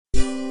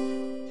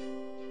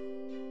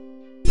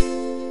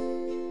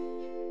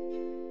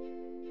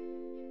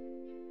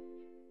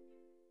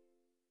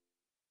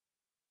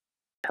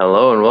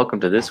welcome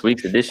to this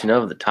week's edition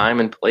of The Time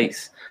and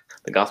Place,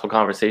 the gospel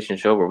conversation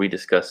show where we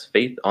discuss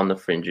faith on the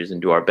fringes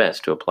and do our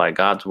best to apply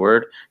God's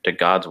word to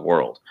God's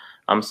world.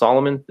 I'm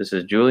Solomon. This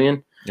is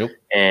Julian. Nope.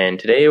 And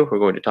today we're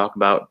going to talk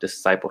about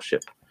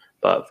discipleship.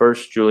 But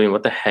first, Julian,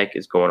 what the heck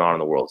is going on in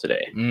the world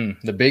today?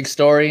 The big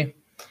story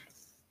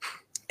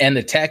and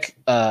the tech,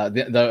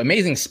 the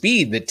amazing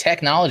speed that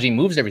technology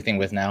moves everything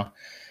with now.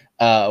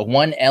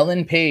 One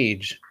Ellen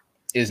Page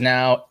is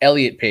now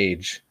Elliot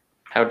Page.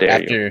 How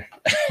dare you?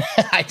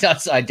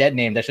 I dead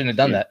named. I shouldn't have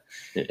done that.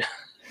 Yeah.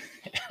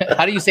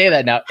 How do you say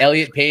that now?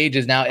 Elliot Page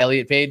is now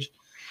Elliot Page.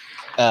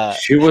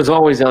 She was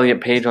always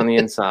Elliot Page on the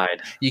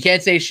inside. You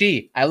can't say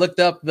she. I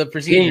looked up the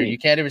procedure. He. You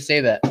can't ever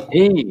say that.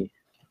 He.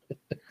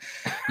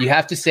 You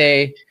have to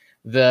say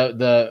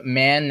the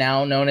man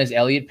now known as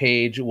Elliot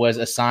Page was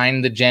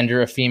assigned the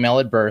gender of female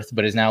at birth,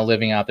 but is now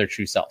living out their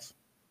true self.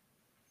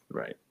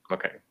 Right.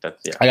 Okay.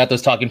 That's yeah. I got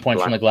those talking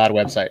points from the GLAAD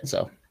website,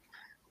 so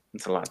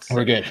it's a lot to say.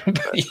 We're good.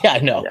 Yeah, I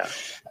know.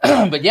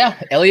 Yeah. But yeah,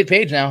 Elliot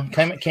Page now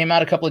came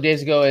out a couple of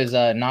days ago as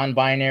a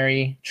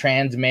non-binary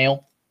trans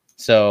male.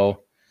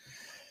 So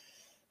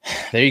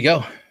there you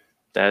go.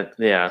 That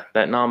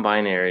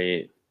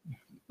non-binary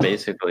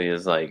basically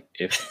is like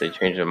if they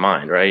change their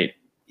mind, right?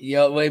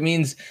 Yeah, well, it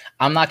means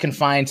I'm not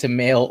confined to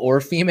male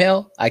or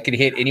female. I could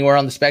hit anywhere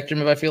on the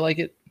spectrum if I feel like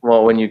it.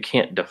 Well, when you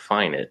can't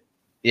define it,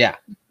 yeah,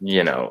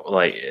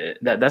 like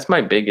that's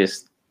my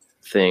biggest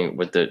thing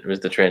with the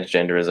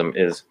transgenderism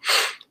is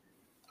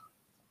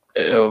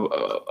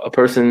a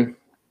person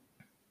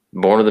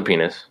born with a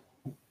penis,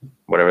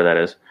 whatever that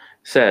is,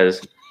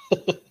 says,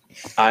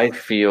 "I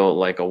feel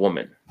like a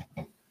woman.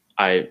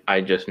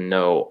 I just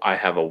know I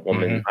have a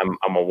woman. Mm-hmm.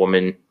 I'm a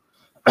woman.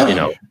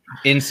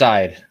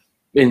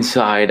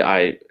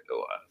 Inside,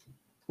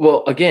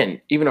 well,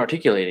 again, even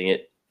articulating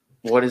it,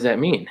 what does that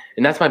mean?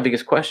 And that's my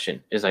biggest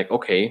question is like,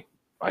 okay,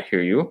 I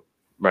hear you,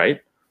 right?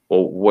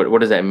 Well,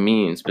 what does that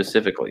mean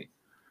specifically?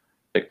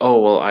 Like,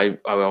 oh, well, I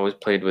always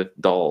played with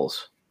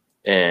dolls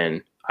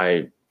and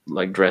I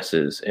like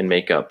dresses and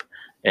makeup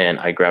and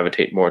I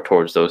gravitate more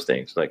towards those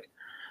things. Like,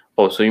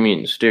 oh, so you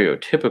mean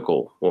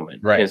stereotypical woman.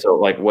 Right. And so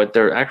like what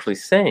they're actually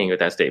saying with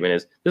that statement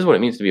is this is what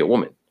it means to be a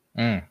woman.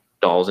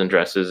 Dolls and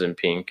dresses and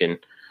pink and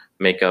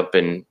makeup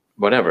and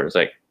whatever. It's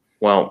like,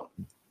 well,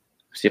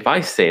 see, if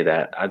I say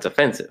that, that's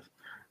offensive.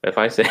 If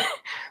I say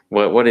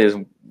what does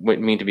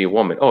it mean to be a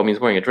woman? Oh, it means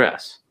wearing a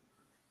dress.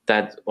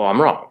 I'm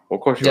wrong. Well,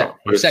 of course you're wrong.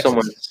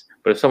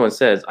 But if someone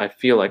says, I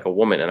feel like a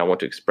woman and I want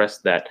to express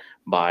that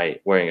by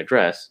wearing a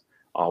dress,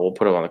 we'll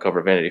put them on the cover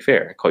of Vanity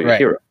Fair and call you a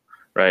hero.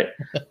 Right.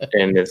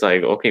 And it's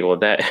like, okay, well,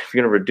 that if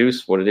you're going to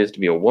reduce what it is to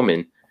be a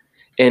woman,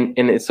 and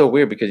it's so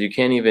weird because you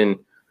can't even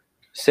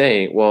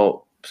say,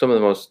 well, some of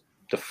the most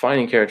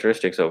defining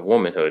characteristics of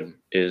womanhood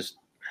is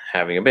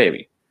having a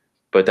baby.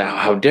 But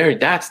how dare you?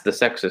 That's the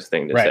sexist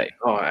thing to say.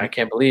 Oh, I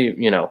can't believe,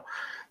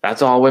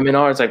 that's all women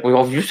are. It's like,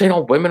 well, you say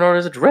all women are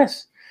is a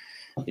dress,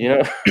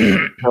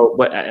 So,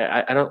 but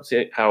I don't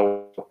see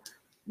how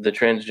the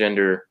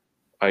transgender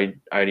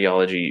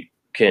ideology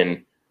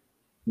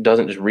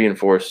doesn't just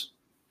reinforce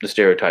the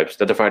stereotypes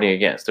that they're fighting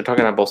against. They're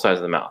talking on both sides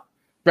of the mouth.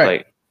 Right.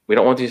 Like, we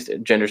don't want these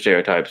gender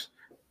stereotypes.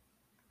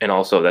 And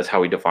also that's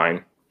how we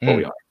define what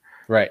we are.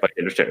 Right. By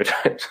gender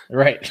stereotypes.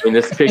 Right. I mean,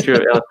 this picture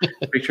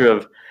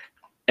of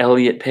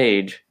Elliot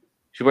Page,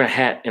 she's wearing a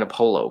hat and a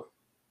polo,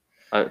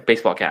 a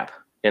baseball cap,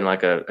 and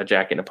like a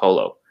jacket and a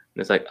polo.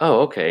 And it's like,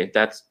 oh, okay,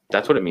 that's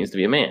what it means to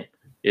be a man,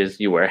 is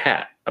you wear a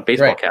hat, a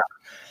baseball cap.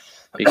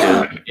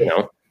 Because,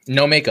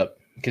 no makeup,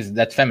 because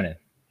that's feminine.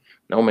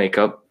 No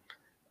makeup,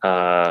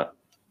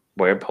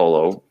 wear a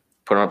polo,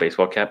 put on a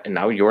baseball cap, and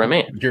now you're a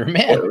man. You're a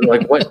man.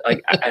 Like what?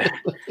 Like,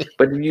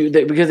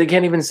 because they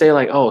can't even say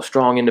like, oh,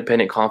 strong,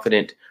 independent,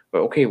 confident. But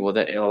okay, well,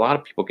 that a lot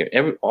of people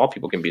all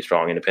people can be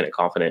strong, independent,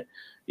 confident,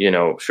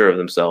 sure of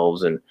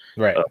themselves, and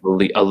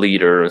a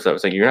leader. So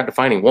it's like you're not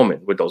defining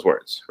woman with those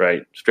words,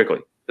 right? Strictly,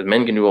 but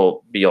men can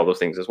be all those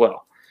things as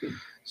well.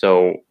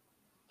 So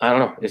I don't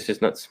know. It's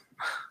just nuts.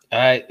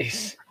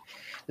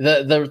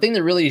 The thing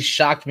that really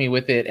shocked me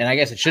with it, and I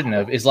guess it shouldn't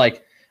have, is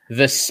like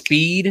the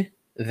speed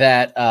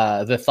that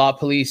the thought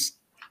police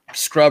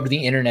scrubbed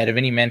the internet of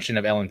any mention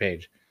of Ellen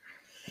Page.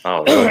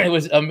 Oh, really? It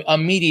was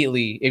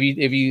immediately.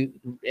 If you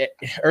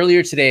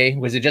earlier today,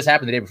 it just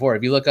happened the day before.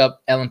 If you look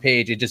up Ellen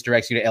Page, it just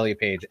directs you to Elliot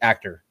Page,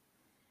 actor.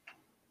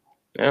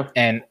 Yeah.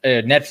 And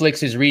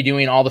Netflix is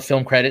redoing all the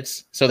film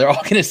credits, so they're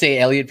all going to say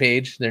Elliot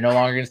Page. They're no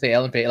longer going to say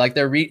Ellen Page. Like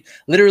they're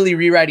literally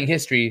rewriting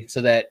history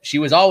so that she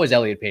was always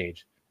Elliot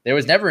Page. There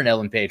was never an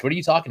Ellen Page. What are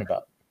you talking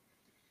about?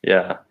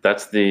 Yeah,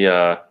 that's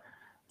the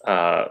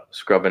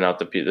scrubbing out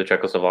the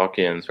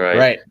Czechoslovakians, right?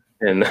 Right.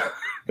 And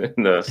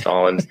the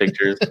Stalin's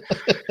pictures,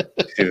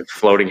 see the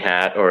floating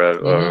hat or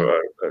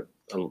a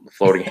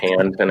floating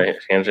hand and a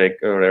handshake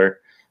or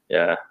whatever.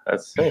 Yeah,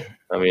 it's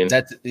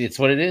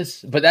what it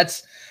is. But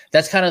that's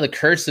kind of the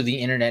curse of the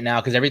internet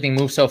now, because everything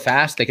moves so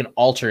fast. They can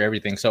alter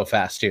everything so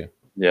fast too.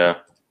 Yeah,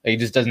 it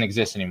just doesn't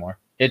exist anymore.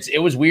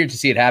 It was weird to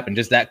see it happen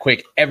just that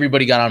quick.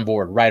 Everybody got on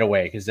board right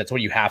away because that's what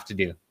you have to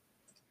do.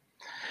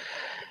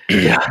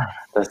 Yeah,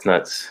 that's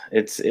nuts.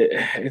 It's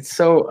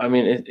so. I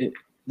mean,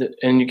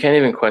 and you can't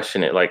even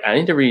question it. Like, I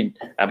need to read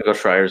Abigail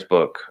Schreier's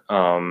book,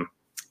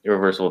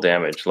 Irreversible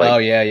Damage. Like, oh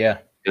yeah, yeah.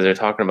 Because they're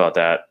talking about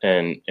that,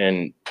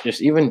 and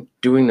just even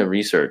doing the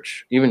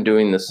research, even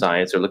doing the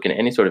science, or looking at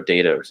any sort of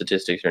data or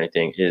statistics or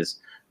anything is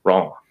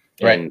wrong.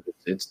 Right. And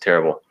it's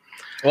terrible.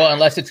 Well,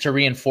 unless it's to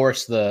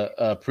reinforce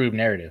the proved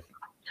narrative.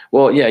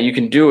 Well, yeah, you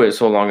can do it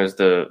so long as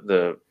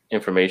the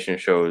information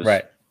shows,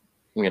 right,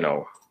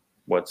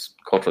 what's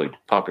culturally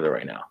popular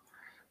right now.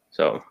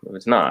 So if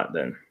it's not,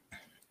 then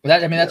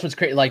that's what's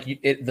crazy. Like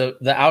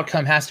the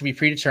outcome has to be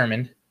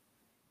predetermined,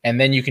 and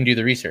then you can do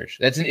the research.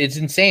 It's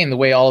insane the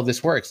way all of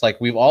this works. Like,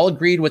 we've all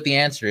agreed what the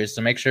answer is,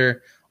 to make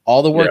sure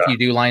all the work you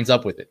do lines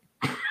up with it.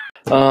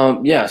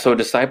 So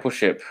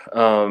discipleship.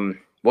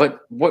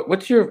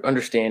 What's your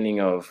understanding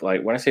of,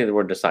 like, when I say the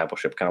word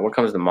discipleship, kind of what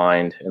comes to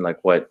mind, and like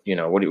what do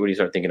you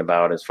start thinking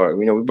about as far,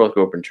 we both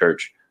grew up in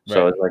church,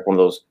 so it's like one of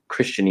those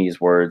Christianese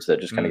words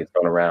that just kind of get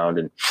thrown around,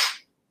 and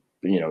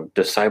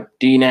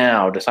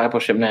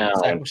discipleship now,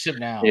 and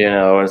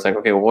it's like,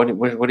 okay, well,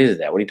 what is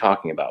that? What are you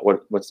talking about?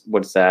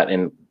 What's that,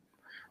 and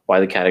why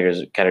the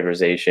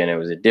categorization? And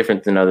was it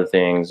different than other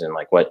things? And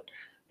like what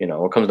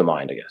comes to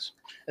mind, I guess.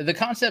 The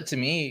concept to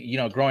me,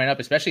 growing up,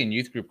 especially in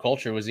youth group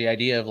culture, was the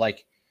idea of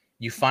like,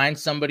 you find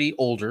somebody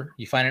older,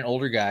 you find an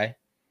older guy,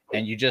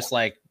 and you just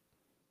like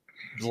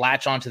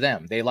latch onto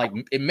them. They like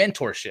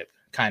mentorship,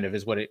 kind of,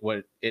 is what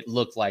it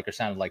looked like or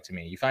sounded like to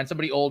me. You find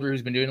somebody older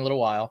who's been doing it a little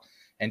while,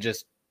 and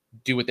just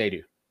do what they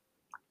do.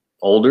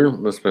 Older,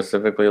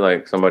 specifically,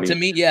 like somebody. To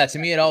me,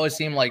 it always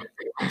seemed like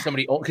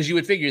somebody old, because you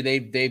would figure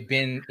they've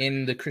been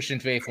in the Christian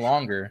faith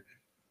longer.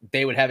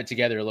 They would have it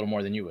together a little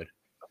more than you would.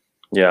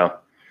 Yeah.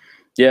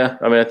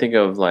 I mean, I think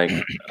of like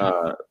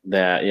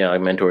that,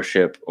 like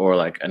mentorship, or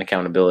like an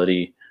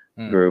accountability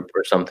group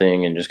or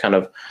something, and just kind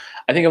of,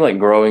 I think of like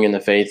growing in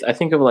the faith. I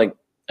think of like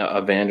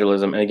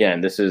evangelism, and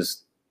again,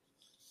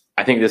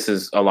 I think this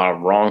is a lot of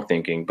wrong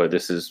thinking, but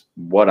this is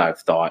what I've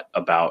thought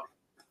about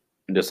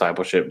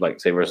discipleship, like,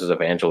 say, versus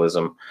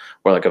evangelism,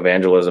 where like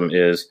evangelism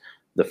is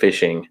the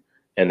fishing,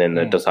 and then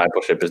the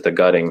discipleship is the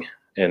gutting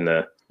and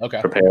the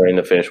preparing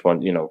the fish.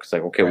 One, it's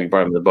like, okay, we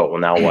brought them in the boat.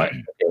 Well, now what?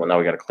 Okay, well, now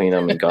we got to clean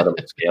them and gut them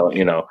and scale it,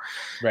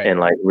 and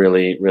like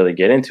really, really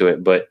get into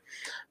it. But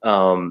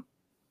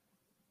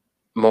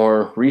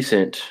more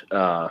recent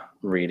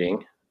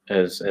reading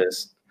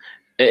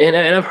and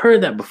I've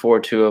heard that before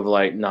too, of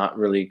like not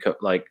really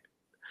like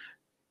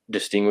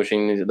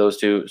distinguishing those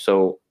two.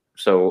 So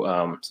such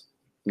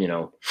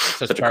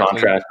a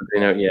contrast,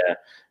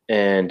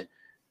 and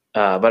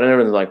but I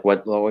never like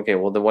what. Well, okay,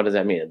 well then what does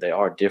that mean? They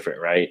are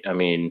different, right? I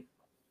mean,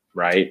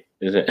 right?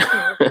 Isn't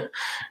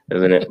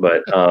it?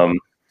 But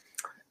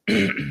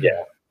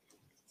yeah,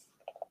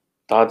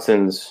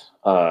 Jonathan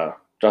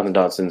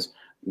Dodson's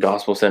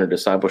Gospel-Centered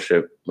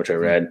Discipleship, which I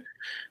read,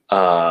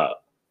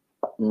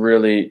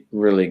 really,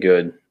 really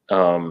good.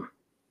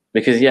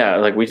 Because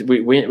like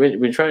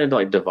we try to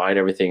like divide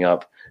everything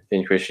up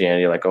in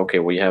Christianity, like, okay,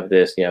 well, you have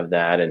this, you have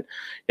that, and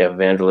you have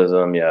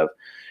evangelism, you have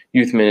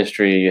youth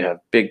ministry, you have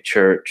big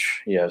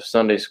church, you have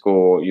Sunday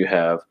school, you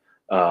have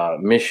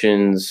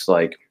missions,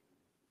 like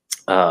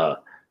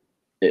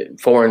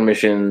foreign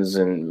missions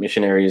and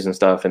missionaries and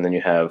stuff, and then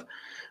you have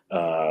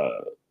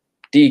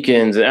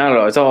deacons, and I don't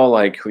know, it's all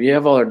like, we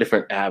have all our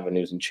different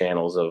avenues and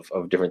channels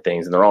of different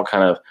things, and they're all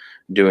kind of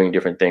doing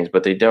different things,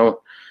 but they don't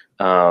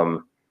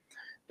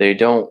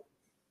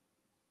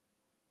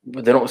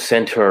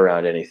center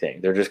around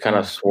anything. They're just kind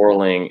of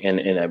swirling,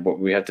 and what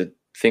we have to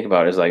think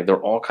about is like,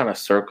 they're all kind of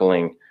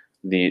circling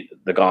the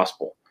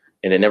gospel,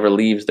 and it never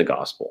leaves the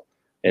gospel.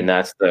 And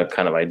that's the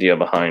kind of idea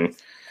behind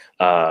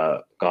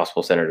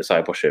gospel-centered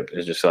discipleship,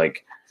 is just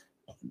like,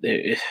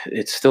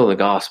 it's still the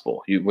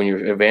gospel. When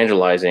you're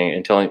evangelizing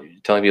and telling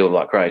people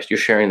about Christ, you're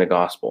sharing the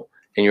gospel.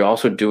 And you're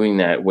also doing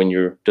that when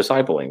you're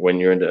discipling, when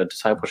you're in a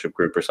discipleship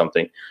group or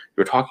something,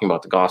 you're talking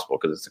about the gospel,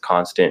 because it's a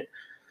constant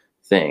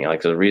thing.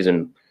 Like, the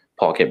reason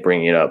Paul kept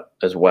bringing it up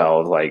as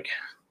well, like,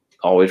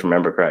 always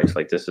remember Christ.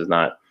 Like, this is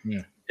not,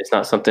 it's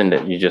not something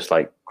that you just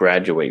like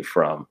graduate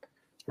from,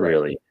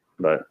 really,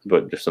 but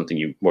just something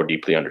you more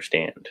deeply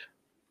understand.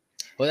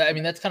 Well, I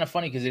mean, that's kind of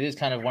funny, because it is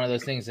kind of one of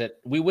those things that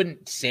we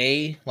wouldn't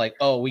say like,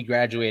 oh, we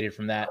graduated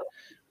from that.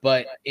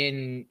 But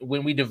when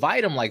we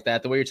divide them like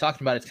that, the way you're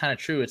talking about, it's kind of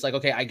true. It's like,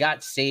 okay, I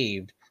got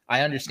saved.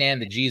 I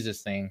understand the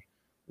Jesus thing.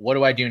 What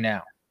do I do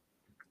now?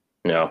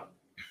 No.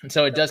 And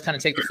so it does kind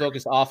of take the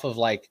focus off of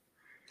like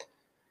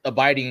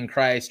abiding in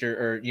Christ,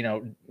 or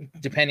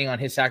depending on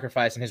his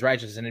sacrifice and his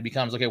righteousness. And it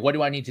becomes, okay, what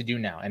do I need to do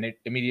now? And it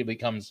immediately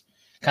becomes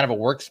kind of a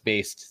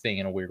works-based thing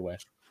in a weird way.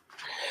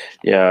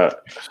 Yeah.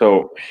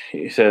 So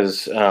he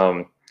says,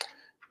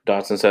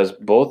 Dodson says,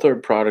 both are a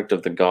product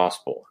of the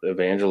gospel. The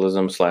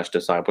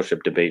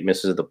evangelism/discipleship debate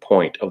misses the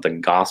point of the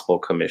gospel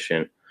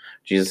commission.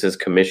 Jesus'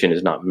 commission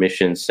is not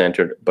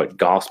mission-centered, but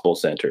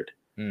gospel-centered.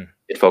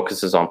 It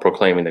focuses on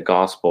proclaiming the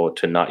gospel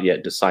to not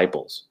yet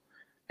disciples,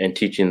 and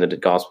teaching the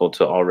gospel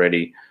to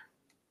already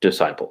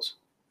disciples.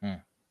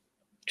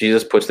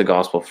 Jesus puts the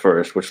gospel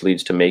first, which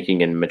leads to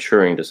making and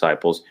maturing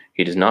disciples.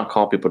 He does not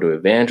call people to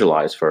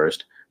evangelize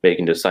first,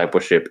 making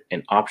discipleship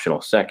an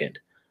optional second.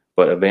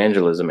 But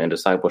evangelism and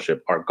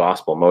discipleship are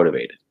gospel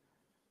motivated,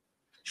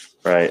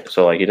 right?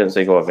 So like he doesn't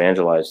say go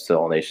evangelize to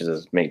all nations,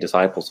 as make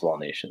disciples of all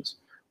nations,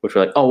 which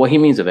we're like, oh, well, he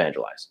means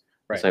evangelize.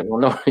 Right. It's like, well,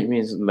 no, he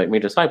means make me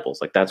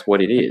disciples. Like that's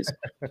what it is.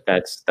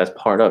 that's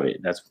part of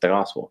it. That's the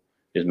gospel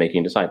is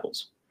making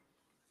disciples.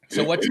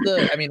 So what does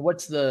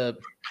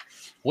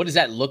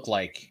that look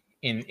like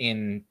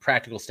in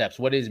practical steps?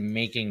 What is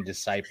making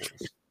disciples?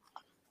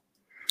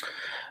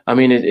 I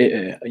mean,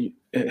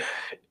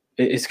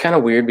 it's kind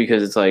of weird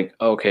because it's like,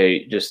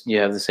 okay, just you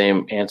have the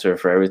same answer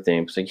for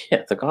everything. It's like,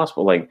 yeah, the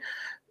gospel, like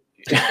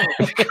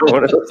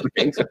one of those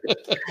things.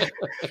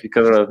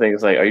 Because one of the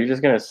things, like, are you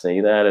just gonna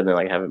say that and then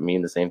like have it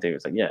mean the same thing?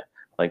 It's like, yeah,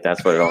 like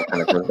that's what it all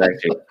kind of comes back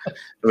to.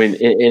 I mean,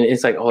 and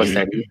it's like, oh, it's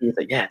that easy. It's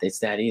like, yeah, it's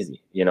that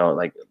easy. You know,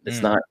 like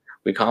it's not.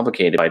 We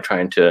complicate it by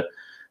trying to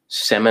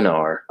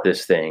seminar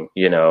this thing,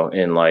 you know,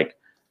 in like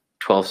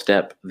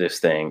 12-step this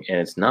thing, and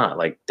it's not.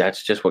 Like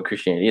that's just what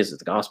Christianity is. It's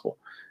the gospel,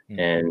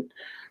 and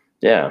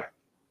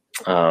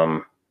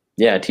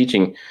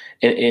teaching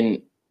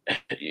it's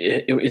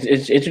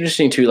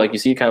interesting too. Like you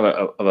see kind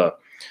of a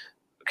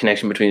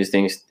connection between these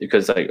things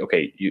because like,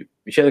 okay, you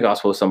share the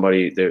gospel with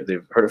somebody,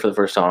 they've heard it for the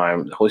first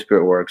time, the Holy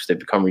Spirit works, they've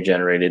become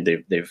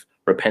regenerated, they've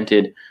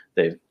repented,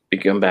 they've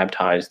become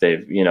baptized,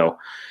 they've, you know,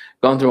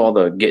 gone through all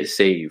the get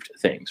saved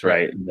things,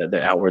 right?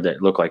 The outward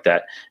that look like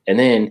that. And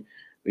then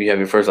you have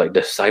your first like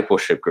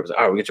discipleship groups. All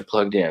right, we'll get you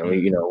plugged in.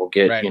 We'll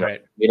get,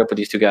 meet up with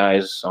these two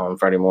guys on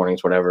Friday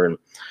mornings, whatever. And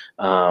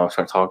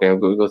start talking,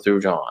 we go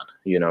through John,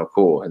 you know,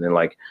 cool. And then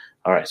like,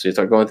 all right, so you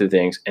start going through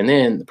things. And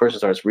then the person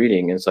starts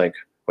reading and it's like,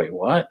 wait,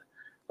 what?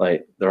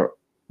 Like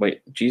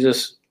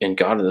Jesus and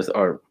God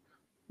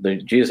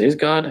Jesus is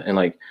God. And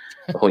like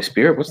the Holy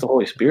Spirit, what's the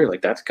Holy Spirit?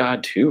 Like that's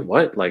God too.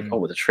 What? Like,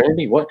 with the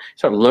Trinity, what? You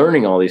start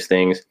learning all these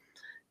things.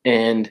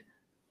 And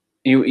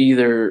you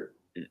either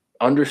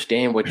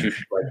understand what you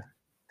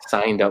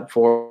signed up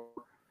for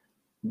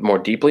more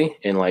deeply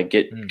and like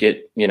get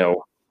you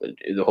know,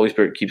 the Holy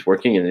Spirit keeps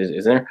working and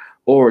is there,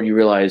 or you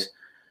realize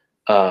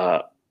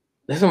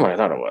this isn't what I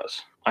thought it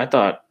was. I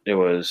thought it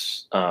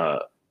was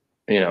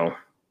you know,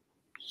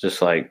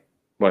 just like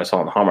what I saw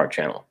on the Hallmark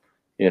Channel.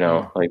 You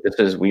know, like this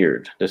is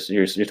weird.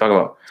 You're talking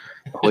about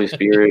the Holy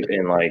Spirit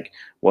and like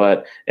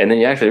what, and then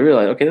you actually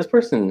realize, okay, this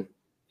person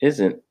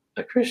isn't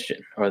a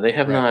Christian, or they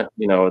have not,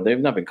 you know, they've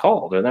not been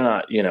called, or they're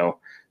not, you know,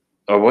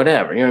 or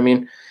whatever, you know what I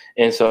mean?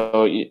 And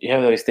so you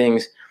have those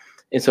things,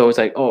 and so it's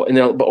like, oh, and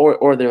they'll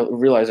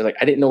realize they're like,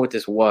 I didn't know what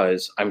this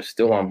was. I'm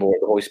still on board.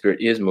 The Holy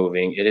Spirit is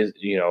moving. It is,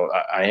 you know,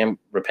 I am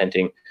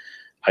repenting.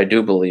 I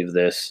do believe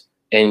this,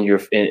 and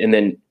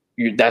then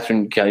that's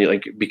when you kind of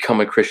like become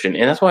a Christian,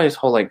 and that's why this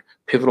whole like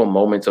pivotal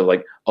moments of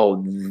like,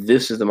 oh,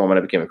 this is the moment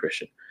I became a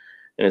Christian.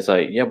 And it's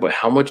like, yeah, but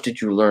how much did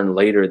you learn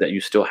later that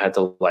you still had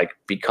to like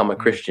become a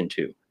Christian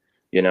too?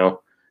 You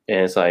know?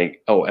 And it's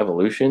like, oh,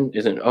 evolution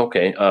isn't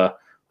okay.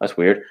 That's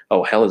weird.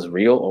 Oh, hell is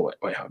real. Oh,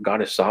 wait,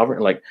 God is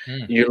sovereign. Like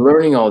you're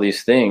learning all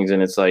these things,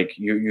 and it's like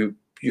you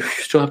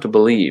still have to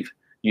believe.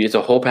 It's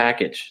a whole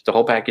package. It's a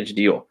whole package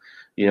deal.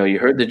 You know, you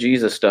heard the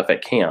Jesus stuff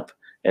at camp,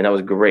 and that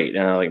was great.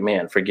 And I'm like,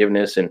 man,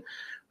 forgiveness and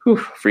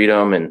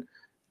freedom and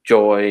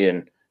joy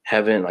and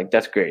heaven, like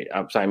that's great.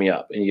 Sign me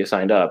up. And you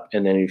signed up,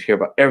 and then you hear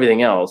about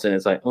everything else, and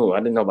it's like, oh, I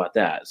didn't know about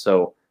that.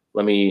 So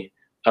I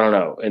don't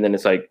know. And then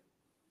it's like,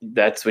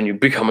 that's when you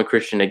become a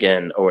Christian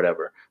again or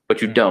whatever.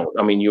 But you don't.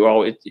 I mean,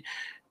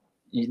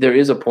 there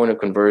is a point of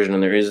conversion,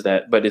 and there is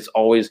that, but it's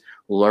always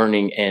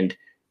learning, and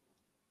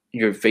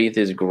your faith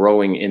is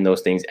growing in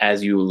those things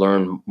as you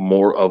learn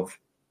more of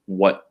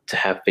what to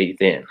have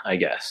faith in, I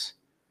guess.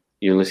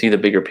 You see the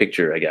bigger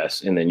picture, I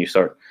guess, and then you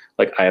start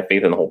like, I have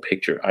faith in the whole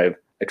picture. I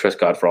trust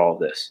God for all of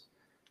this.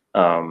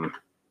 Does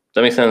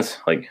that make sense?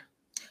 Like,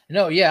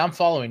 no, yeah, I'm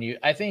following you.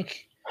 I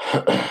think,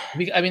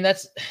 I mean,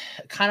 that's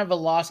kind of a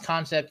lost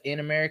concept in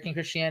American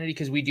Christianity,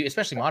 because we do,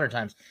 especially modern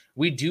times,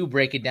 we do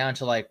break it down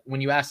to like,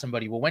 when you ask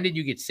somebody, well, when did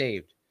you get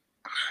saved?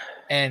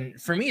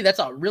 And for me, that's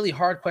a really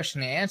hard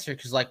question to answer,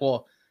 because like,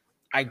 well,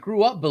 I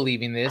grew up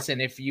believing this. And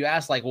if you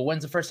ask like, well,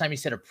 when's the first time you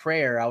said a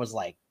prayer? I was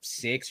like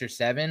 6 or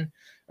 7.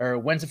 Or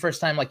when's the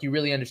first time like you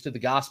really understood the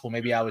gospel?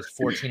 Maybe I was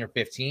 14 or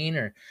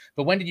 15.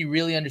 But when did you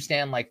really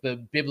understand like the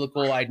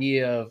biblical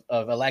idea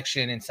of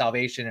election and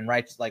salvation and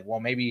rights? Like, well,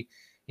 maybe,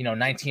 you know,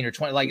 19 or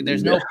 20. Like,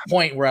 there's no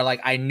point where like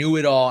I knew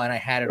it all and I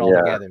had it all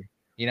together.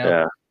 You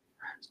know?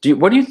 Yeah.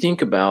 What do you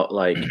think about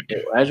like,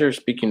 as you're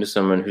speaking to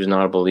someone who's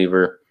not a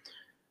believer,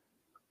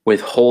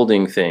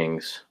 withholding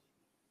things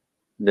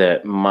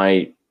that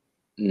might,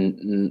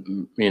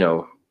 you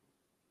know,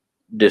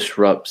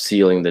 disrupt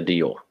sealing the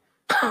deal?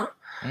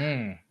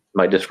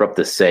 Might disrupt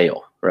the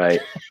sale,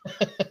 right?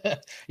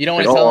 You don't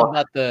want to tell them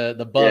about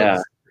the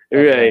bugs. Yeah,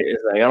 right.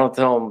 It's like, I don't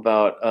tell them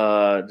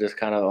about just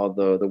kind of all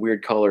the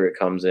weird color it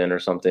comes in or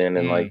something,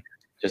 and like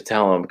just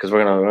tell them, because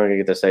we're gonna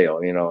get the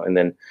sale, you know. And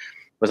then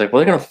it's like, well,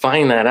 they're gonna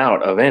find that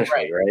out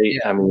eventually, right?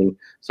 Yeah. I mean,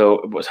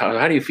 so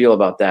how do you feel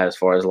about that as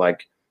far as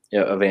like, you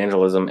know,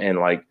 evangelism and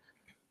like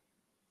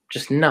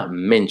just not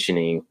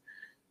mentioning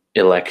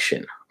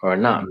election or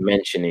not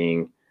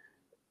mentioning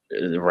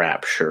the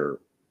rapture,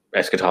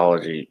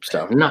 eschatology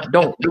stuff.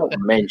 Don't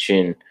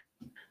mention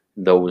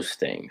those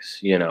things.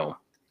 You know,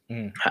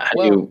 how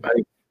do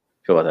you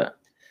feel about that?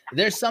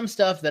 There's some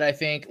stuff that I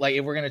think, like,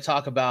 if we're going to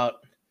talk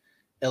about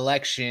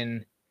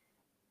election,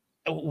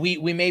 we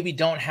maybe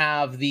don't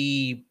have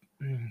the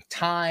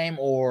time,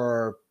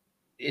 or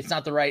it's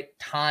not the right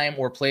time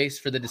or place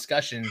for the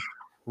discussion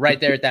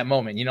right there at that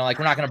moment. You know, like,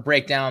 we're not going to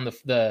break down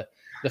the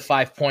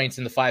 5 points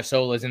and the 5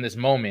 solas in this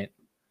moment.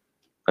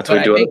 That's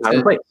what we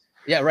do.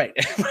 Yeah, right.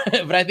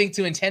 But I think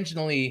to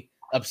intentionally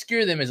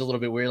obscure them is a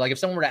little bit weird. Like, if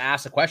someone were to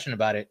ask a question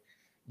about it,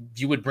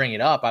 you would bring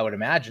it up, I would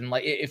imagine.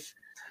 Like, if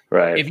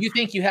you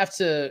think you have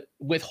to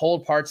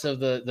withhold parts of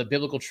the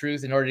biblical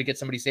truth in order to get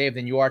somebody saved,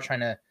 then you are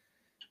trying to,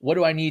 what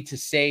do I need to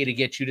say to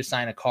get you to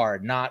sign a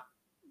card? Not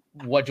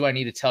what do I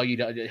need to tell you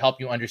to help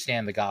you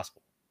understand the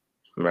gospel?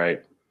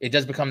 Right. It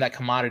does become that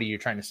commodity you're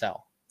trying to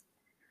sell.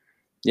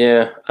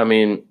 Yeah. I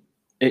mean,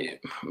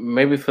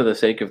 maybe for the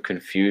sake of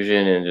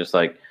confusion and just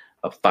like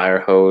a fire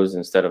hose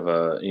instead of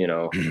a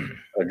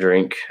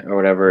drink or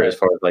whatever, right, as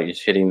far as like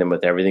just hitting them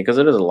with everything, because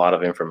it is a lot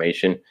of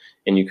information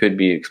and you could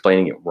be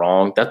explaining it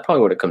wrong. That's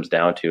probably what it comes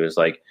down to, is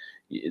like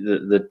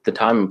the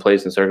time and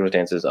place and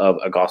circumstances of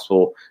a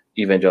gospel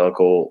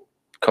evangelical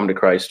come to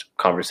Christ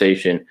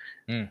conversation.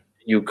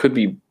 You could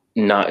be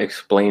not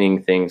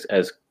explaining things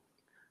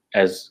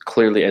as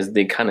clearly as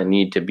they kind of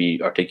need to be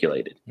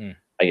articulated,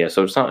 I guess.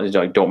 So it's not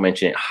like don't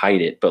mention it,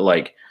 hide it, but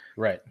like,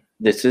 right,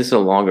 this is a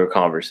longer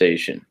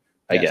conversation,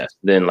 I guess,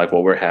 than like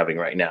what we're having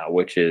right now,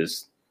 which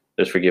is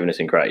there's forgiveness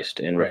in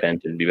Christ and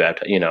repent and be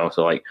baptized, you know?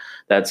 So like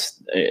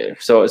that's,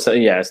 so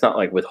it's not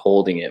like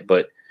withholding it,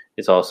 but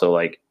it's also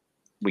like,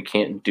 we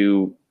can't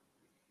do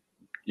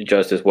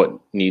justice what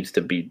needs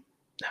to be,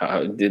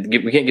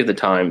 we can't give the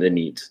time that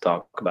needs to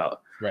talk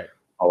about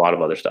a lot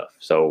of other stuff.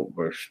 So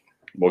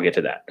we'll get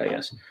to that, I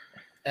guess.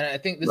 And I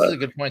think this is a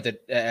good point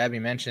that Abby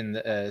mentioned,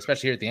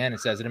 especially here at the end. It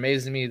says, it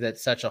amazes me that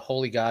such a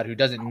holy God who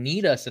doesn't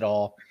need us at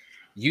all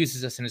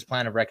uses us in his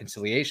plan of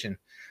reconciliation.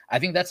 I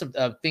think that's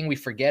a thing we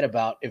forget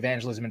about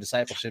evangelism and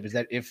discipleship, is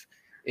that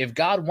if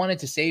God wanted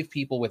to save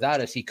people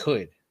without us, he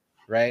could,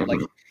 right?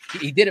 Like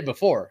he did it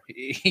before.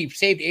 He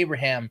saved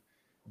Abraham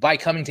by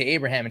coming to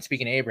Abraham and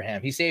speaking to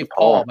Abraham. He saved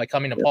Paul by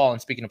coming to Paul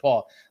and speaking to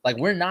Paul. Like,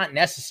 we're not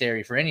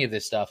necessary for any of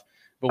this stuff,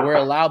 but we're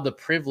allowed the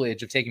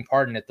privilege of taking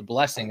part in it, the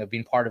blessing of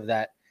being part of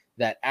that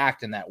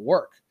act and that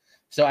work.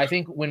 So I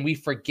think when we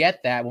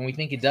forget that, when we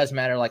think it does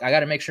matter, like, I got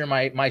to make sure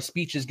my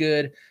speech is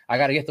good, I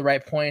got to get the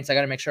right points, I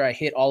got to make sure I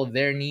hit all of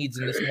their needs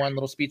in this one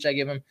little speech I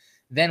give them,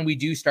 then we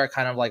do start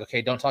kind of like,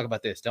 okay, don't talk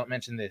about this, don't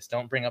mention this,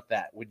 don't bring up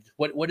that.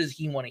 What does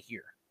he want to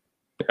hear?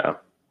 Yeah.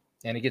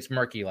 And it gets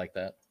murky like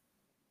that.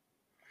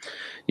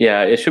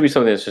 Yeah, it should be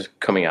something that's just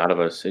coming out of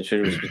us. It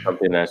should just be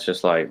something that's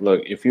just like,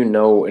 look, if you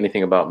know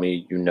anything about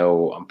me, you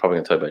know I'm probably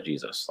going to tell you about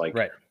Jesus. Like,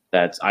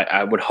 that's,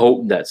 I would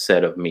hope that's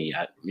said of me.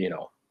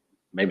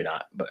 Maybe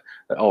not, but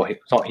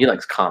he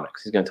likes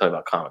comics. He's going to tell you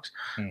about comics.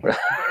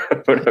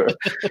 Whatever.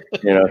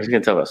 He's going to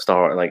tell about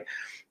Star Wars. Like,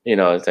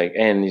 it's like,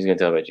 and he's going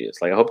to tell about Jesus.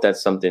 Like, I hope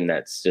that's something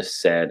that's just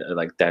said.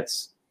 Like,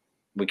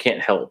 we can't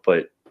help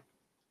but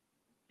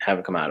have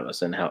it come out of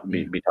us and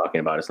be talking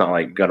about it. It's not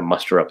like you got to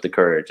muster up the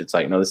courage. It's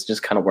like, no, this is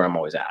just kind of where I'm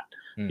always at,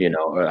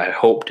 or I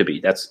hope to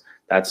be. That's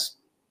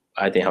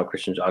I think how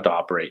Christians ought to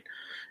operate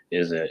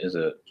is a just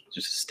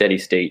a steady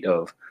state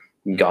of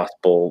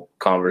gospel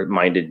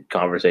minded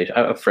conversation. I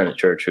have a friend at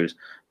church who's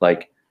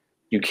like,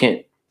 you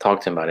can't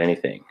talk to him about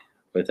anything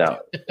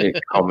without it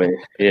coming,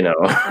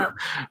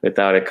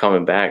 without it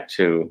coming back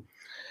to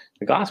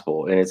the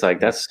gospel. And it's like,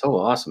 that's so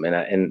awesome.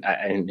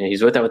 And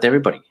he's with that with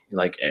everybody.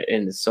 Like,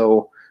 and it's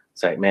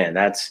like, man,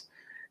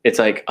 it's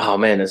like, oh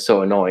man, that's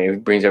so annoying.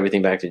 It brings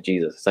everything back to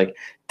Jesus. It's like,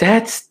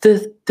 that's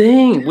the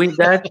thing.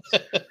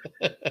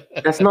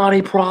 That's not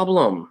a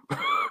problem.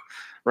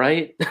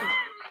 Right?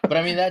 But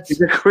I mean,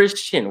 he's a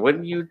Christian.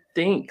 What do you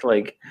think?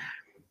 Like,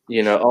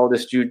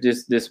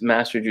 this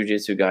master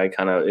jujitsu guy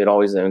it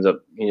always ends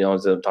up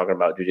talking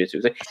about jujitsu.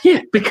 It's like,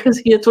 yeah,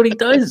 because that's what he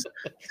does.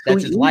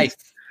 That's his life.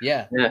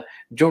 Yeah. Yeah.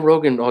 Joe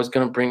Rogan always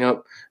going to bring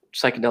up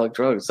psychedelic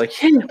drugs. It's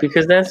like, yeah,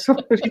 because that's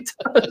what he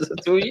does.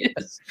 That's who he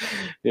is.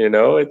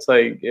 It's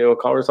like,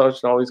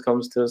 conversation always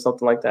comes to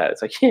something like that.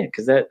 It's like, yeah,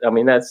 because that's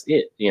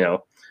it,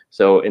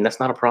 So, and that's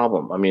not a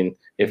problem. I mean,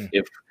 if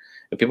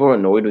people are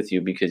annoyed with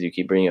you because you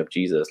keep bringing up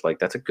Jesus, like,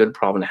 that's a good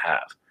problem to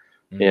have.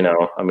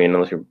 I mean,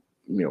 unless you're,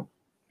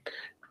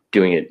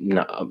 doing it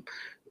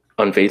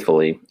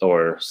unfaithfully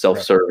or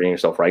self-serving or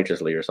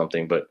self-righteously or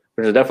something, but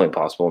which is definitely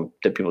possible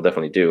that people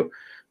definitely do.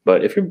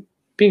 But if you're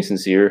being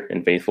sincere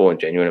and faithful and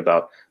genuine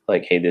about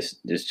like, hey, this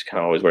is kind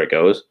of always where it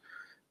goes.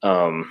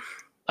 I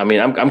mean,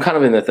 I'm kind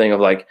of in the thing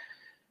of like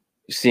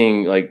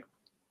seeing like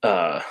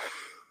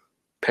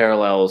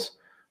parallels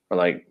or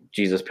like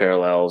Jesus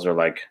parallels or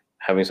like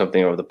having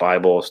something over the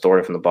Bible, a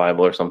story from the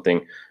Bible or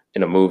something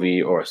in a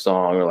movie or a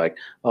song, or like,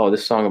 oh,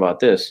 this song about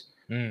this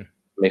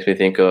makes me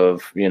think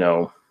of,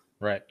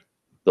 right.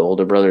 the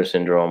older brother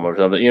syndrome or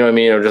something, you know what I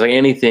mean? Or just like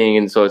anything.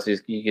 And so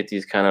you get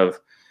these kind of,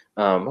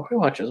 what were we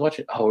watching?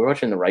 We're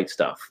watching The Right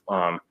Stuff,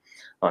 on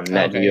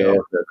Nat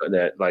Geo,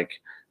 that like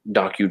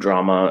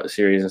docudrama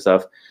series and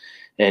stuff.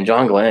 And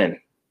John Glenn,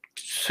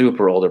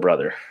 super older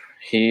brother.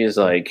 He is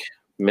like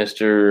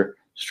Mr.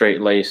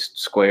 Straight-laced,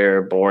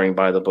 square, boring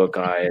by the book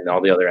guy, and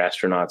all the other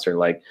astronauts are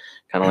like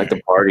kind of like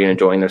the party and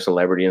enjoying their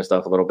celebrity and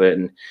stuff a little bit.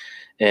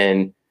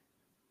 And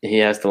he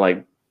has to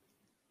like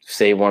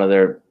save one of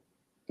their,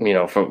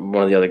 from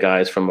one of the other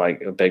guys from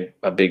like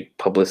a big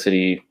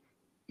publicity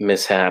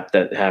mishap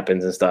that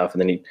happens and stuff.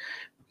 And then he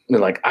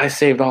like, I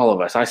saved all of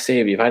us. I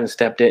saved you. If I hadn't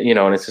stepped in,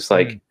 and it's just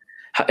like,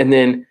 and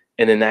then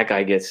that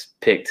guy gets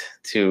picked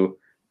to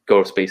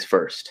go to space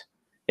first.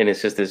 And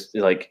it's just this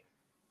like,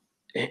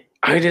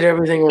 I did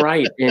everything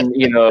right. And,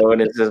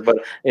 and it's just,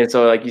 and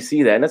so like you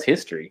see that, and that's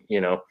history,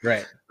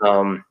 Right.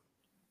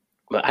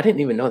 But I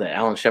didn't even know that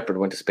Alan Shepard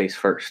went to space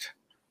first.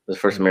 Was the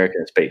first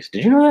American in space.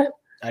 Did you know that?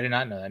 I did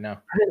not know that. No,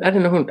 I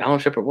didn't know who Alan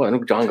Shepard was. I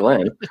knew John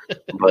Glenn,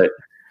 but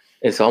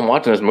and so I'm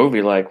watching this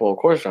movie like, well, of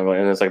course John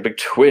Glenn, and it's like a big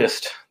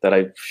twist that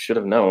I should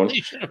have known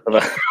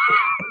about.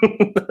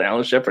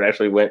 Alan Shepard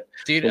actually went.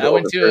 Dude, I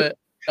went to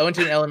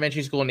an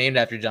elementary school named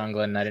after John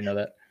Glenn, and I didn't know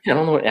that. Yeah, I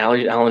don't know what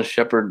Alan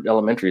Shepard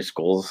Elementary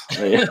Schools,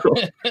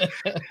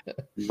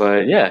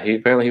 but yeah,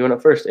 he went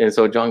up first, and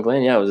so John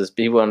Glenn,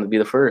 he wanted to be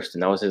the first,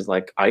 and that was his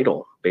like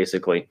idol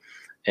basically.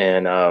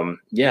 And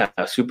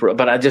super.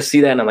 But I just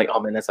see that and I'm like, oh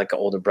man, that's like an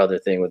older brother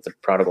thing with the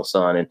prodigal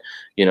son, and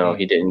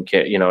he didn't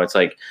care. It's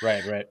like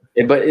right.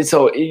 But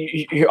so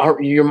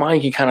your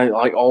mind can kind of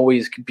like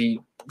always be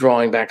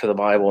drawing back to the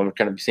Bible and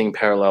kind of seeing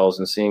parallels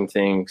and seeing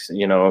things,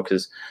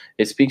 because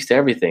it speaks to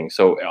everything.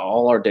 So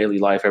all our daily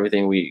life,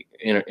 everything we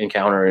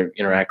encounter and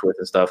interact with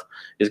and stuff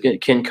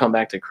can come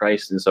back to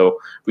Christ. And so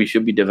we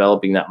should be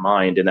developing that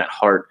mind and that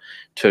heart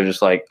to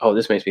just like, oh,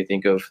 this makes me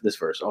think of this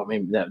verse. Oh,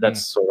 maybe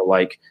that's sort of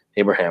like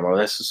Abraham, or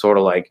that's sort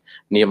of like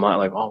Nehemiah,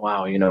 like, oh,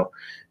 wow,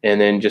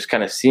 and then just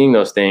kind of seeing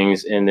those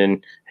things, and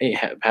then, hey,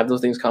 have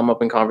those things come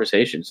up in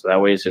conversation. So that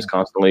way it's just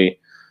constantly,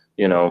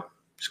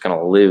 just kind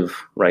of live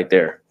right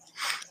there.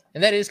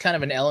 And that is kind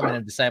of an element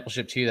of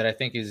discipleship too, that I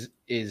think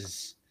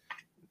is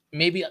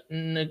maybe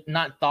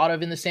not thought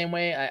of in the same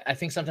way. I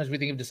think sometimes we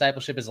think of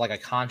discipleship as like a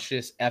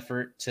conscious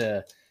effort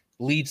to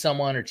lead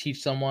someone or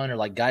teach someone or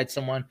like guide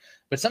someone.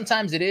 But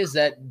sometimes it is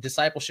that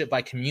discipleship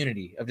by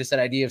community, of just that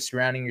idea of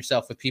surrounding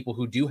yourself with people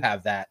who do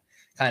have that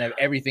kind of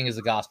everything is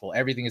the gospel.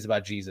 Everything is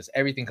about Jesus.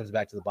 Everything comes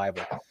back to the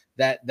Bible.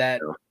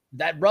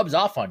 That rubs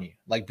off on you.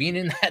 Like being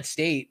in that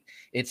state,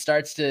 it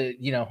starts to,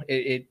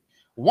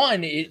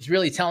 it's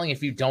really telling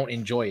if you don't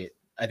enjoy it.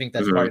 I think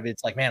that's part of it.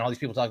 It's like, man, all these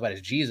people talk about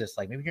is Jesus.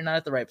 Like maybe you're not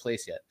at the right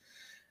place yet.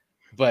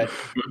 But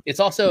it's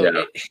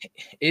also,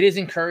 it is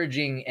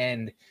encouraging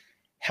and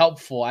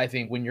helpful, I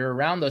think, when you're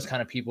around those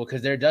kind of people,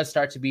 because there does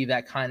start to be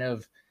that kind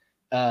of,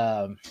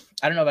 I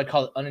don't know if I'd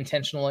call it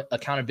unintentional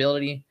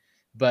accountability,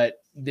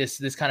 but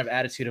this kind of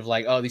attitude of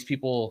like, oh, these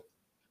people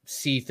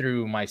see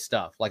through my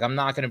stuff. Like I'm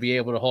not going to be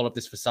able to hold up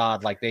this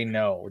facade. Like they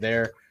know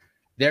they're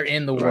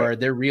in the word.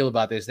 They're real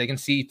about this. They can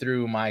see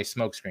through my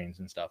smoke screens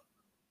and stuff.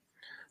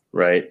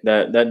 Right.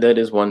 That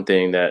is one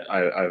thing that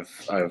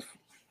I've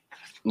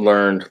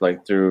learned,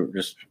 like through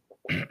just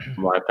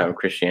my lifetime of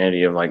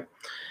Christianity, of like,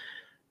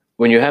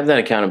 when you have that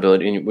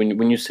accountability, and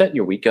when you set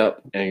your week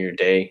up and your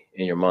day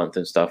and your month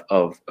and stuff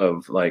of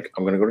like,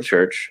 I'm going to go to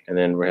church, and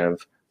then we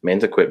have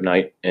men's equip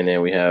night, and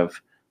then we have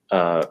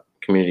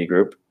community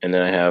group, and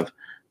then I have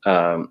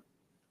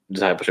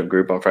discipleship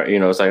group on Friday.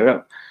 It's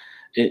like,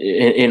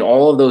 in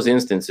all of those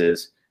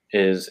instances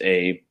is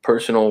a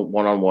personal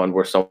one-on-one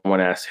where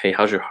someone asks, hey,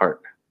 how's your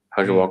heart?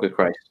 How's your walk with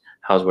Christ?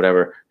 How's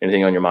whatever,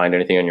 anything on your mind,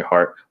 anything on your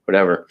heart,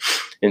 whatever.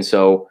 And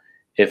so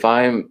if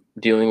I'm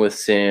dealing with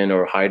sin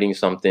or hiding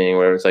something,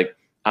 where it's like,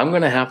 I'm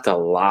going to have to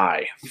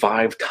lie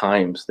 5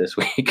 times this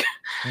week,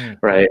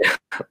 right?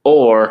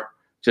 Or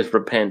just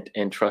repent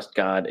and trust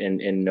God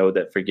and know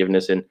that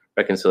forgiveness and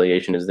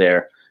reconciliation is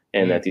there,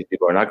 and that these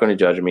people are not going to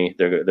judge me.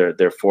 They're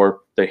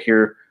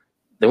here.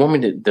 They want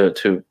me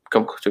to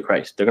come to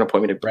Christ. They're going to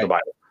point me to the Bible.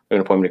 They're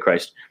going to point me to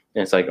Christ.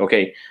 And it's like,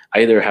 okay,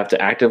 I either have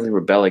to actively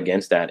rebel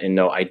against that and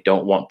know I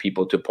don't want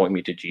people to point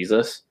me to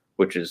Jesus,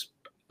 which is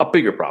a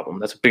bigger problem.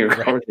 That's a bigger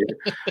conversation.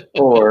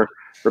 Or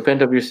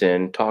repent of your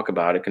sin, talk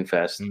about it,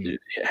 confess,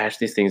 hash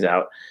these things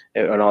out,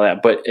 and all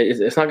that. But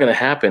it's not going to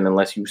happen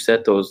unless you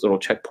set those little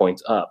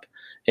checkpoints up,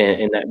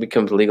 and that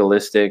becomes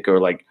legalistic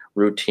or like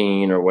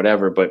routine or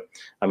whatever. But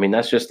I mean,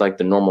 that's just like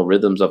the normal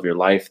rhythms of your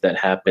life that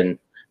happen,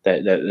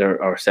 that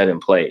are set in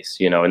place,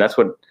 and that's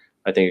what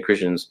I think a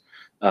Christian's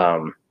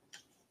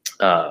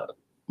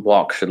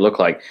walk should look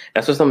like.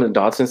 That's what something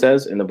Dodson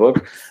says in the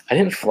book. I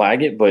didn't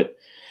flag it, but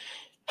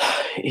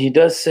he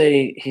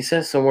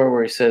says somewhere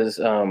where he says,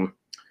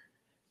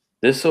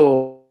 this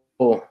will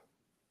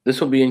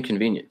be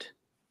inconvenient,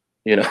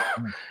 and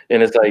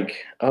it's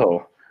like,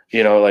 oh,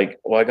 like,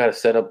 well, I got to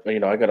set up, I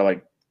got to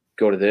like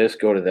go to this,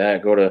 go to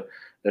that, go to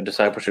a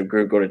discipleship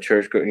group, go to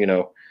church,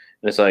 and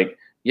it's like,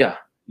 yeah,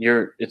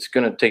 it's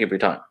going to take up your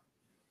time.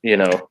 you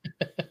know,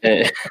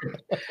 and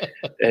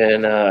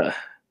and, uh,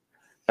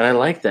 and I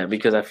like that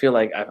because I feel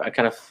like I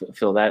kind of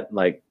feel that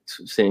like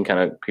seeing kind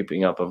of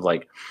creeping up of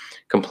like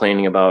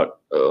complaining about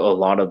a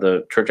lot of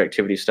the church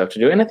activity stuff to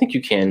do. And I think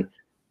it can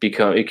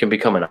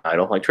become an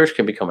idol. Like church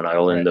can become an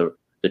idol in Right.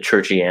 the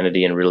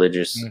churchianity and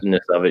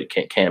religiousness of it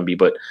can be.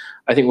 But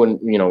I think when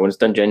it's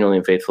done genuinely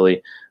and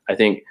faithfully, I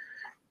think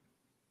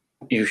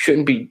you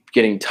shouldn't be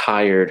getting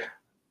tired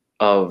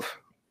of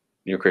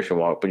your Christian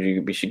walk, but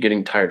you should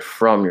getting tired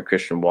from your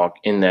Christian walk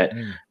in that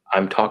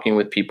I'm talking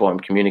with people, I'm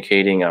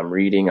communicating, I'm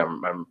reading,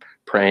 I'm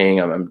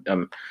praying,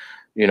 I'm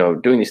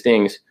doing these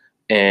things,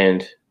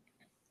 and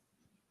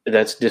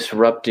that's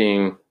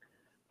disrupting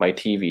my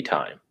TV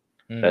time.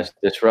 That's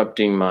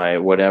disrupting my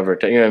whatever.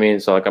 You know what I mean?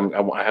 So like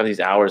I have these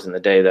hours in the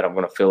day that I'm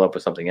going to fill up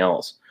with something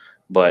else,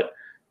 but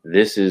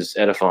this is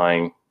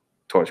edifying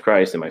towards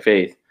Christ and my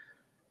faith.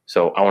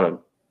 So I want to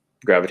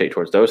gravitate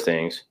towards those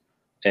things.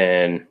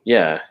 And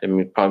yeah, I mean,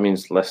 it probably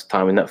means less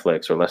time in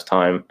Netflix or less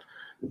time,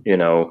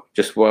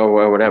 just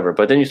whatever.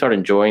 But then you start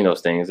enjoying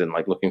those things and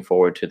like looking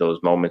forward to those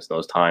moments,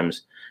 those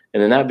times.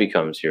 And then that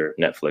becomes your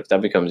Netflix.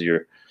 That becomes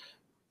your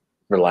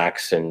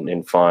relax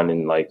and fun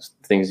and like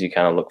things you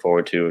kind of look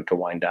forward to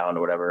wind down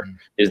or whatever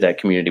is that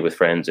community with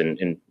friends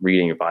and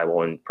reading your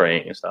Bible and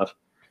praying and stuff.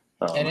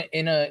 And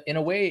in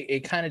a way,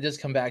 it kind of does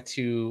come back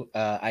to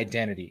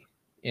identity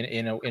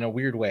in a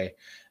weird way.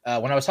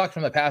 When I was talking to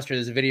my pastor,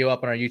 there's a video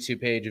up on our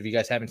YouTube page. If you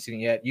guys haven't seen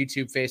it yet,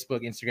 YouTube,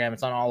 Facebook, Instagram,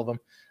 it's on all of them,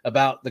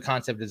 about the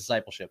concept of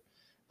discipleship.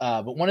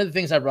 But one of the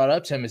things I brought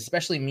up to him,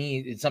 especially me,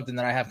 it's something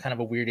that I have kind of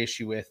a weird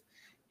issue with,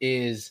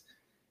 is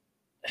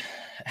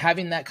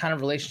having that kind of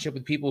relationship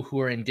with people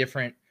who are in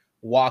different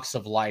walks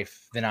of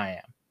life than I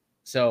am.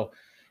 So,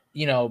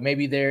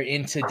 maybe they're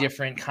into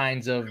different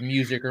kinds of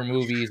music or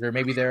movies, or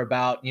maybe they're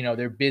about,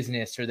 their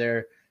business or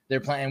their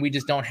plan. And we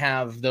just don't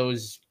have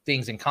those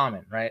things in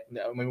common, right?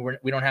 I mean,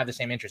 we don't have the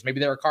same interests. Maybe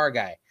they're a car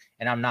guy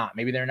and I'm not.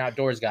 Maybe they're an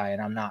outdoors guy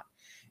and I'm not.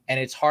 And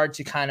it's hard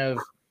to kind of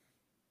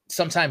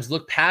sometimes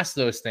look past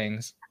those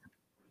things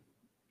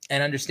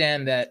and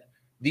understand that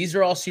these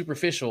are all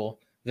superficial.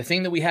 The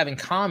thing that we have in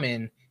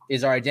common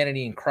is our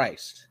identity in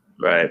Christ.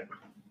 Right.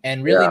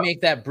 And really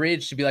make that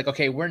bridge to be like,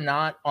 okay, we're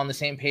not on the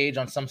same page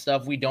on some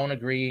stuff. We don't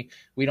agree.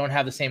 We don't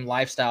have the same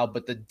lifestyle,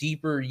 but the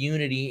deeper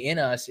unity in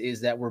us is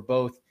that we're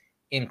both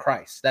in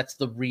Christ. That's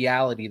the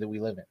reality that we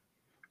live in.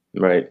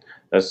 Right.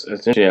 That's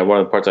interesting. One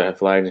of the parts I have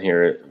flagged in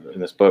here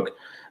in this book,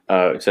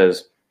 it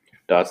says,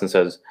 Dodson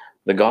says,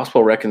 the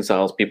gospel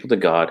reconciles people to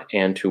God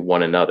and to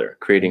one another,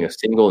 creating a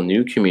single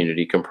new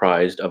community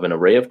comprised of an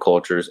array of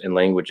cultures and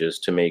languages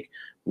to make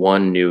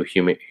one new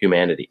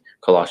humanity.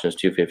 Colossians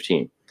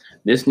 2:15.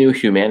 This new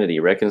humanity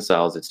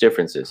reconciles its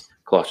differences.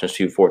 Colossians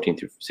 2:14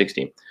 through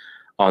 16.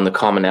 On the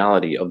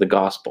commonality of the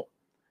gospel.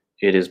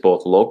 It is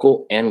both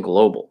local and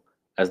global.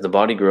 As the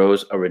body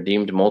grows, a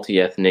redeemed,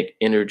 multi-ethnic,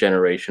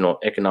 intergenerational,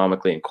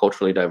 economically and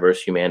culturally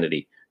diverse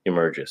humanity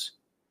emerges.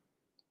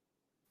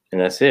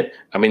 And that's it.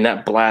 I mean,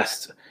 that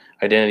blasts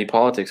identity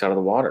politics out of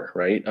the water,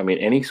 right? I mean,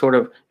 any sort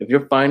of, if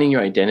you're finding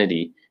your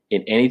identity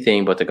in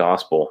anything but the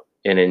gospel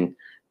and in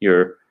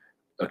your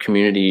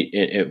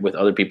community with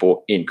other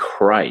people in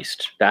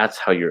Christ, that's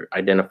how you're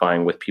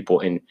identifying with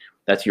people,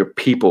 that's your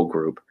people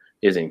group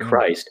is in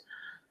Christ.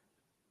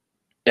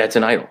 That's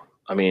an idol.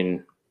 I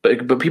mean,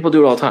 but people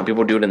do it all the time.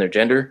 People do it in their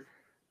gender.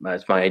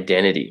 That's my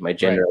identity, my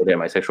gender, right.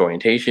 My sexual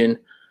orientation,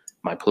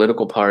 my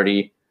political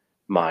party,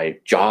 my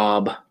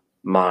job,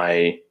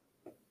 my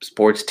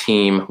sports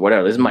team,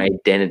 whatever. This is my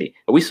identity.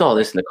 We saw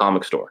this in the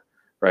comic store,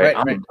 right?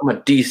 I'm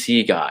a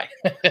DC guy,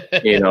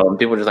 and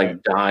people just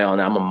like die on.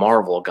 I'm a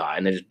Marvel guy,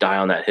 and they just die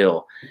on that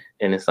hill.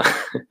 And it's like,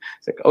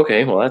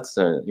 okay, well, that's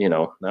I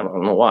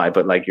don't know why,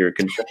 but like you're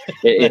that's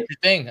the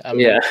thing.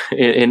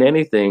 In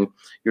anything,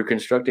 you're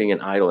constructing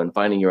an idol and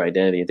finding your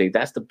identity. I think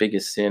that's the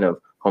biggest sin of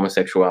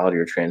homosexuality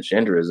or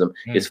transgenderism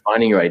is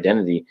finding your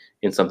identity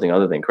in something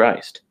other than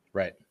Christ.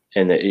 Right.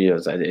 And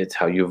it's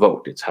how you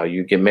vote, it's how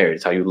you get married,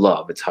 it's how you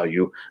love, it's how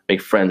you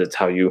make friends, it's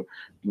how you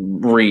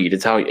read,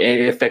 it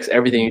affects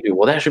everything you do.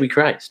 Well, that should be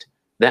Christ.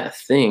 That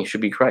thing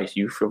should be Christ.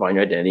 You should find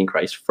your identity in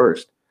Christ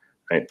first,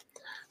 right?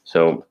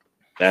 So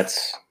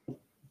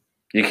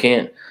you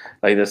can't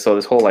like this. So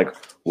this whole like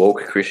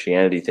woke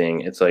Christianity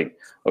thing, it's like,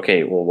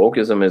 okay, well,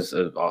 wokeism is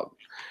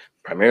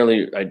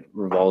primarily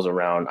revolves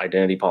around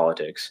identity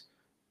politics,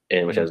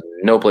 and which has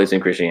no place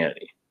in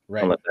Christianity.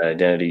 Right. Unless that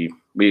identity,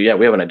 we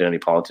have an identity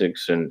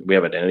politics, and we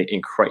have identity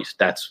in Christ.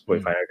 That's where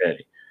we find our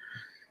identity.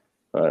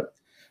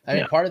 I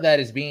mean, part of that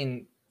is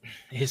being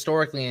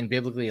historically and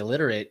biblically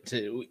illiterate.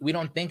 We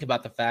don't think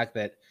about the fact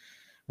that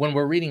when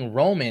we're reading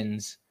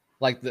Romans,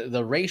 like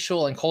the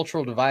racial and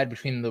cultural divide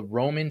between the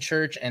Roman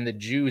church and the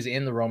Jews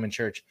in the Roman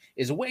church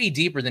is way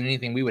deeper than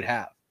anything we would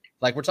have.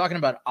 Like we're talking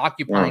about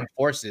occupying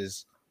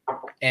forces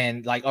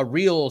and like a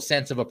real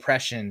sense of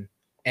oppression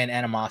and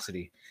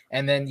animosity.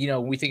 And then,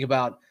 we think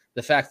about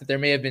the fact that there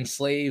may have been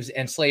slaves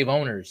and slave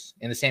owners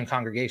in the same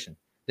congregation.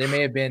 There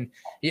may have been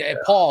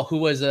Paul, who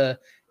was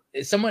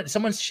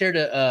someone shared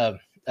a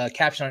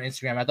caption on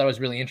Instagram. I thought it was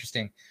really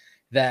interesting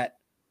that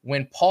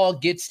when Paul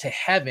gets to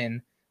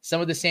heaven,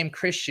 some of the same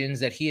Christians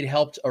that he had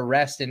helped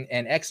arrest and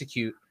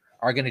execute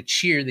are going to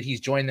cheer that he's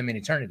joined them in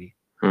eternity.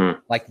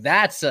 Like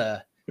that's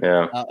a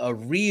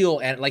real,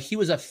 and like he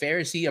was a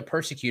Pharisee, a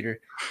persecutor,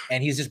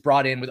 and he's just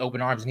brought in with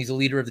open arms, and he's a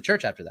leader of the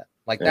church after that.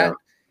 Like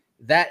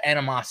that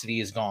animosity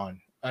is gone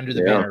under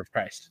the banner of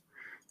Christ.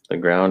 The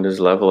ground is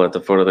level at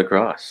the foot of the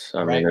cross.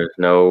 I mean, there's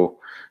no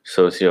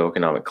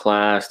socioeconomic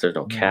class, there's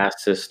no caste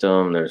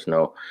system, there's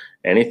no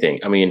anything.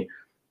 I mean,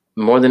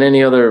 more than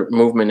any other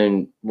movement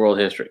in world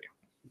history,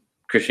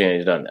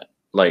 Christianity's done that.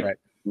 Like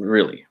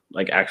really,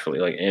 like actually,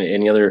 like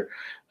any other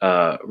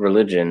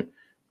religion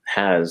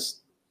has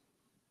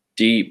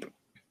deep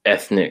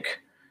ethnic,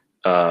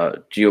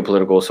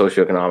 geopolitical,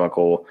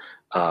 socioeconomical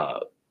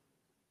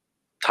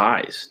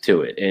ties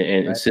to it,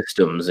 and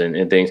systems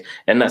and things.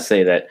 And not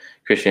say that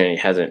Christianity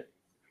hasn't,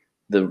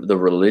 the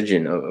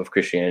religion of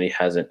Christianity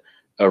hasn't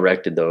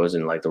erected those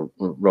in like the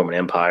Roman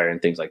Empire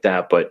and things like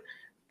that, but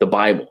the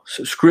Bible,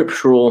 so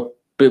scriptural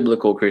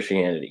biblical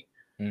Christianity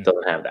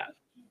doesn't have that.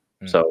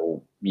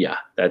 So yeah,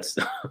 that's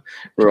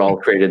we're all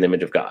created in the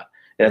image of God.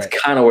 And that's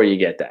kind of where you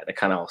get that. It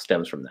kind of all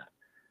stems from that.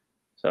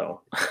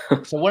 So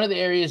so one of the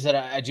areas that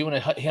I do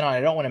want to hit on,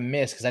 I don't want to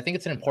miss, because I think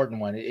it's an important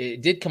one.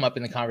 It did come up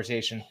in the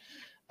conversation.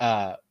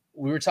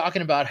 We were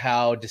talking about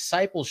how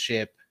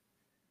discipleship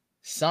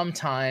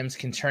sometimes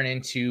can turn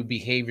into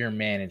behavior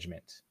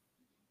management.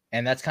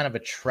 And that's kind of a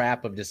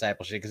trap of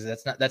discipleship, because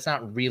that's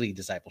not really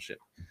discipleship.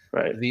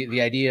 Right.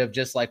 The idea of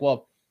just like,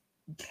 well,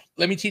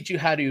 let me teach you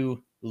how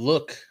to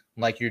look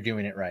like you're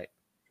doing it right.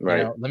 Right.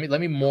 You know,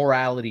 let me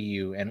morality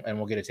you, and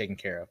we'll get it taken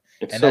care of.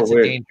 It's and so that's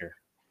weird. a danger.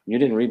 You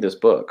didn't read this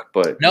book,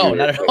 but no,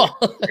 not at all.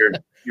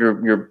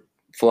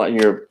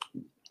 you're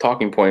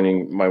talking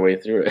pointing my way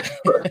through it,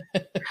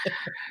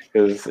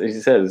 because he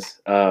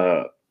says,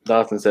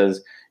 Dawson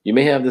says, you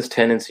may have this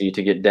tendency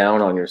to get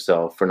down on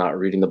yourself for not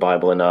reading the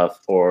Bible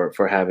enough, or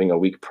for having a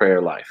weak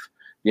prayer life.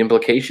 The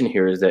implication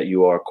here is that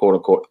you are, quote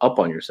unquote, up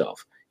on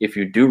yourself if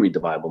you do read the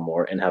Bible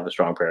more and have a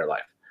strong prayer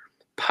life.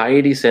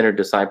 Piety-centered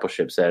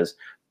discipleship says,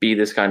 be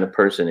this kind of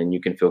person and you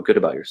can feel good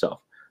about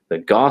yourself. The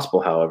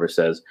gospel, however,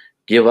 says,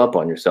 give up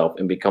on yourself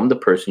and become the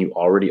person you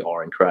already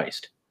are in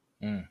Christ.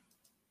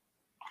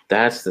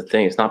 That's the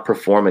thing. It's not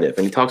performative.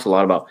 And he talks a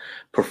lot about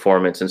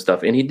performance and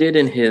stuff. And he did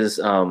in his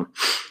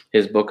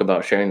book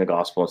about sharing the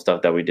gospel and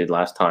stuff that we did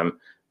last time,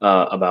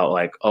 about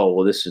like, oh,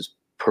 well, this is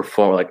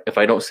perform. Like if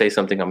I don't say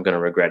something, I'm going to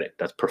regret it.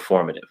 That's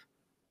performative.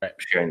 Right.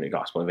 Sharing the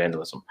gospel,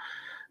 evangelism.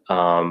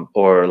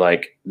 Or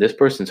like this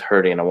person's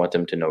hurting and I want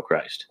them to know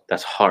Christ.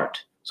 That's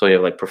heart. So you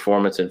have like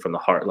performance and from the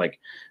heart, like,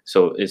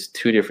 so it's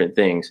two different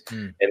things.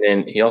 And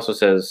then he also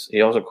says, he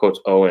also quotes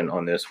Owen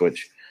on this,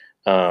 which,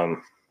 where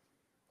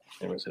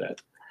was it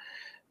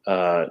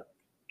at?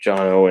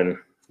 John Owen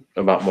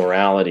about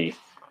morality,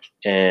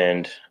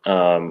 and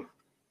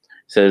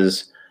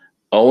says,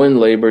 Owen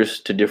labors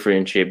to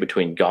differentiate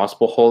between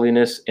gospel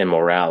holiness and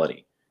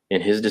morality.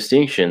 In his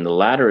distinction, the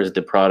latter is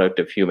the product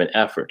of human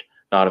effort,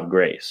 not of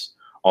grace.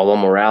 Although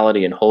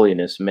morality and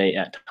holiness may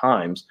at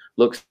times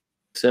look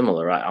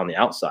similar on the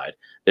outside,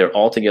 they're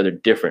altogether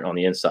different on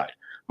the inside.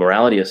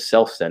 Morality is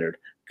self-centered.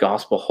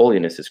 Gospel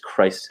holiness is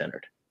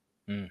Christ-centered.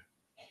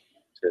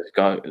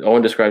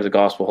 Owen describes the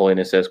gospel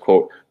holiness as,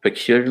 quote,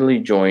 peculiarly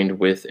joined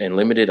with and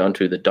limited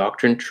unto the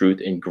doctrine, truth,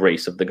 and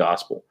grace of the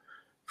gospel.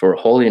 For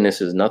holiness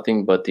is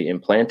nothing but the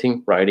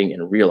implanting, writing,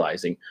 and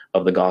realizing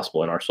of the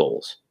gospel in our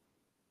souls.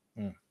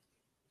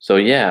 So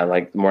yeah,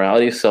 like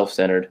morality is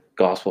self-centered,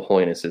 gospel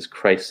holiness is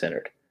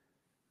Christ-centered.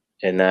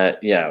 And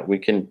that, yeah,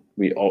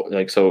 we all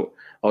like, so,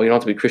 oh, you don't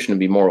have to be Christian to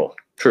be moral.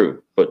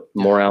 True. But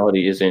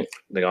morality isn't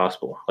the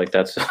gospel. Like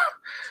that's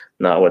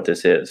not what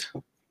this is.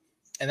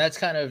 And that's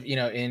kind of, you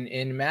know,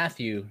 in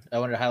Matthew, I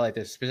wanted to highlight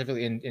this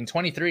specifically in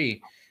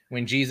 23,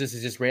 when Jesus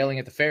is just railing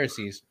at the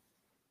Pharisees.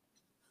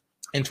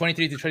 In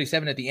 23 through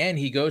 27, at the end,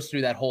 he goes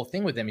through that whole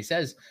thing with them. He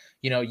says,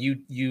 you know,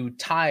 you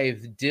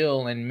tithe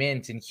dill and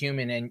mint and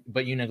cumin,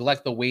 but you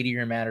neglect the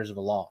weightier matters of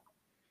the law.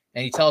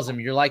 And he tells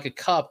them, you're like a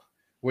cup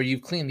where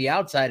you've cleaned the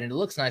outside and it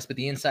looks nice, but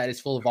the inside is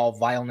full of all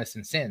vileness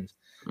and sins.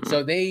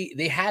 So they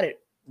had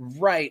it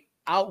right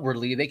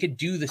outwardly. They could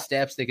do the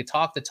steps, they could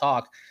talk the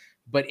talk,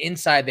 but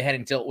inside they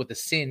hadn't dealt with the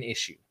sin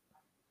issue.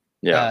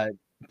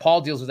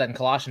 Paul deals with that in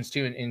Colossians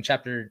 2, in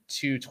chapter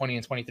 2, 20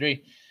 and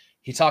 23.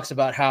 He talks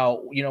about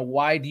how, you know,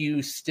 why do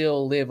you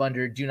still live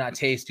under do not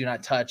taste, do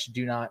not touch,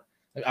 do not.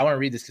 I want to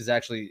read this because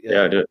actually,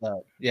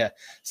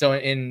 So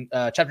in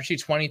chapter 2,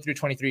 20 through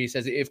 23, he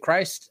says,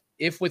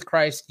 if with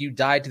Christ you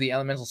died to the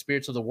elemental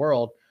spirits of the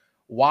world,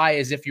 why,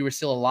 as if you were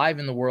still alive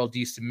in the world, do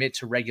you submit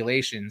to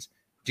regulations?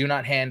 Do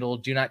not handle,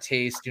 do not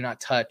taste, do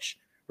not touch,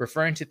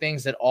 referring to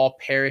things that all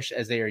perish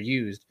as they are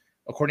used,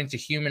 according to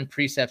human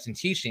precepts and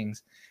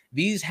teachings.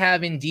 These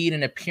have indeed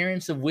an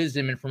appearance of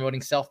wisdom in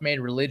promoting self-made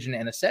religion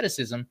and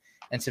asceticism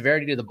and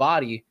severity to the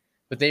body,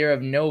 but they are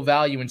of no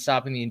value in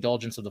stopping the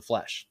indulgence of the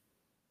flesh.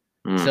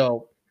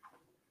 So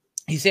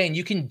he's saying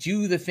you can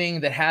do the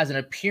thing that has an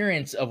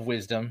appearance of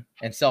wisdom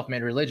and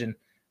self-made religion,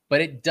 but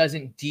it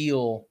doesn't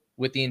deal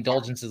with the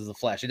indulgences of the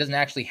flesh. It doesn't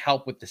actually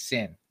help with the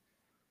sin.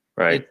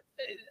 Right.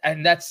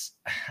 And that's,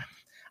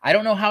 I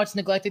don't know how it's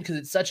neglected because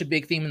it's such a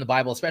big theme in the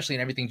Bible, especially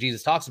in everything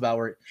Jesus talks about,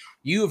 where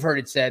you have heard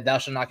it said, thou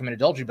shalt not commit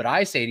adultery. But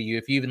I say to you,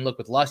 if you even look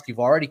with lust, you've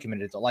already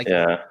committed it. Like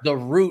the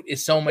root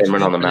is so much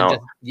deeper on the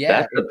Mount.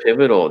 Yeah. That's a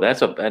pivotal. We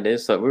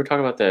were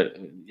talking about that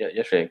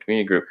yesterday in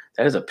community group.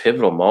 That is a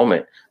pivotal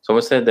moment.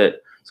 Someone said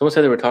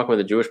they were talking with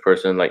a Jewish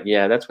person, like,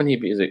 yeah, that's when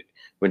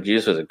when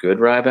Jesus was a good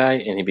rabbi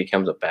and he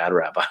becomes a bad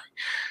rabbi.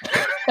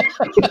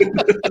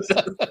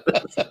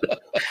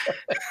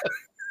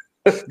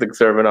 The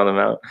Sermon on the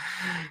Mount.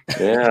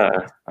 Yeah,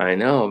 I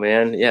know,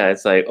 man. Yeah,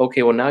 it's like,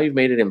 okay, well, now you've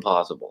made it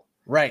impossible.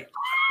 Right.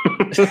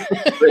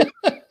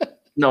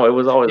 No, it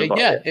was always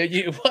yeah,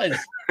 it was.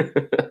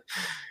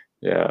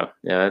 Yeah,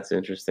 that's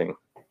interesting.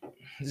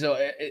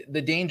 So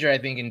the danger, I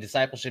think, in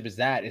discipleship is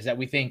that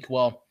we think,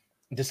 well,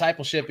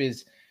 discipleship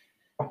is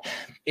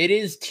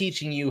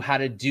teaching you how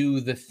to do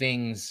the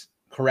things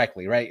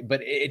correctly, right?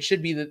 But it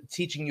should be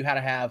teaching you how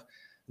to have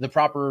the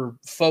proper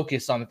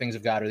focus on the things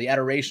of God, or the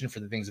adoration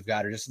for the things of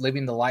God, or just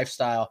living the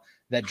lifestyle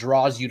that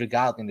draws you to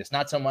godliness.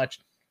 Not so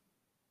much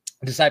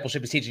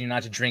discipleship is teaching you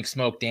not to drink,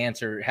 smoke,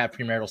 dance, or have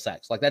premarital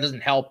sex. Like that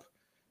doesn't help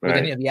with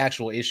any of the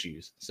actual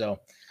issues. So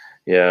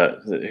yeah,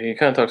 he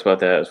kind of talks about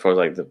that as far as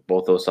like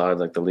both those sides,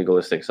 like the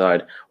legalistic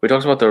side. We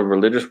talks about the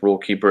religious rule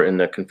keeper and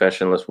the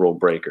confessionless rule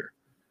breaker,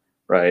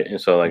 right?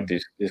 And so like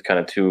these kind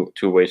of two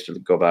ways to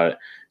go about it. It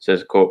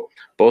says, quote,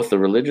 both the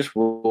religious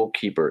rule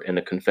keeper and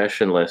the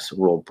confessionless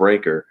rule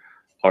breaker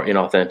are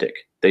inauthentic.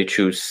 They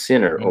choose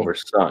sinner over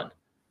son.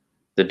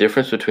 The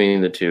difference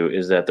between the two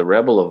is that the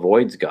rebel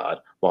avoids God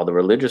while the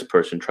religious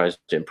person tries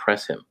to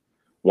impress him.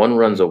 One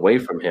runs away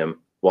from him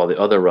while the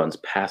other runs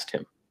past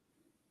him.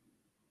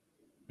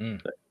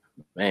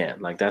 Man,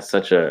 like that's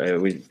such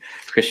we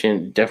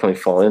Christian definitely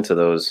fall into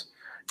those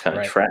kind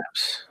of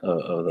traps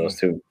of those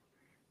two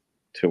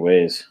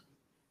ways.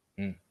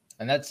 And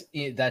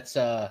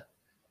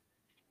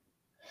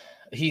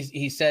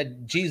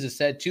Jesus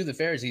said to the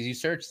Pharisees, you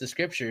search the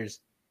scriptures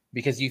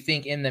because you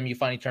think in them you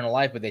find eternal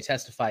life, but they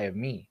testify of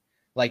me.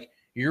 Like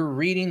you're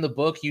reading the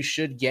book, you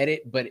should get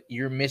it, but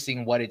you're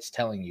missing what it's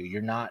telling you.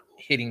 You're not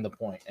hitting the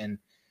point. And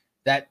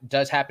that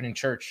does happen in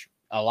church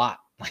a lot.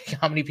 Like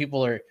how many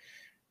people are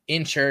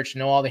in church,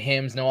 know all the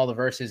hymns, know all the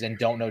verses, and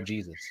don't know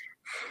Jesus?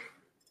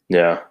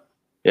 Yeah.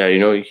 You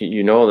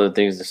know the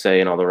things to say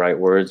and all the right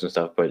words and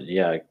stuff, but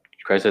yeah,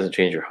 Christ hasn't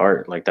changed your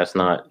heart. Like that's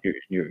not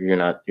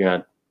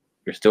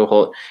you're still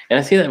whole. And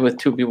I see that with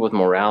two people with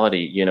morality.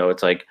 You know,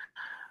 it's like,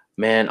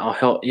 man, I'll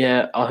help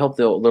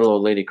the little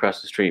old lady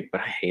across the street,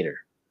 but I hate her.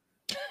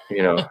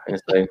 You know, and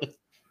it's like,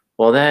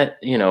 well, that,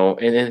 you know,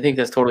 and I think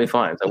that's totally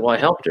fine. It's like, well, I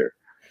helped her.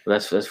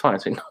 That's fine.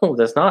 It's like, no,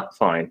 that's not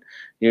fine.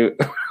 You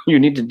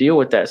need to deal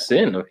with that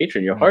sin of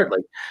hatred in your heart.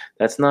 Like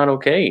that's not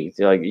okay. It's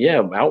like,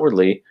 yeah,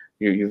 outwardly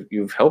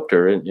you've helped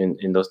her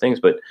in those things,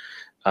 but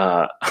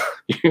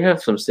you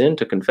have some sin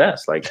to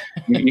confess. Like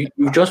you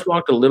just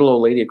walked a little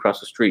old lady across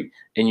the street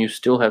and you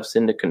still have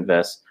sin to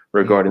confess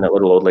regarding that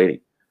little old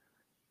lady.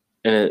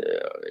 And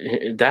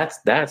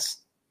that's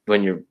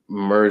when you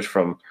merge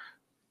from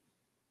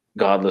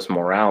godless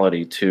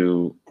morality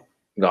to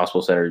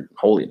gospel-centered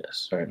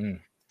holiness, right?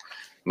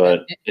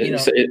 But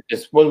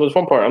it's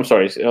one part. I'm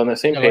sorry, on that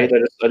same page,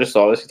 I just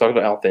saw this. He talked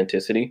about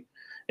authenticity,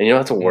 and you know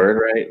that's a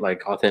word, right?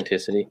 Like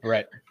authenticity,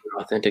 right?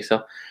 Authentic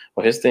self.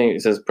 Well, his thing,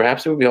 it says,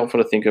 perhaps it would be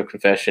helpful to think of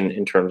confession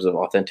in terms of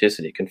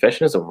authenticity.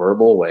 Confession is a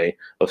verbal way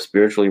of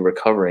spiritually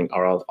recovering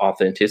our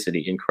authenticity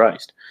in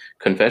Christ.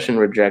 Confession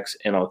rejects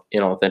an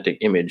inauthentic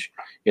image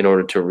in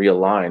order to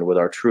realign with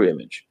our true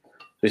image. So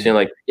he's saying,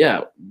 like,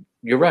 yeah,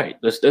 you're right.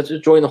 Let's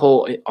join the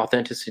whole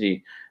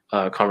authenticity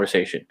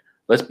conversation.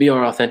 Let's be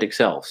our authentic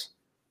selves.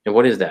 And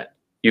what is that?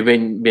 You've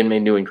been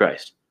made new in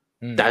Christ.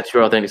 That's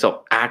your authentic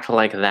self. Act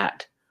like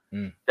that.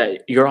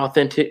 That your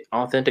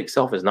authentic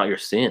self is not your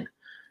sin.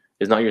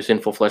 Is not your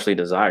sinful fleshly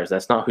desires.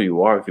 That's not who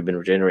you are if you've been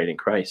regenerated in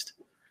Christ.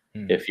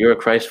 If you're a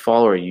Christ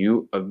follower,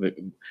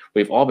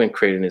 we've all been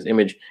created in his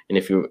image. And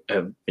if you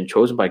have been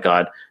chosen by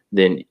God,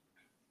 then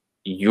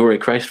you're a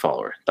Christ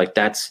follower. Like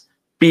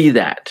be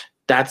that.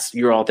 That's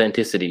your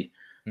authenticity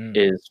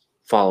is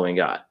following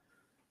God.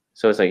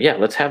 So it's like, yeah,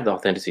 let's have the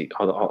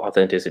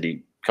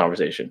authenticity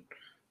conversation,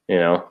 you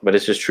know, but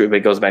it's just true. But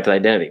it goes back to the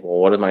identity. Well,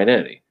 what is my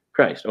identity?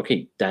 Christ.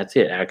 Okay. That's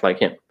it. Act like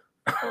him.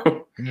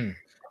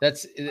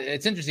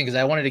 It's interesting because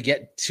I wanted to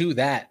get to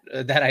that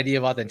idea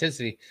of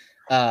authenticity.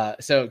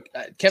 So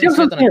Kevin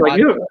Smith on a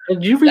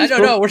podcast.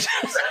 No,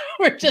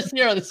 we're just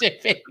here on the same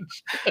page.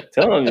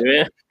 Telling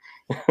you,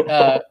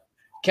 man.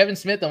 Kevin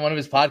Smith on one of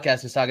his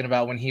podcasts was talking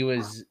about when he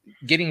was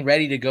getting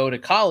ready to go to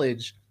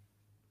college.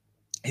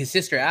 His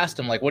sister asked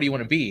him, like, what do you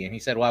want to be? And he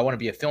said, well, I want to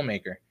be a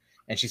filmmaker.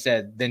 And she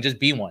said, then just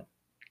be one.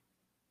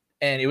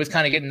 And it was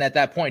kind of getting at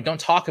that point. Don't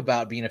talk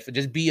about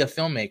just be a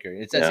filmmaker.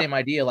 It's that same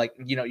idea. Like,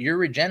 you know, you're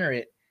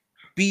regenerate.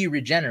 Be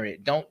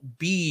regenerate. Don't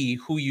be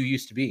who you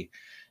used to be.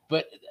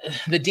 But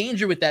the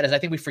danger with that is I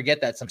think we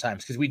forget that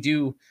sometimes because we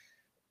do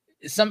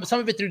some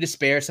of it through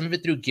despair, some of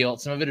it through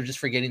guilt, some of it of just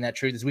forgetting that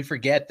truth is we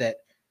forget that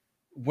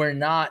we're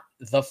not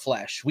the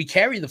flesh. We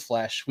carry the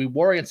flesh. We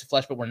war against the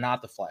flesh, but we're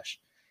not the flesh.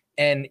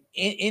 And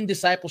in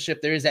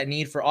discipleship, there is that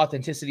need for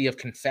authenticity of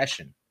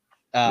confession.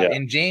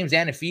 In James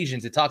and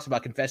Ephesians, it talks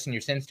about confessing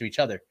your sins to each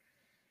other.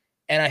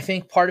 And I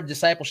think part of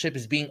discipleship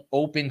is being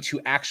open to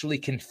actually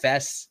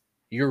confess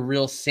your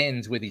real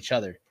sins with each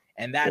other.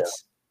 And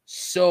that's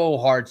so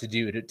hard to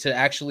do, to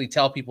actually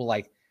tell people,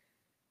 like,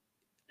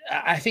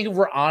 I think if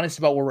we're honest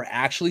about what we're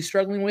actually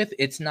struggling with,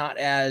 it's not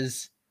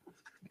as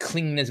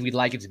clean as we'd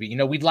like it to be. You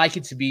know, we'd like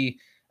it to be,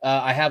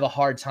 I have a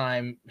hard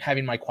time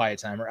having my quiet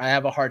time, or I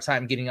have a hard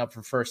time getting up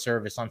for first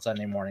service on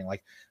Sunday morning.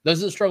 Like,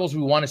 those are the struggles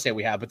we want to say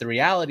we have. But the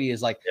reality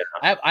is, like,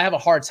 I have a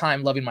hard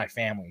time loving my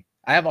family.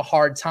 I have a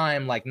hard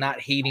time, like, not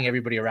hating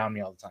everybody around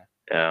me all the time.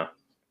 Yeah,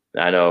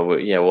 I know.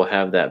 Yeah, we'll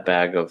have that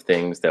bag of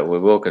things that we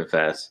will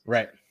confess.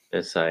 Right.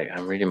 It's like,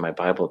 I'm reading my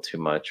Bible too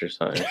much or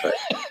something. It's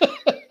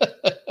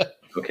like,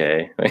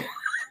 okay.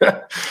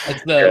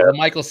 It's the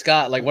Michael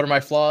Scott, like, what are my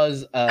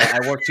flaws? I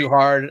work too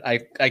hard. I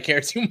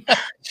care too much.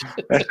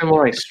 That's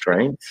more like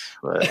strength.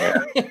 But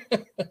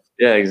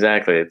yeah,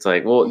 exactly. It's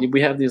like, well,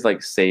 we have these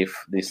safe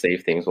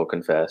things we'll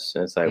confess.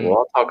 And it's like,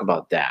 well, I'll talk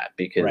about that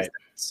because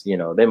that's, you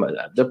know,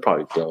 they're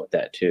probably dealing with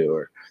that too,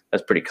 or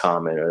that's pretty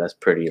common, or that's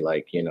pretty,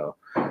 like, you know,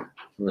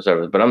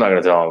 reserved. But I'm not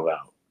going to tell them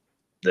about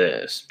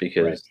this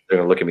because they're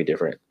going to look at me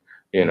different.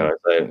 You know,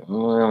 it's like,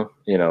 well,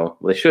 you know,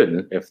 they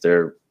shouldn't if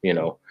they're, you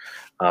know,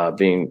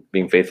 being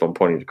faithful and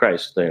pointing to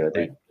Christ. There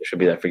should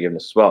be that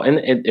forgiveness as well.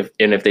 And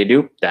if they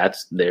do,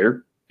 that's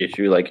their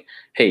issue. Like,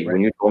 hey,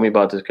 when you told me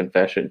about this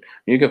confession,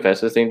 when you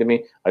confessed this thing to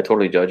me, I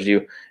totally judged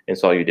you and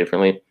saw you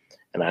differently,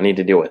 and I need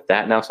to deal with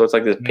that now. So it's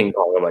like this ping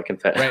pong of like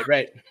confession,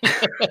 right.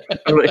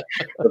 Like,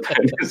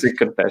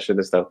 confession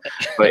and stuff.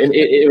 But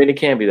it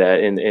can be that,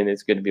 and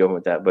it's good to be open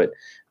with that. But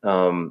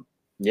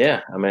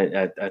yeah, I mean,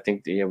 I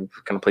think we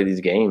kind of play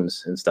these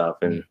games and stuff,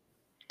 and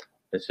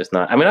it's just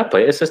not. I mean, I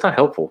play. It's just not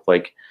helpful.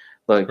 Like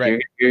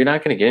you're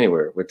not going to get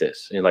anywhere with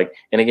this. And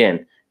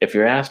again, if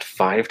you're asked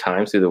 5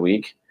 times through the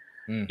week,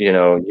 you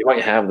know, you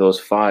might have those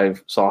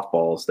 5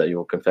 softballs that you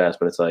will confess,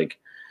 but it's like,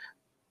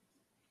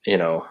 you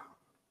know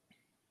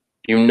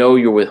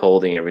you're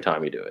withholding every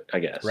time you do it, I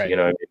guess. You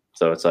know what I mean?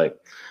 So it's like,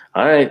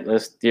 all right,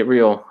 let's get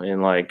real,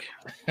 and like,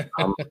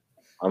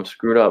 I'm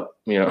screwed up,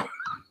 you know.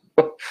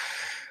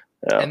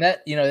 And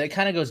that, you know, that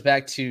kind of goes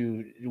back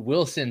to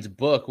Wilson's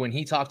book when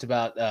he talked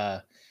about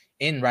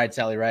in Ride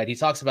Sally Ride. He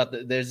talks about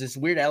there's this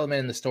weird element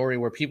in the story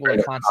where people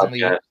are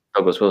constantly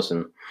Douglas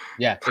Wilson.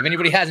 Yeah, if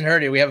anybody hasn't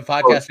heard it, we have a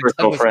podcast with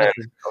Douglas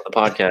Wilson. The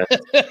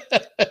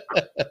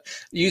podcast.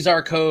 Use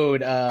our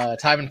code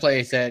time and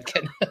place at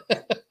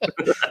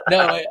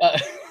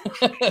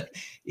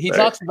he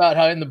talks about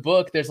how in the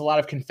book there's a lot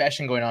of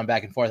confession going on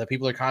back and forth, that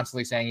people are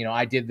constantly saying, you know,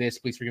 I did this,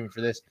 please forgive me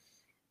for this.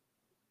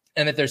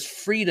 And that there's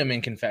freedom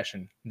in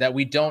confession that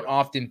we don't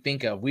often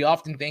think of. We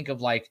often think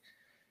of, like,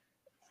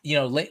 you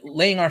know,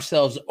 laying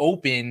ourselves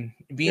open,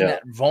 being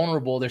that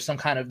vulnerable. There's going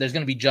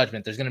to be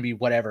judgment. There's going to be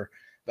whatever.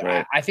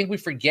 But I think we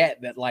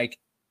forget that, like,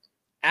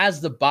 as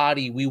the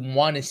body, we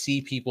want to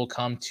see people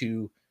come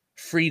to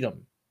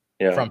freedom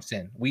from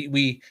sin.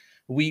 We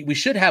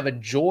should have a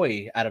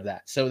joy out of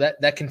that. So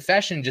that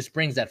confession just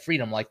brings that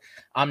freedom. Like,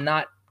 I'm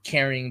not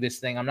carrying this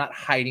thing. I'm not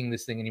hiding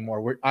this thing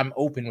anymore. I'm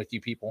open with you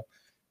people.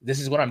 This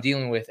is what I'm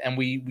dealing with. And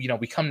we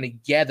come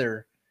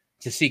together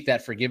to seek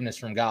that forgiveness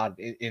from God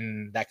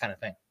in that kind of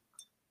thing.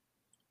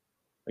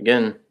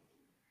 Again,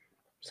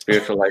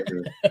 spiritual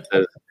license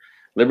says,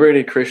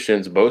 liberated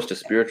Christians boast a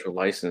spiritual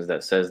license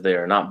that says they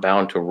are not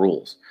bound to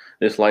rules.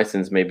 This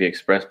license may be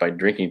expressed by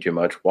drinking too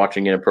much,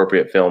 watching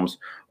inappropriate films,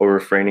 or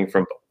refraining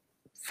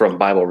from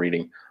Bible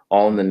reading,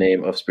 all in the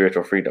name of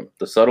spiritual freedom.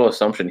 The subtle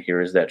assumption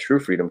here is that true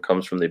freedom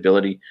comes from the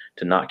ability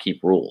to not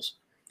keep rules.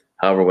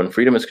 However, when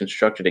freedom is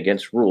constructed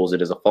against rules,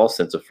 it is a false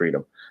sense of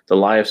freedom. The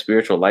lie of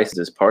spiritual license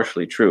is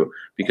partially true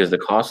because the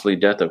costly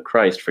death of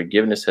Christ,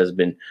 forgiveness has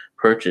been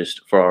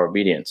purchased for our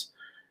obedience.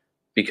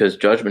 Because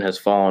judgment has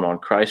fallen on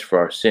Christ for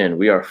our sin,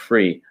 we are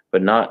free,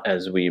 but not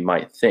as we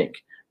might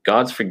think.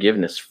 God's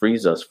forgiveness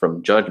frees us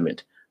from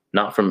judgment,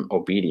 not from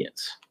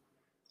obedience.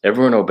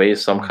 Everyone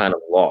obeys some kind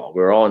of law.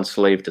 We're all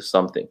enslaved to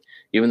something.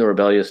 Even the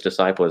rebellious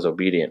disciple is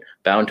obedient,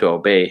 bound to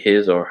obey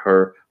his or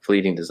her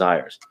fleeting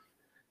desires.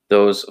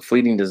 Those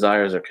fleeting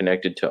desires are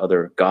connected to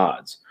other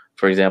gods.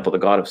 For example, the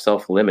God of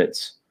self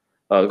limits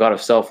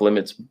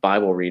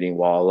Bible reading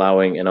while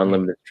allowing an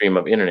unlimited stream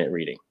of internet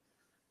reading.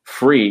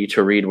 Free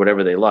to read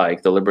whatever they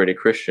like, the liberated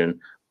Christian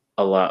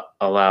allow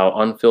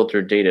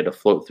unfiltered data to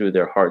float through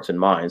their hearts and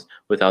minds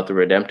without the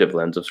redemptive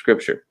lens of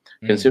Scripture.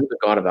 Consider the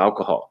God of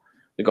alcohol.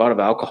 The God of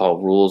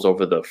alcohol rules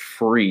over the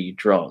free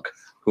drunk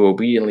who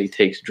obediently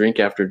takes drink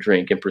after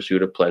drink in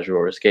pursuit of pleasure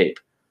or escape.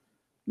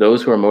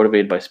 Those who are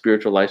motivated by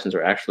spiritual license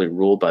are actually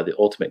ruled by the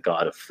ultimate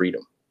God of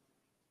freedom.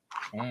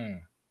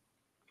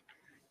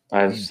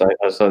 I saw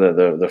that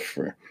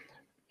the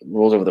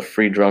rules over the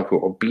free drunk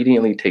who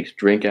obediently takes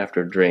drink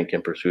after drink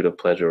in pursuit of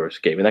pleasure or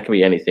escape. And that can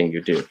be anything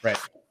you do. Right.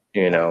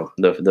 You know,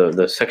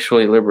 the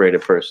sexually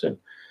liberated person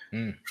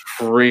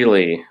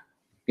freely,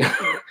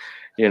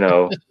 you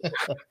know,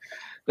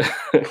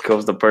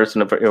 goes the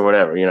person or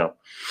whatever, you know.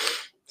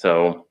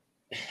 So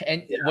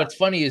And what's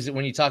funny is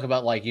when you talk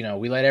about like,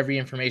 we let every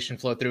information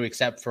flow through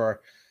except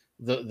for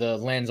the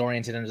lens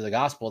oriented into the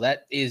gospel.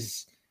 That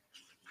is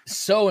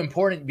so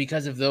important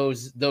because of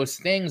those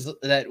things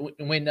that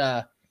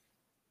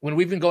when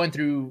we've been going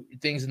through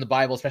things in the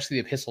Bible,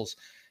 especially the epistles,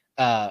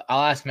 I'll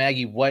ask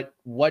Maggie, what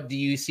do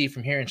you see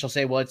from here? And she'll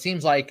say, well, it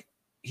seems like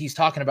he's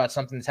talking about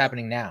something that's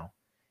happening now.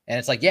 And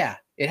it's like, yeah,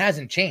 it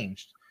hasn't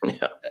changed.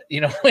 Yeah.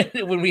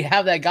 When we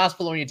have that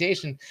gospel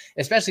orientation,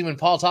 especially when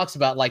Paul talks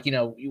about like,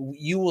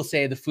 you will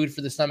say the food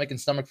for the stomach and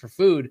stomach for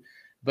food,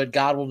 but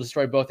God will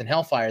destroy both in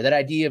hellfire. That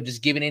idea of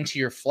just giving into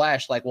your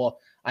flesh, like, well,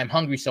 I'm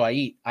hungry, so I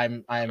eat.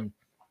 I'm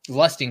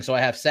lusting, so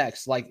I have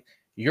sex. Like,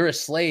 you're a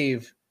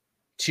slave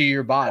to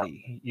your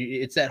body.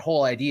 It's that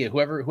whole idea.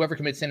 Whoever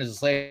commits sin is a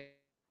slave.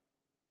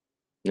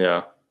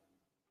 Yeah.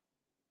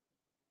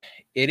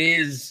 It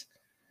is.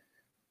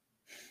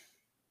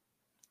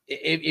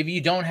 If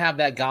you don't have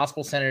that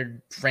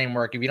gospel-centered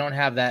framework, if you don't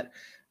have that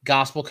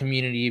gospel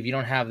community, if you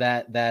don't have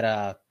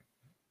that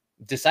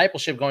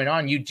discipleship going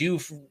on, you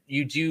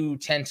do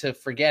tend to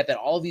forget that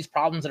all of these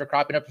problems that are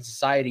cropping up in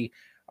society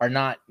are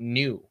not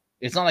new.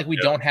 It's not like we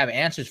don't have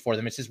answers for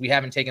them. It's just we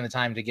haven't taken the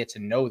time to get to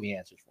know the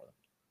answers for them.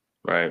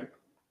 Right.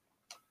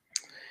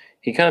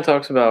 He kind of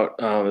talks about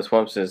this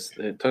one says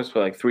it talks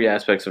about like three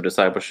aspects of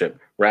discipleship: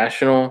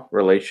 rational,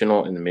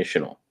 relational, and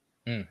missional.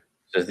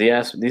 Says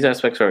these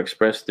aspects are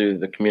expressed through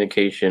the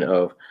communication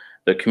of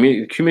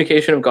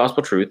communication of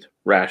gospel truth,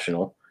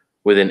 rational,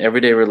 within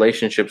everyday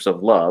relationships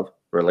of love,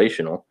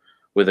 relational,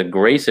 with a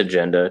grace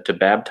agenda to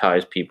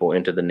baptize people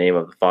into the name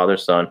of the Father,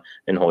 Son,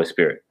 and Holy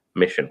Spirit,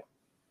 missional.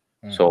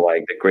 So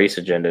like the grace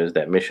agenda is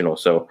that missional.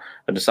 So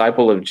a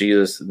disciple of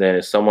Jesus then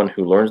is someone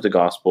who learns the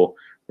gospel,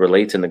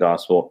 relates in the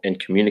gospel, and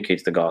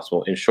communicates the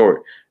gospel. In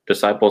short,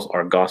 disciples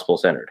are gospel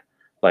centered.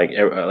 Like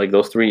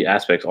those three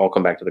aspects all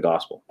come back to the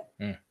gospel.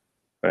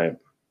 Right. And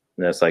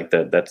that's like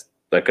that's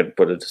could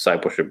put a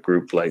discipleship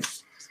group like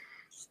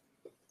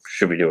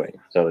should be doing.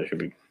 So they should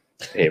be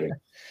behaving.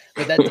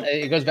 But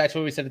it goes back to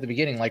what we said at the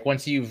beginning. Like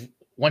once you've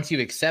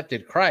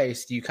accepted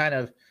Christ, you kind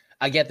of,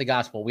 I get the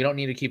gospel. We don't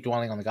need to keep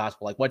dwelling on the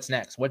gospel. Like what's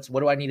next? What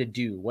do I need to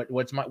do?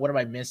 What am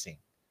I missing?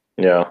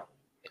 Yeah.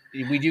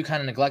 We do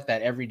kind of neglect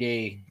that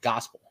everyday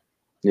gospel.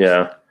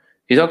 Yeah.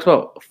 He talks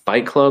about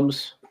fight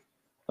clubs.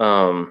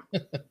 Yeah.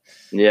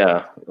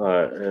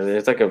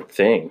 It's like a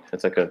thing.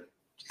 It's like a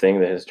thing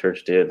that his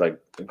church did, like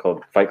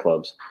called fight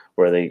clubs,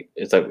 where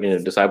it's like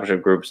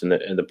discipleship groups, and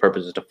the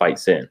purpose is to fight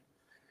sin.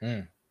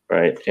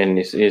 Right. And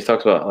he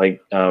talks about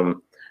like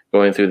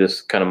going through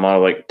this kind of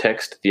model, like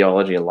text,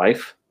 theology, and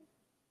life.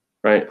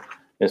 Right.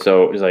 And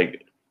so it's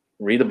like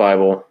read the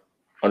Bible,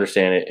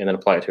 understand it, and then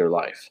apply it to your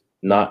life.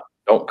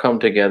 Don't come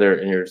together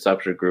in your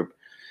discipleship group.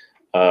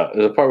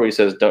 There's a part where he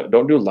says,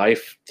 don't do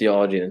life,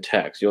 theology, and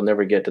text. You'll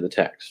never get to the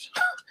text.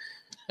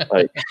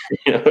 Like,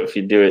 if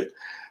you do it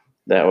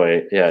that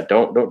way,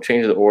 don't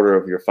change the order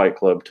of your fight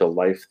club to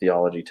life,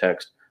 theology,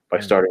 text by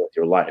starting with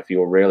your life. You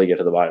will rarely get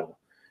to the Bible.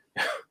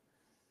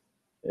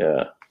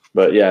 Yeah.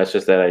 But yeah, it's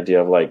just that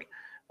idea of like,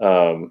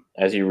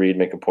 as you read,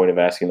 make a point of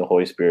asking the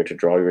Holy Spirit to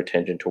draw your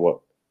attention to what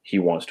he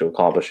wants to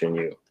accomplish in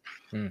you.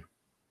 And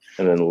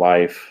then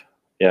life.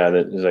 Yeah.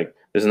 It's like,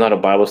 this is not a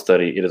Bible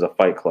study. It is a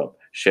fight club.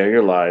 Share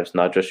your lives,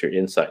 not just your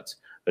insights.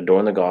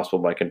 Adorn the gospel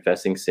by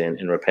confessing sin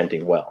and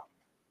repenting well.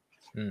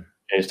 And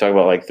he's talking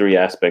about like three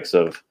aspects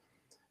of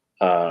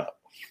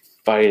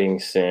fighting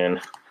sin.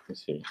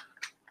 Let's see.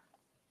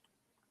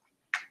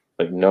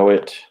 Like know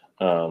it.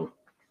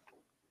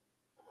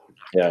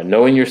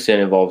 Knowing your sin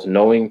involves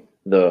knowing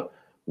the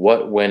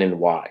what, when, and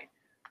why.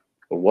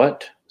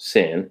 What,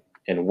 sin,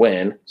 and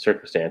when,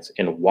 circumstance,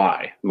 and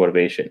why,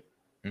 motivation.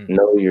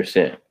 Know your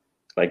sin.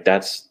 Like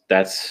that's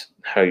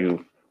how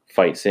you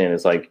fight sin.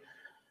 It's like,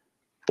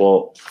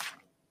 well,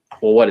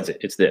 what is it?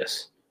 It's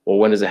this. Well,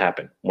 when does it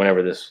happen? Whenever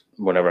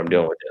I'm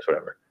dealing with this,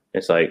 whatever.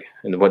 It's like,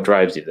 and what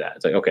drives you to that?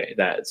 It's like, okay,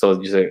 that. So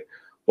you say,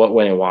 what,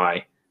 when, and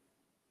why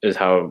is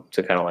how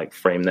to kind of like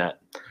frame that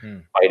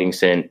fighting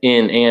sin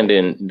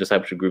in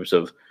discipleship groups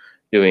of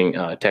doing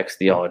text,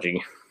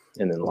 theology,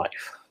 and then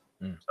life.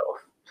 So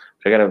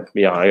I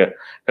gotta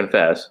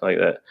confess like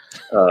that.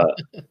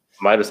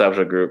 My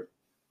discipleship group,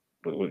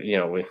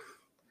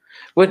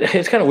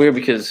 it's kind of weird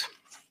because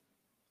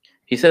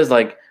he says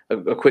like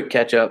a quick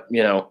catch up,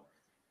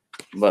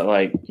 but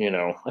like,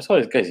 I saw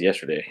these guys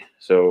yesterday,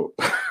 so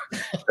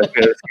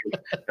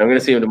I'm gonna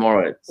see him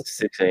tomorrow at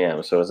 6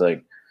 a.m. So it's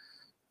like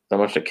not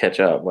much to catch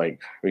up.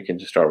 Like we can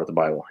just start with the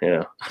Bible,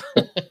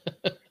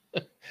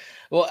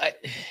 Well,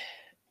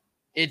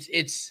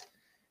 it's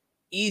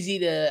easy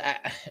to.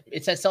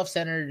 It's that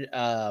self-centered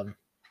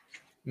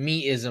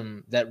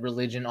me-ism that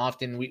religion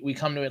often we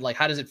come to it like,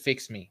 how does it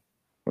fix me?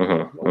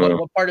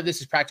 What part of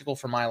this is practical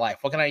for my life?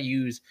 What can I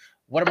use?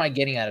 What am I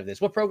getting out of this?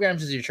 What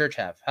programs does your church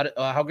have?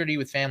 How good are you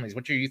with families?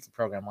 What's your youth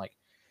program like?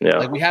 Yeah.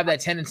 Like we have that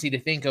tendency to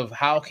think of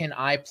how can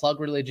I plug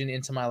religion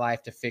into my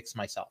life to fix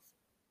myself?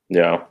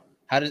 Yeah.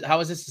 How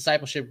is this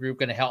discipleship group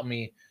going to help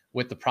me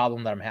with the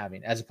problem that I'm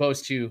having, as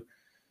opposed to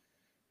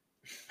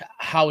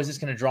how is this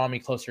going to draw me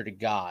closer to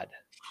God?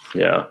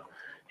 Yeah.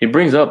 he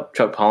brings up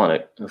Chuck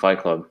Palahniuk in Fight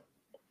Club.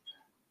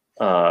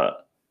 And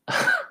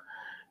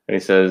he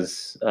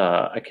says,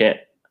 I can't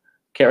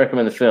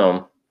recommend the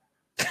film,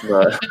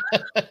 but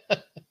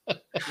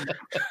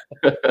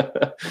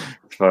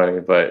it's funny.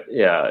 But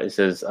yeah, he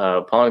says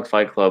Palahniuk's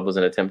Fight Club was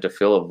an attempt to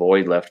fill a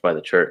void left by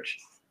the church.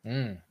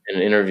 In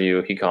an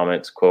interview, he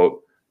comments,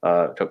 quote,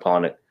 Chuck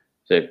Palahniuk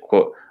said,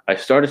 quote, I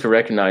started to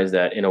recognize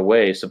that in a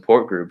way,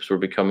 support groups were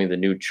becoming the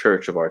new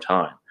church of our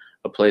time,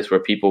 a place where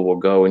people will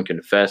go and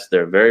confess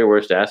their very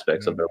worst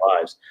aspects of their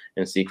lives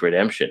and seek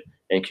redemption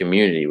and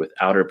community with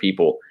outer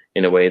people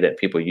in a way that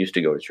people used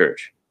to go to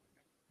church.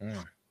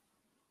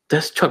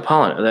 That's Chuck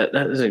Palahniuk.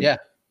 That is a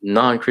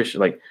non-Christian.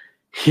 Like,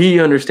 he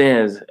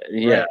understands.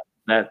 Yeah,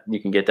 that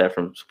you can get that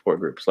from support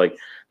groups. Like,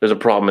 there's a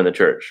problem in the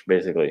church,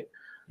 basically.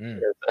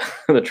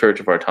 The church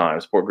of our time.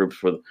 Support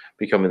groups were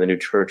becoming the new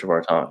church of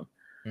our time.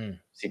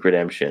 Seek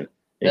redemption.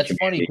 That's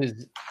funny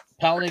because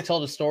Palahniuk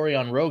told a story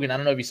on Rogan. I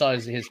don't know if you saw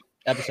his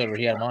episode where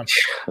he had him on.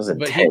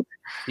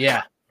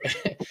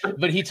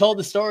 But he told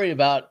the story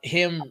about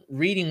him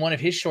reading one of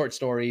his short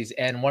stories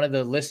and one of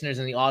the listeners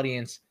in the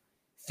audience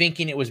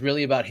thinking it was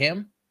really about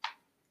him.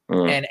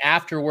 And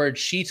afterwards,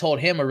 she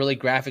told him a really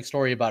graphic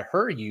story about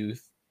her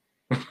youth.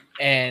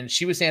 And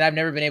she was saying, I've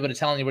never been able to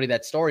tell anybody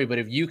that story, but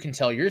if you can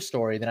tell your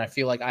story, then I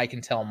feel like I can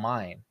tell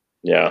mine.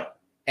 Yeah.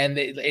 And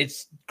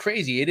it's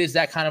crazy. It is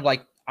that kind of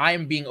like,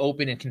 I'm being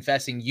open and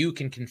confessing, you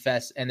can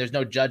confess, and there's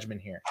no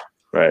judgment here.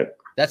 Right.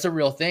 That's a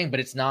real thing, but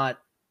it's not,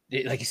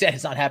 like you said,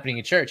 it's not happening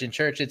in church. In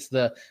church, it's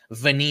the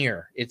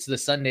veneer. It's the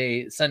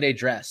Sunday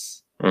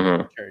dress.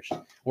 Church.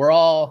 We're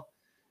all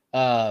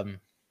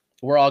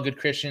good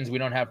Christians. We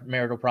don't have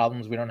marital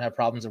problems. We don't have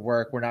problems at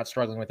work. We're not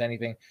struggling with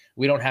anything.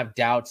 We don't have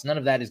doubts. None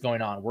of that is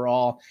going on. We're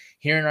all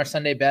hearing our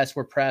Sunday best.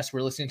 We're pressed.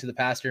 We're listening to the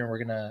pastor, and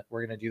we're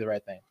gonna do the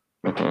right thing.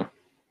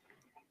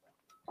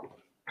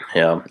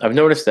 Yeah, I've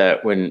noticed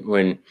that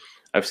when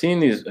I've seen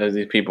these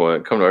people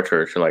that come to our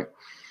church, and like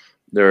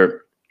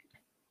they're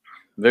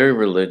very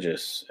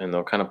religious, and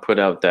they'll kind of put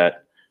out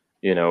that,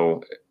 you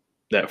know,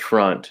 that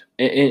front,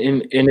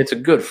 and it's a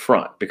good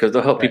front because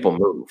they'll help people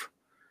move,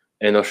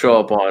 and they'll show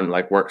up on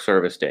like work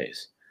service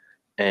days,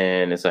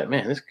 and it's like,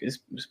 man, this is,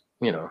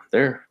 you know,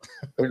 they're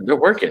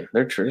working,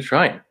 they're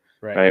trying,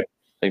 right?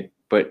 Like,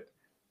 but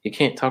he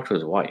can't talk to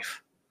his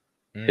wife.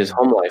 His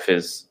home life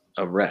is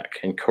a wreck,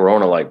 and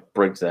Corona like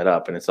breaks that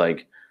up, and it's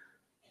like,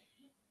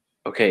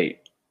 okay,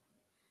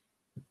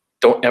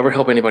 don't ever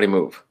help anybody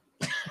move.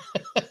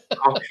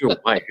 Talk to your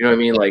wife, you know what I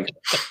mean? Like,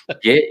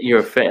 get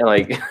your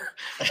like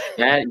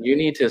that. You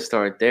need to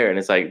start there, and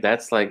it's like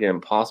that's like an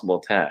impossible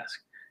task,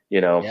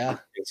 you know. And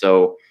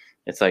so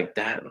it's like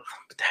that.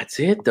 That's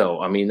it,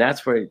 though. I mean,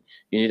 that's where you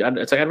need.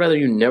 It's like I'd rather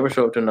you never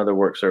show up to another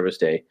work service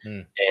day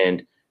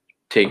and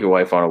take your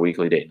wife on a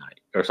weekly date night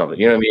or something.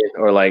 You know what I mean?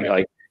 Or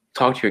like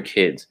talk to your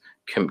kids.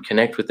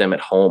 Connect with them at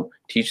home,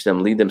 teach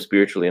them, lead them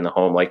spiritually in the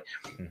home, like,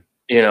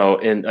 you know,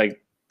 and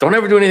like, don't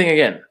ever do anything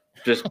again.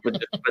 Just do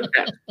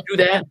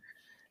that,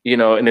 you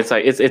know. And it's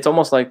like it's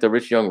almost like the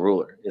rich young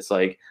ruler. It's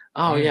like,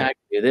 oh yeah, I can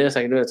do this,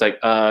 I can do it. It's like,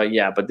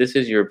 yeah, but this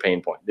is your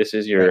pain point. This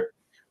is your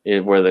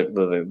where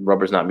the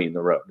rubber's not meeting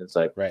the road. It's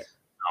like, no,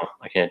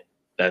 I can't.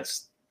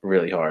 That's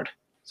really hard.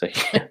 So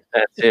yeah,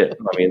 that's it.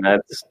 I mean,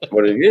 that's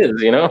what it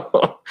is, you know.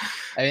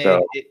 I mean,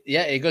 so,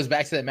 it goes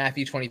back to that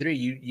Matthew 23.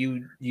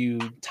 You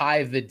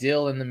tithe the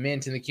dill and the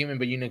mint and the cumin,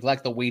 but you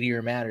neglect the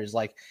weightier matters.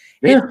 Like,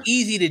 it's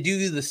easy to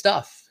do the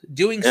stuff.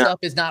 Doing stuff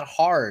is not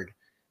hard,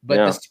 but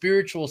the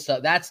spiritual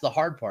stuff, that's the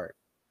hard part.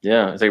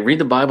 Yeah, it's like read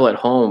the Bible at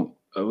home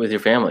with your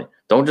family.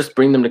 Don't just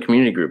bring them to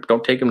community group.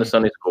 Don't take them to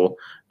Sunday school.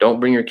 Don't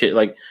bring your kid.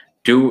 Like,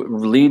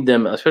 lead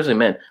them, especially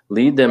men.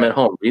 Lead them at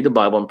home. Read the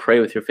Bible and pray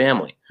with your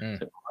family.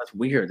 It's like, oh, that's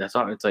weird. That's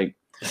all. It's like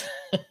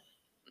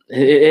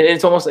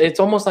it's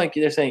almost like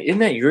they're saying, "Isn't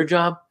that your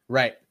job?"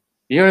 Right.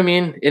 You know what I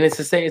mean? And it's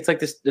the same. It's like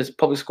this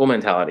public school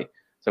mentality.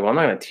 It's like, well, I'm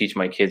not going to teach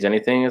my kids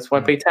anything. That's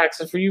what I pay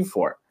taxes for you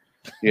for.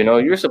 You know,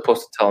 you're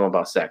supposed to tell them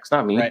about sex,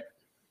 not me. Right.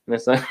 And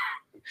it's like,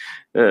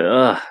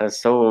 that's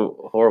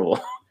so horrible.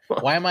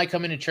 Why am I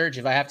coming to church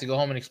if I have to go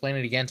home and explain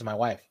it again to my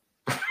wife?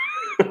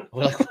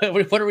 Like,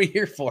 what are we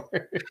here for?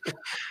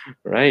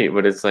 Right.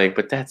 But it's like,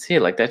 but that's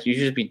it. Like, that you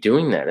should be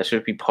doing that. That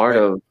should be part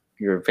of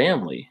your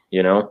family,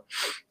 you know?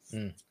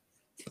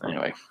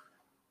 Anyway.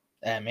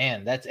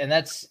 Man,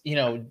 that's, you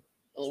know,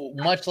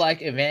 much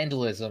like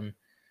evangelism,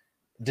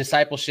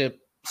 discipleship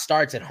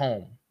starts at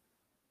home.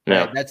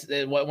 Yeah. Right? That's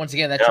once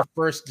again, that's your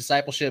first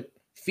discipleship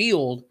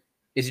field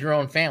is your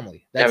own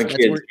family. Having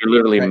kids, you're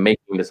literally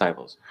making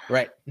disciples.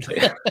 Right.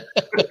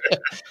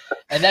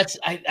 And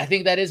I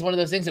think that is one of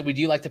those things that we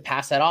do like to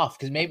pass that off,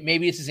 because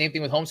maybe it's the same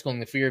thing with homeschooling,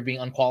 the fear of being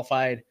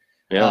unqualified,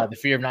 the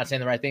fear of not saying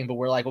the right thing. But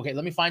we're like, okay,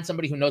 let me find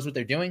somebody who knows what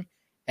they're doing,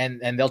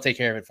 and they'll take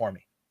care of it for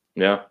me.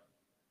 Yeah.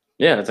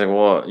 Yeah. It's like,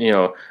 well, you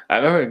know, I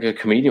remember a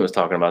comedian was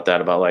talking about that,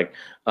 about like,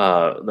 they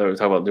were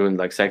talking about doing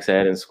like sex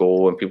ed in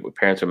school, and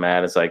parents are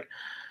mad. It's like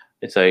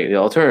the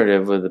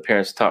alternative with the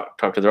parents talk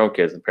to their own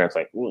kids. The parents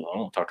like, "Ooh, I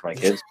don't talk to my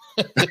kids."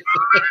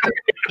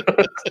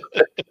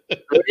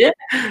 Yeah,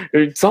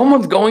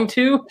 someone's going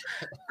to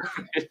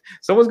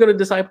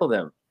disciple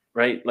them.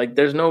 right? Like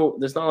there's not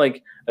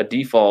like a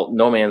default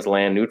no man's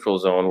land neutral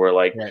zone where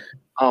like, right.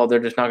 oh, they're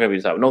just not going to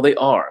be discipled. No, they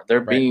are. They're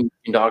Right. being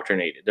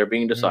indoctrinated. They're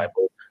being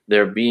discipled.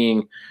 They're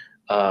being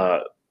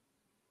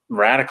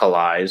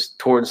radicalized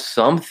towards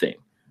something.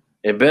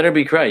 It better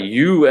be Christ.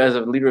 You, as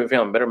a leader of the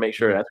family, better make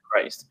sure that's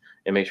Christ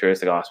and make sure it's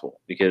the gospel,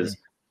 because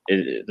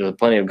there's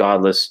plenty of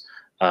godless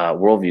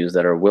worldviews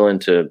that are willing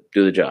to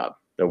do the job.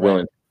 They're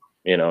willing.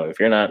 If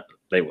you're not,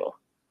 they will.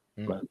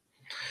 But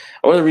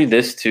I want to read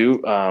this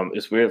too.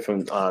 It's weird,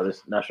 from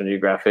this National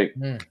Geographic.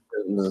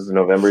 This is the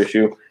November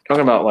issue,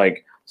 talking about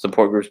like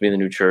support groups being the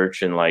new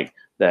church and like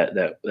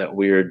that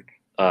weird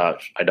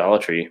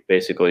idolatry,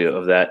 basically,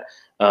 of that.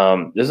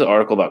 This is an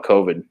article about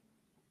COVID,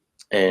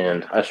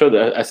 and I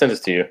sent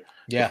this to you.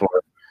 Yeah.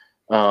 Before.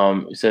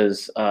 It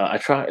says, I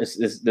try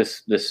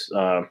this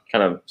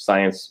kind of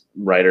science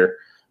writer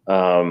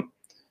writing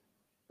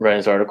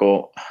this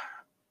article.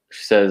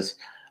 She says,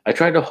 I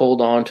tried to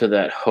hold on to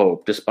that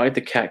hope despite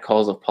the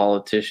catcalls of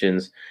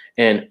politicians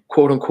and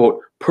quote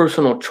unquote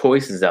personal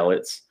choice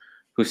zealots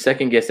who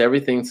second guess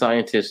everything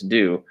scientists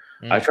do.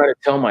 I try to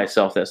tell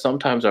myself that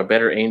sometimes our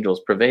better angels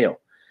prevail,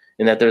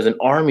 and that there's an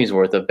army's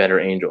worth of better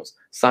angels,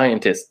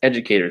 scientists,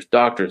 educators,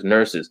 doctors,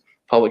 nurses,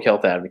 public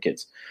health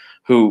advocates,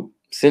 who,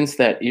 since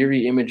that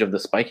eerie image of the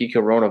spiky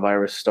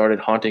coronavirus started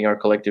haunting our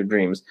collective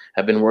dreams,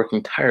 have been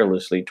working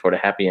tirelessly toward a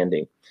happy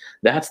ending.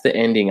 That's the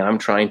ending I'm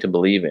trying to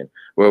believe in,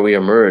 where we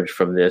emerge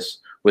from this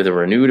with a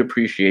renewed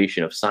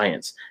appreciation of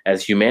science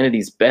as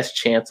humanity's best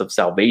chance of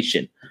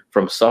salvation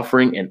from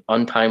suffering and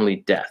untimely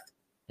death.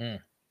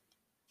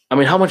 I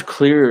mean, how much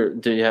clearer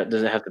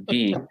does it have to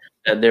be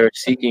that they're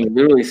seeking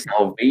literally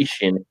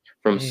salvation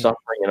from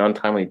suffering and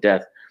untimely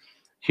death?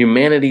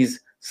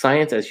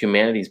 Science as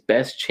humanity's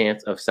best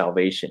chance of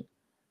salvation.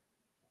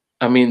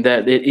 I mean,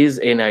 that it is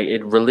a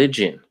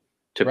religion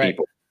to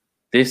people.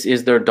 This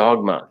is their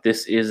dogma.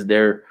 This is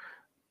their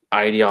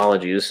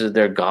ideology. This is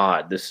their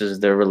God. This is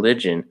their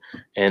religion.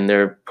 And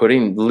they're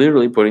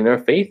literally putting their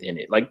faith in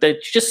it. Like they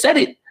just said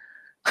it.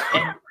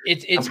 And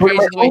it's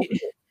crazy the way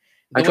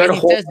he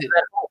says it.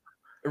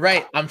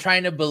 Right. I'm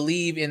trying to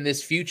believe in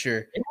this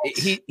future.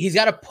 He's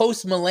got a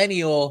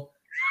post-millennial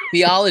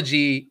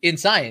theology in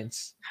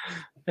science.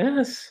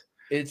 Yes.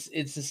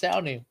 It's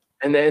astounding.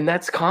 And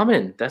that's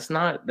common. This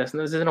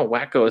isn't a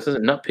wacko. This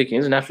isn't nut picking.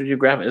 This is National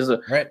Geographic.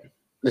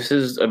 This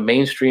is a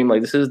mainstream,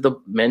 like this is the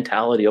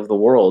mentality of the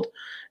world.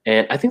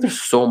 And I think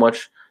there's so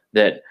much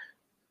that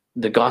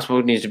the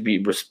gospel needs to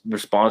be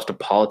response to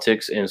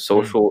politics and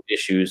social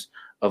issues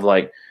of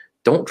like,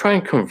 don't try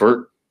and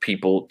convert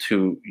people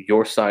to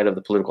your side of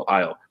the political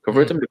aisle.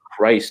 Convert them to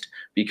Christ,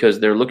 because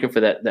they're looking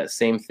for that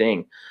same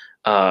thing.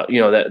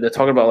 That they're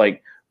talking about,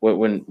 like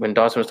when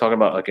Dawson was talking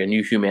about like a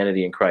new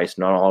humanity in Christ,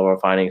 not all of our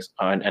findings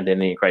on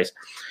identity in Christ.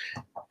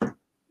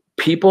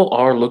 People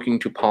are looking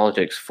to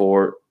politics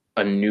for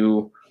a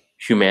new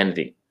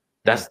humanity.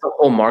 That's the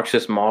whole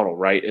Marxist model,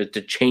 right? Is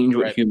to change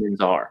what humans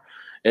are.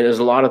 And there's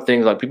a lot of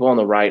things like people on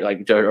the right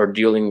like are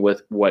dealing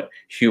with what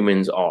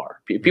humans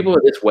are. People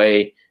are this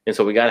way, and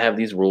so we got to have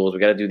these rules. We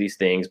got to do these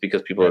things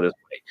because people are this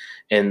way.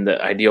 And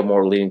the idea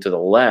more leading to the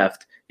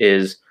left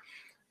is,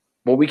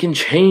 well, we can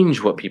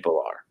change what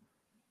people are,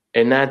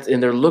 and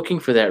they're looking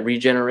for that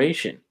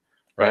regeneration,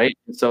 right?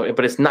 So,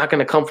 but it's not going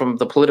to come from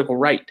the political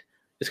right.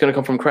 It's going to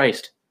come from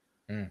Christ.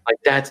 Like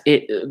that's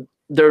it.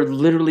 They're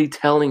literally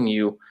telling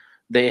you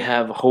they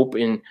have hope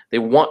they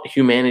want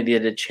humanity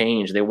to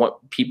change. They want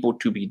people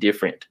to be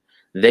different.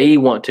 They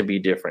want to be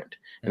different.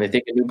 And they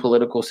think a new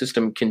political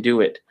system can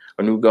do it.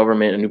 A new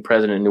government, a new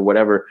president, a new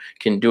whatever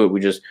can do it. We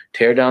just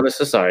tear down the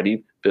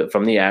society, but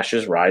from the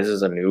ashes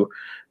rises a new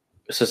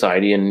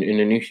society and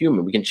a new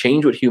human. We can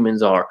change what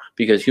humans are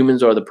because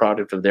humans are the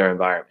product of their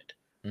environment,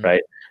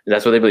 right? And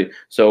that's what they believe.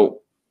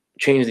 So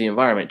change the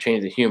environment,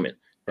 change the human.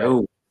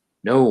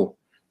 No.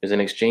 Is an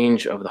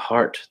exchange of the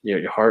heart,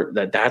 your heart.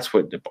 That's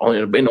what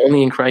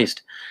only in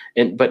Christ.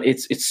 But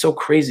it's so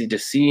crazy to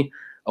see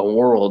a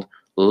world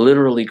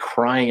literally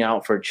crying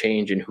out for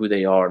change in who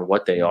they are and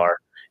what they are.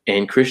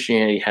 And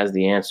Christianity has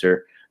the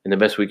answer, and the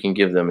best we can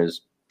give them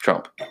is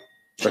Trump.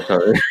 You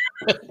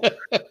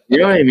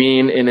know what I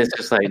mean? And it's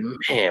just like,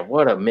 man,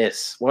 what a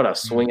miss! What a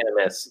swing and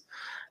a miss!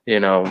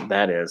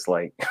 That is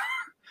like.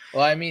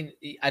 Well, I mean,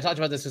 I talked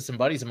about this with some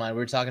buddies of mine.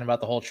 We were talking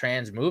about the whole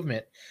trans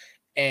movement,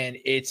 and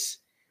it's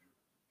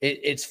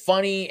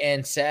funny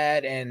and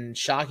sad and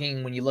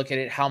shocking when you look at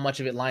it, how much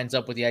of it lines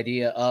up with the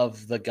idea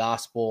of the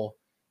gospel,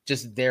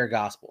 just their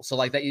gospel. So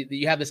like that,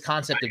 you have this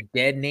concept of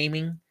dead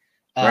naming,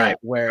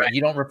 where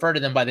you don't refer to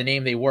them by the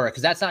name they were,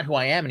 because that's not who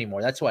I am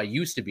anymore. That's who I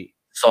used to be.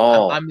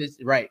 Saul. I'm this,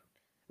 right.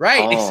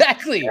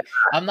 Exactly. Yeah.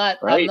 I'm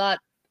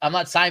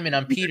not Simon.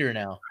 I'm Peter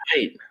now.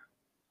 Right.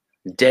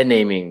 Dead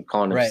naming,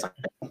 calling him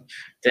Simon.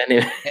 Dead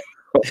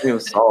naming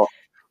Saul.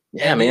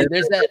 Yeah, man.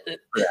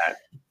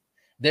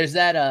 There's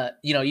that,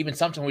 even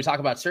sometimes when we talk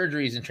about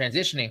surgeries and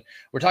transitioning,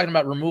 we're talking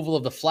about removal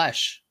of the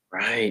flesh.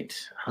 Right.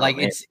 Like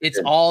it's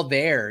all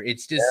there.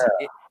 It's just,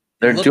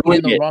 they're doing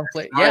in the wrong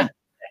place. Yeah.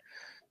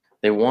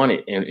 They want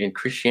it. And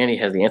Christianity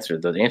has the answer.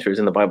 The answer is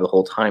in the Bible the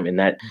whole time.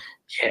 And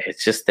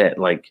it's just that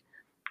like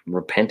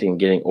repenting,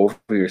 getting over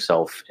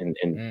yourself, and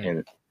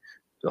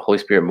the Holy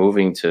Spirit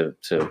moving to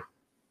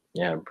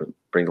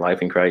bring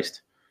life in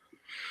Christ.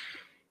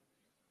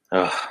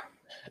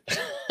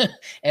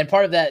 And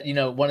part of that,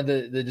 one of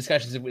the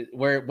discussions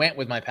where it went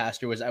with my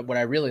pastor was what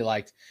I really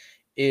liked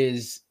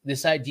is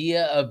this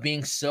idea of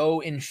being so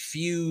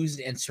infused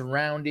and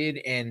surrounded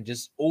and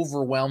just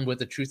overwhelmed with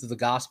the truth of the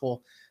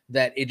gospel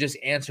that it just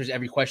answers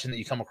every question that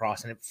you come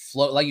across, and it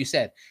like you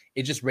said,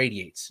 it just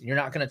radiates. You're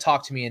not going to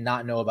talk to me and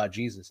not know about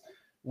Jesus.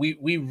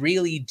 We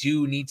really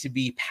do need to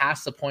be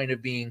past the point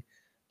of being,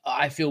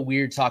 I feel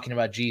weird talking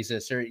about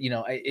Jesus, or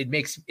it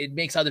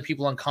makes other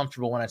people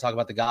uncomfortable when I talk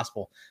about the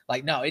gospel.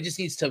 Like, no, it just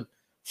needs to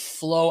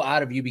flow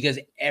out of you because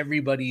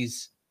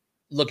everybody's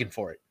looking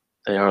for it.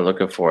 They are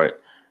looking for it,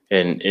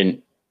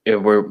 and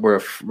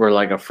we're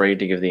like afraid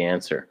to give the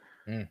answer.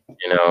 And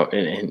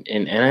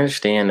I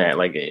understand that,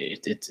 like,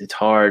 it's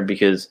hard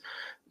because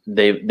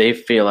they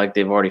feel like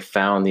they've already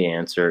found the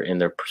answer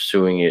and they're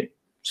pursuing it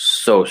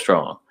so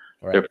strong.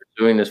 Right. They're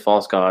pursuing this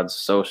false god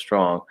so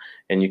strong,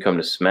 and you come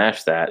to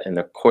smash that, and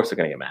of course they're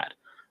gonna get mad.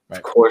 Right.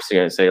 Of course they're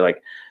gonna say,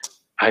 like,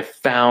 I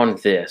found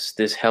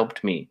this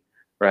helped me,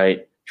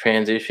 right?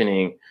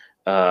 Transitioning,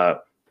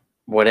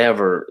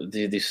 whatever,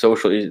 the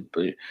social,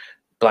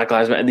 Black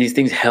Lives Matter, these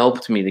things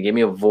helped me. They gave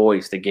me a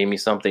voice, they gave me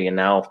something, and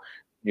now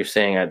you're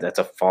saying that's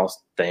a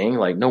false thing?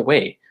 Like, no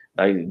way.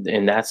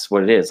 And that's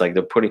what it is. Like,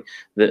 they're putting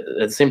at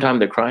the same time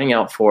they're crying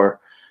out for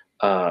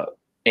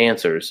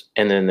answers,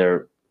 and then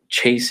they're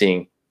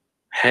chasing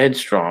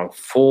headstrong,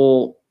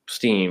 full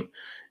steam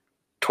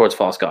towards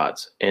false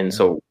gods. And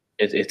so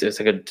it's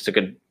like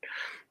a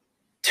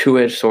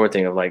two-edged sword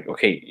thing of, like,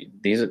 okay,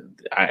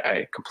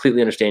 I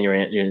completely understand your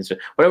answer.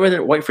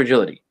 Whatever, white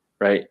fragility,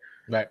 right?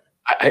 Right.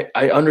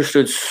 I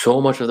understood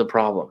so much of the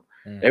problem.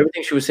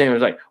 Everything she was saying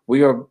was like,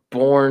 we are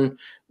born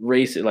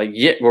racist. Like,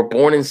 yeah, we're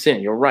born in sin.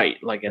 You're right.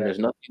 Like, and there's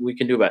nothing we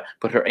can do about it.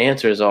 But her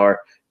answers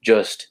are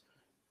just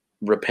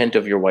repent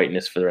of your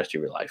whiteness for the rest of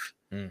your life.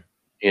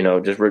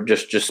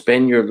 Just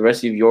spend the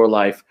rest of your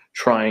life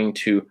trying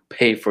to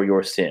pay for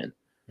your sin.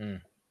 I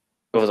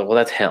was like, well,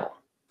 that's hell,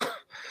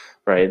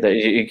 right?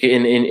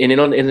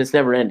 And it's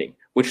never ending,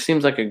 which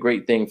seems like a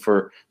great thing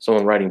for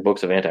someone writing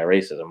books of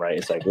anti-racism, right?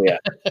 It's like, yeah,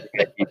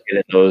 you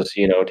get those,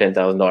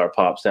 $10,000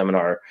 pop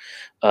seminar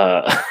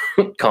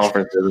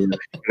conferences, and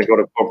go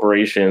to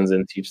corporations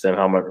and teach them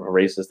how much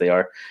racist they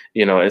are.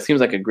 It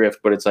seems like a grift,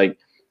 but it's like,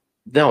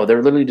 no,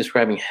 they're literally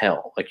describing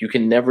hell. Like, you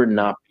can never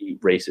not be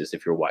racist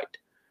if you're white.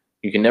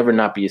 You can never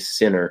not be a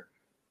sinner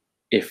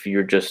if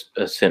you're just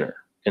a sinner,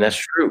 and that's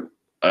true.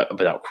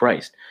 Without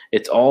Christ,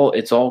 it's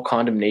all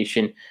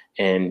condemnation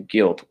and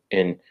guilt,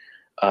 and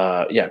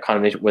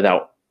condemnation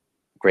without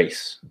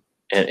grace,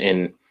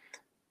 and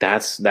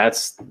that's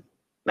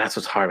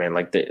what's hard, man.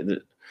 Like,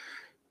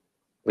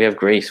 we have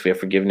grace, we have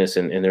forgiveness,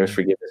 and there's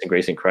forgiveness and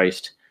grace in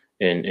Christ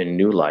and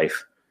new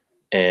life,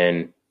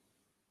 and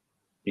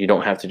you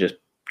don't have to just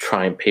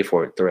try and pay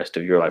for it the rest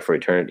of your life for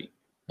eternity.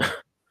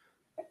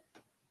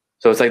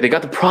 So it's like they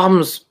got the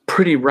problems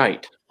pretty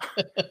right,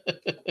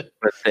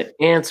 but the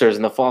answers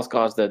and the false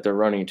gods that they're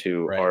running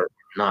to are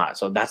not.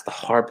 So that's the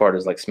hard part,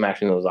 is like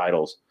smashing those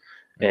idols,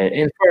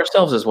 and for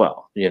ourselves as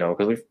well,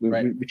 because we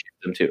choose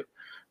them too.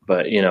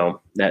 But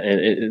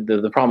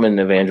the problem in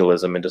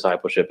evangelism and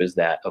discipleship is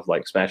that of,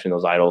 like, smashing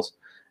those idols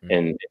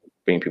and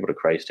bringing people to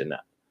Christ in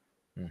that.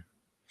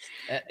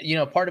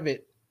 Part of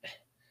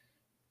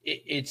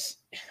it's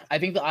I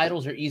think the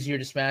idols are easier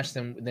to smash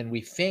than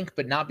we think,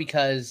 but not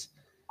because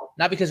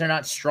they're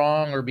not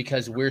strong or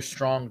because we're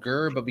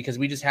stronger, but because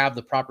we just have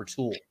the proper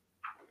tool.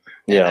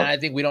 Yeah. And I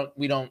think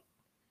we don't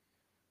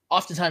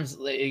oftentimes,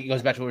 it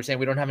goes back to what we're saying,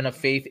 we don't have enough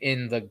faith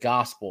in the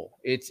gospel.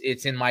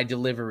 It's in my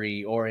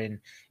delivery, or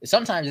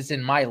sometimes it's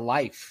in my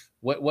life.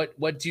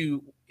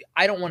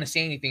 I don't want to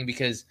say anything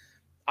because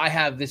I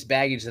have this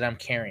baggage that I'm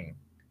carrying.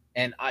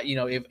 And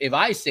if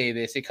I say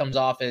this, it comes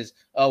off as,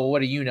 oh, well, what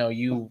do you know?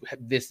 You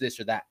this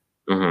or that.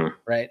 Mm-hmm.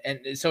 Right.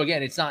 And so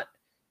again, it's not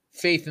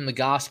faith in the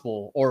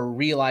gospel or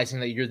realizing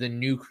that you're the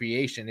new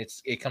creation.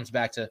 It comes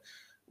back to,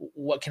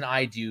 what can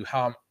I do?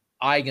 How am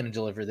I going to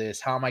deliver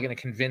this? How am I going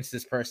to convince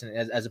this person,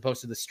 as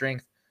opposed to the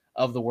strength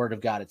of the word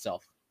of God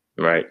itself?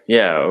 Right.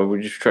 Yeah.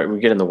 We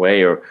get in the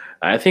way, or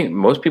I think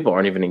most people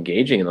aren't even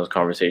engaging in those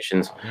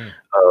conversations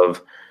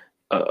of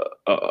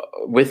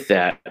with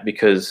that,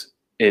 because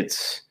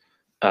it's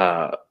we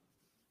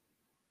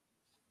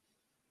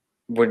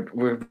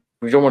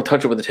don't want to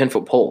touch it with a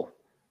 10-foot pole.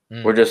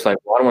 We're just like,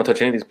 well, I don't want to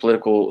touch any of these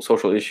political,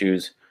 social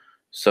issues,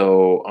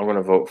 so I'm going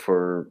to vote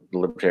for the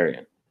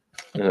Libertarian.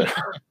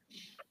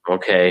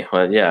 Okay,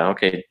 well, yeah,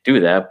 okay,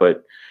 do that,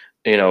 but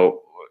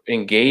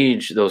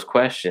engage those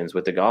questions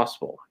with the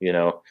gospel.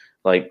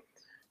 Like,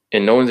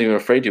 and no one's even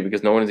afraid to,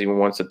 because no one even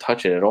wants to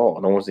touch it at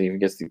all. No one even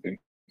gets to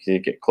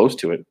get close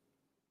to it.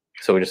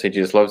 So we just say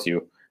Jesus loves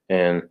you,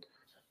 and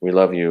we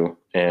love you,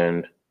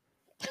 and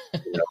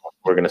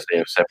we're going to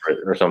stay separate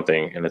or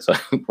something. And it's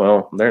like,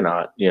 well, they're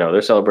not.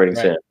 They're celebrating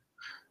sin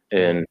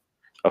and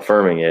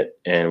affirming it,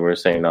 and we're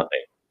saying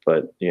nothing.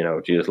 But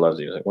Jesus loves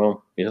you. It's like,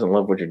 well, he doesn't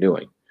love what you're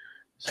doing.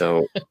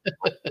 So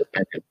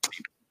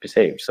be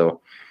saved.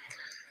 So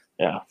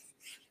yeah.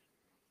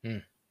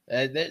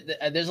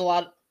 There's a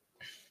lot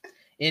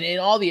in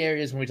all the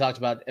areas when we talked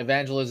about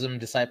evangelism,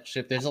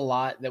 discipleship. There's a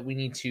lot that we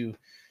need to,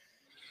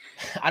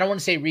 I don't want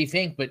to say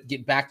rethink, but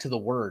get back to the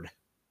word,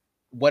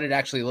 what it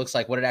actually looks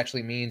like, what it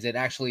actually means, and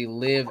actually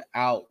live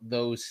out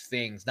those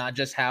things, not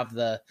just have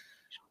the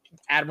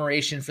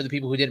admiration for the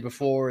people who did it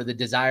before, or the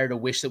desire to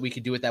wish that we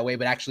could do it that way,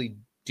 but actually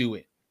do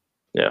it.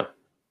 Yeah.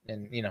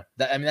 And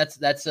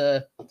that's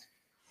a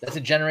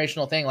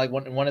generational thing. Like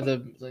one of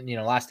the,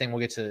 last thing, we'll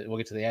get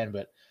to the end,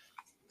 but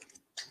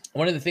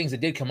one of the things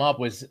that did come up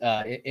was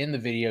in the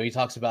video, he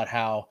talks about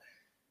how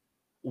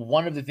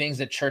one of the things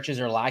that churches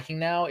are lacking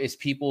now is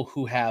people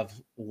who have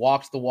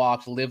walked the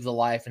walk, lived the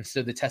life, and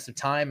stood the test of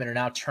time, and are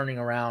now turning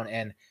around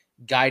and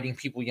guiding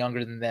people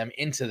younger than them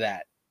into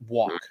that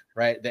walk,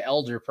 right? The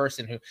elder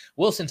person who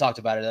Wilson talked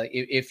about it. Like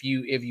if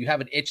you have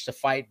an itch to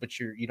fight, but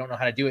you don't know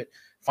how to do it,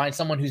 find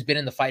someone who's been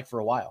in the fight for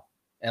a while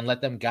and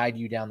let them guide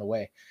you down the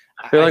way.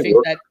 I feel like we've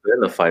been in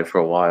the fight for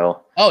a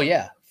while. Oh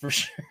yeah, for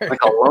sure.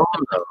 Like alone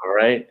though,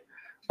 right?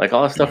 Like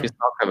all the stuff he's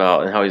talking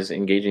about and how he's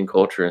engaging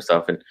culture and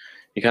stuff. And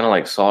you kind of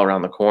like saw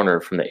around the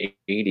corner from the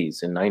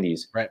 80s and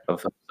 90s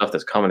of stuff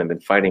that's coming and been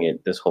fighting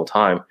it this whole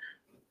time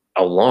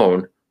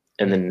alone.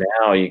 And then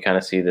now you kind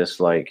of see this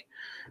like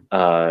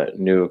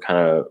new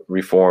kind of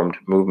reformed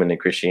movement in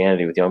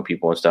Christianity with young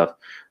people and stuff.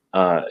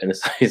 And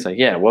he's like,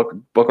 yeah,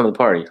 welcome to the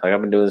party. Like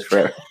I've been doing this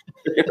forever.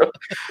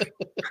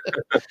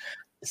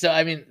 So,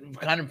 I mean,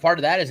 kind of part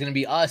of that is going to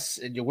be us.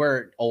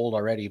 We're old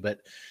already,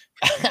 but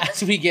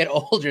as we get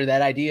older,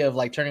 that idea of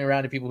like turning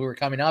around to people who are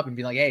coming up and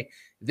being like, hey,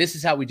 this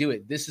is how we do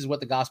it. This is what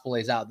the gospel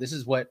lays out. This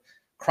is what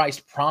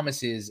Christ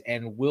promises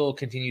and will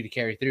continue to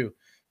carry through.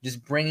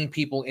 Just bringing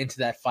people into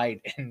that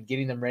fight and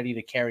getting them ready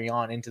to carry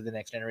on into the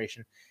next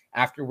generation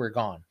after we're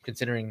gone,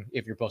 considering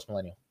if you're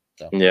post-millennial.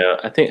 So. Yeah,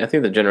 I think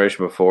the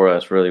generation before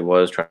us really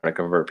was trying to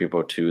convert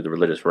people to the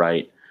religious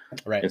right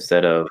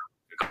instead of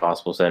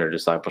gospel-centered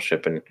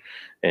discipleship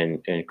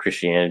and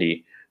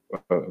Christianity.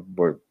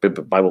 We're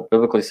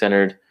biblically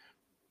centered,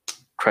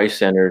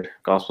 Christ-centered,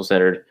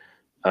 gospel-centered,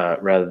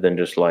 rather than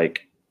just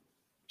like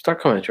start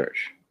coming to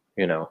church,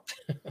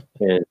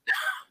 and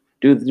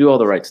do all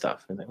the right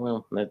stuff. And like,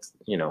 well, that's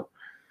it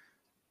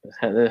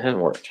hasn't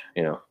worked,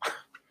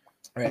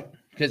 Right?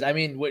 Because I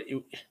mean,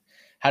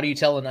 how do you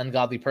tell an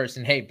ungodly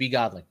person, hey, be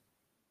godly?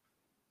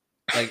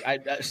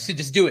 Like,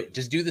 just do it.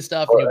 Just do the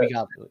stuff, and you'll be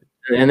godly.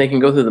 And they can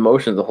go through the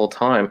motions the whole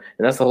time,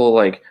 and that's the whole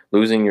like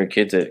losing your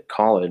kids at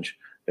college,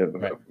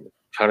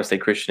 trying to stay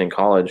Christian in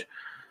college.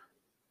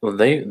 Well,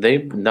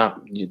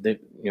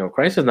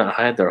 Christ has not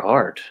had their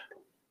heart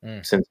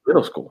since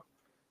middle school.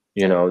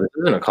 This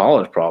isn't a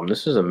college problem.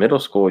 This is a middle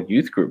school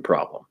youth group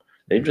problem.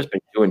 They've just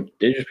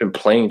been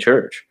playing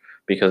church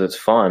because it's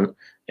fun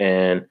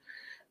and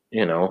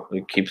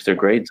it keeps their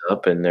grades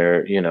up and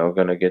they're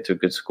going to get to a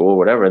good school,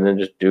 whatever, and then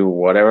just do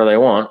whatever they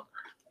want.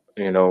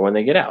 When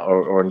they get out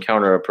or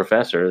encounter a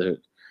professor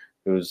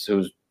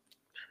who's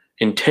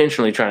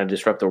intentionally trying to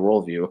disrupt their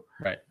worldview,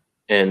 right?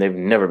 And they've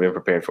never been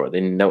prepared for it. They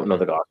don't know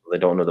the gospel. They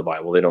don't know the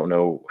Bible. They don't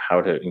know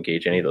how to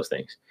engage any of those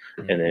things,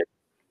 and then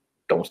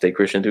don't stay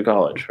Christian through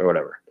college or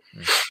whatever.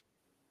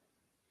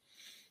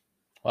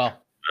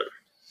 Well,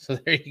 so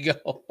there you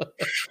go.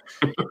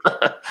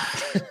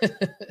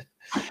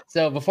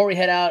 So before we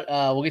head out,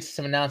 we'll get to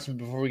some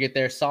announcements before we get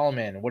there.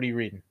 Solomon, what are you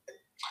reading?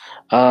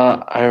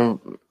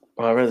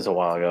 I read this a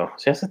while ago.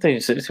 See, that's the thing.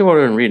 See what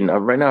I'm reading.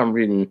 Right now I'm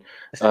reading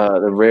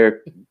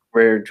The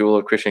Rare Jewel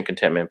of Christian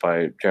Contentment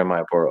by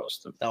Jeremiah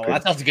Burroughs.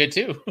 That sounds good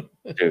too.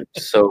 Dude,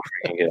 so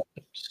freaking good.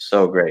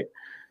 So great.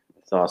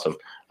 It's awesome.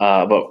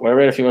 But what I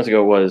read a few months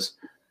ago was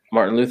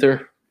Martin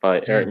Luther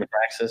by Eric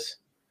Metaxas.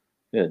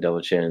 Yeah,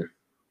 double chin.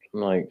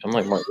 I'm like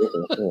Martin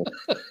Luther.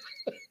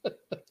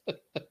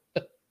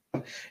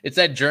 It's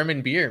that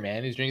German beer,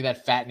 man. He's drinking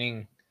that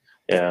fattening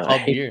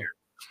beer.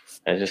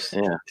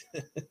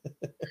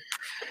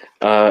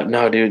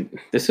 No, dude,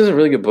 this is a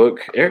really good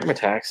book. Eric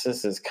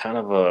Metaxas is kind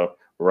of a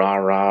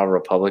rah-rah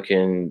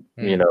Republican,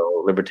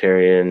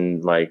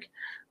 libertarian, like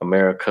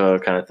America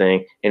kind of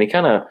thing. And he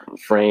kind of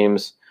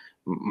frames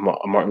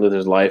Martin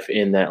Luther's life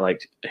in that,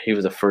 like, he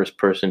was the first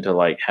person to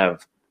like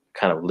have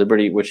kind of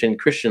liberty, which in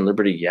Christian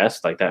liberty,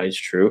 yes, like that is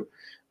true.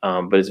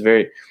 But it's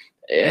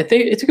I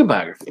think it's a good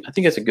biography. I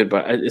think it's a good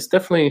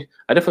biography.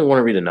 I definitely want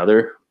to read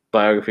another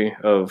biography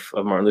of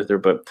Martin Luther,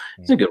 but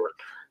it's a good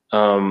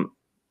one.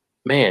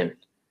 Man,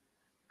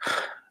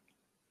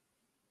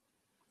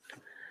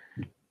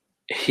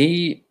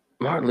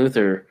 Martin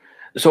Luther.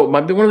 So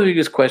one of the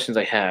biggest questions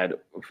I had,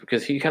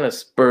 because he kind of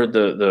spurred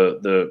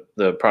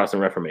the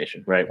Protestant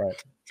Reformation, right?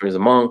 He was a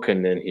monk,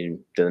 and then he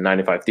did the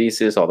 95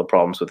 Thesis, all the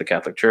problems with the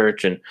Catholic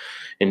Church and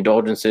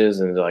indulgences,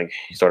 and like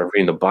he started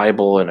reading the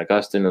Bible. And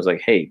Augustine was like,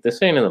 "Hey, this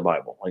ain't in the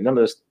Bible. Like none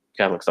of this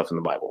Catholic stuff's in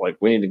the Bible. Like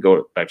we need to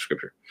go back to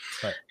Scripture."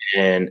 Right.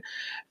 And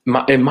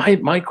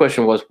my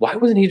question was, why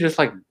wasn't he just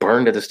like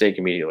burned at the stake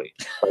immediately,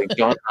 like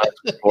John Huss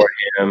before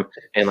him,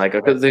 and like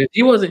because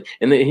he wasn't,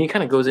 and then he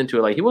kind of goes into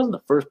it like he wasn't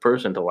the first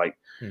person to like.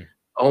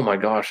 oh my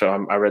gosh, I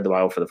read the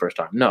Bible for the first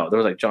time. No, there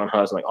was like John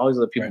Huss and like all these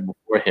other people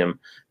before him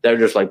that were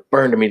just like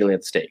burned immediately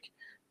at the stake.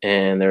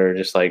 And they're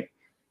just like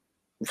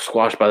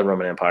squashed by the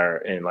Roman Empire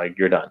and like,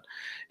 you're done.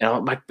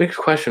 And my big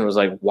question was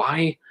like,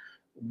 why,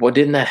 what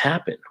didn't that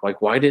happen?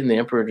 Like, why didn't the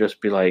emperor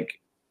just be like,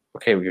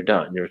 okay, well, you're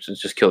done. You're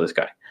just kill this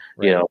guy,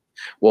 you know?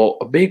 Well,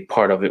 a big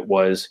part of it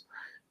was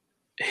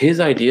his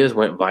ideas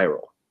went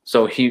viral.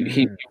 So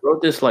he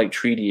wrote this like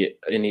treaty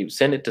and he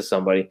sent it to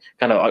somebody,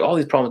 kind of like all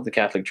these problems with the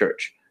Catholic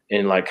Church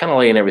and like kind of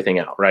laying everything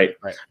out, right?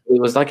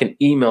 It was like an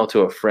email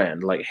to a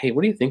friend, like, hey,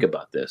 what do you think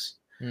about this?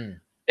 And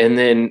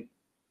then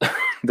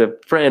the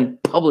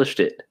friend published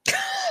it.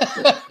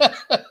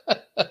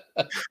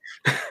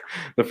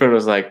 The friend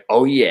was like,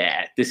 oh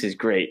yeah, this is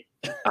great.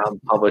 I'm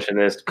publishing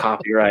this,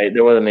 copyright.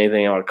 There wasn't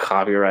anything about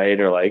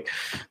copyright or like,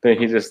 but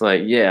he just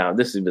like, yeah,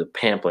 this is the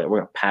pamphlet. We're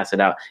gonna pass it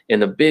out.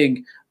 And the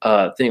big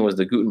thing was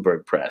the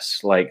Gutenberg press.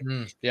 Like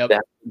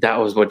that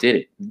was what did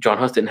it. John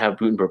Huss didn't have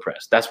Gutenberg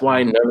press. That's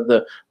why none of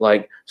the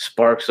like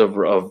sparks of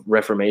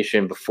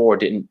Reformation before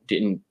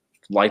didn't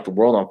light the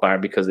world on fire,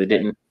 because they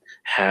didn't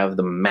have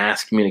the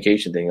mass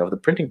communication thing of the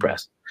printing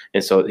press.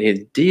 And so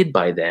it did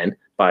by then,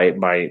 by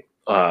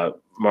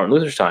Martin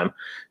Luther's time.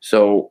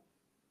 So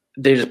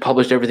they just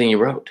published everything he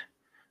wrote.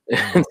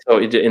 And so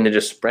and they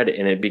just spread it,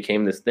 and it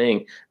became this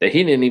thing that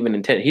he didn't even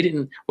intend. He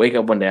didn't wake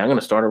up one day, I'm going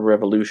to start a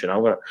revolution, I'm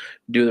going to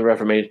do the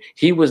Reformation.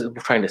 He was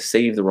trying to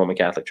save the Roman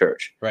Catholic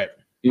Church. Right.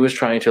 He was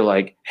trying to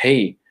like,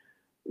 hey,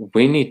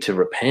 we need to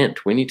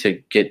repent. We need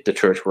to get the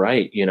church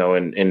right, you know,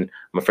 and I'm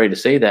afraid to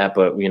say that,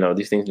 but you know,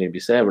 these things need to be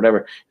said,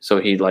 whatever.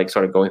 So he like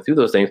started going through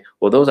those things.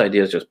 Well, those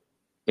ideas just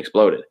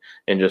exploded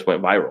and just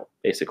went viral,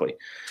 basically.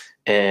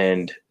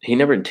 And he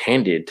never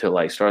intended to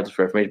like start this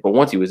Reformation, but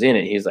once he was in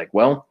it, he's like,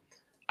 well,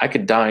 I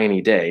could die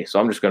any day, so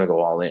I'm just going to go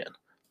all in.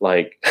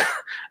 Like,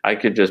 I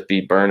could just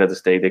be burned at the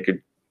stake. They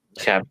could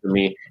capture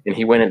me. And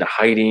he went into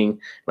hiding,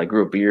 like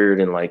grew a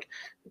beard and like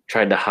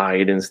tried to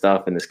hide and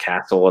stuff in this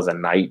castle as a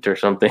knight or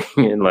something.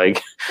 And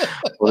like,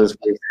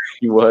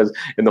 he was,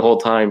 and the whole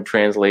time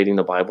translating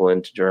the Bible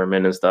into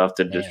German and stuff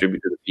to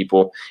distribute to the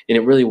people. And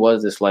it really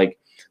was this like,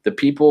 the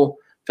people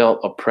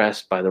felt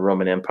oppressed by the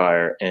Roman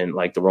Empire and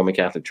like the Roman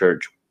Catholic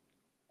Church.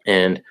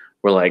 And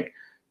we're like,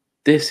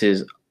 this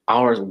is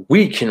ours.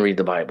 We can read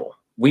the Bible.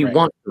 We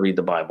want to read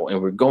the Bible,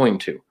 and we're going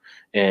to,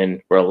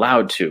 and we're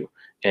allowed to.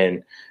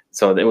 And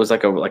so it was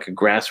like a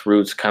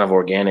grassroots kind of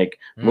organic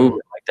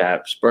movement like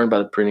that, spurned by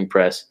the printing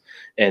press.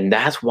 And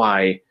that's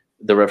why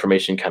the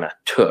Reformation kind of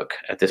took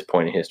at this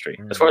point in history,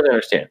 as far as I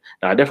understand.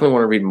 Now, I definitely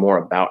want to read more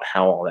about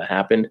how all that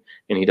happened,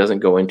 and he doesn't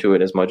go into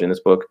it as much in this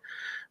book.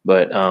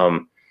 But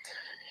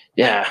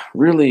yeah,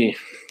 really,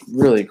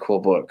 really cool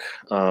book.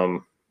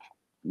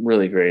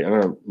 Really great. I'm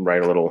going to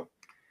write a little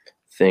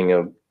thing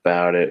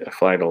about it. I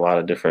flagged a lot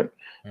of different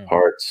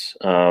parts.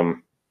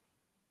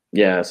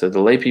 Yeah, so the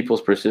lay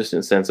people's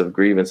persistent sense of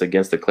grievance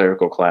against the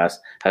clerical class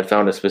had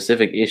found a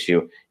specific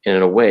issue, and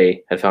in a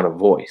way had found a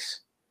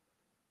voice.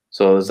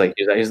 So it's like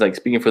he's like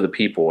speaking for the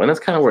people, and that's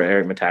kind of where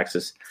Eric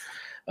Metaxas,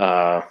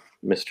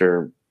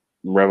 Mr.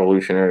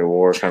 Revolutionary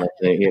War kind of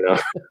thing, you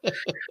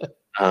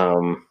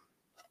know,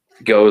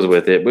 goes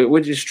with it,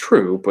 which is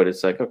true. But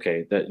it's like,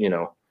 okay, that, you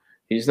know,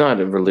 he's not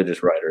a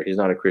religious writer, he's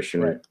not a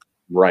Christian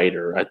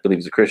writer. I believe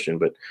he's a Christian,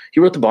 but he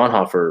wrote the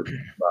Bonhoeffer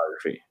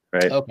biography,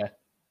 right? Okay.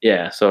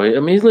 Yeah, so I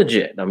mean, he's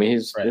legit. I mean,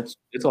 it's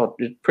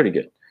pretty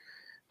good.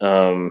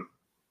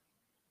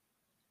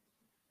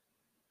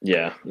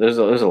 Yeah, there's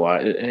a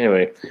lot.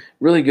 Anyway,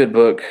 really good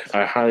book.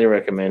 I highly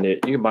recommend it.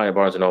 You can buy it at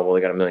Barnes & Noble.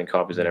 They got 1 million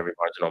copies at every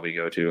Barnes & Noble you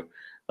go to.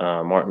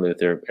 Martin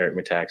Luther, Eric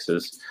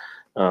Metaxas.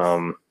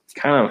 Kind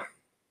of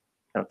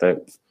got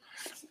that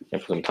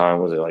for some time.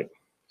 Was it like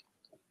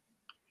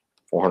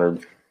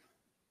 400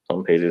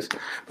 some pages?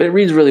 But it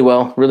reads really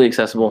well, really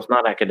accessible. It's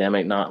not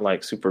academic, not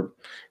like super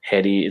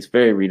heady. It's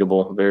very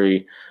readable.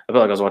 I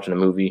felt like I was watching a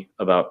movie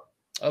about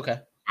Martin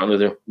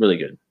Luther. Really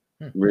good.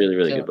 Really,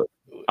 really good book.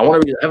 I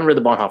haven't read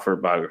the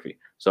Bonhoeffer biography,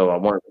 so I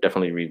want to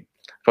definitely read.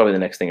 Probably the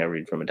next thing I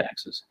read from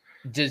Metaxas.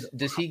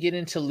 Does he get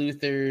into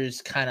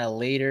Luther's kind of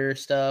later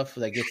stuff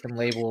that gets him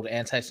labeled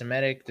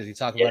anti-Semitic? Does he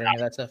talk about any of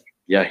that stuff?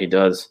 Yeah, he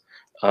does.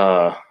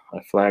 I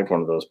flagged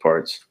one of those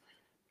parts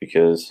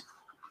because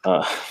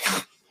I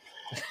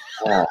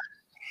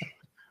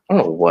don't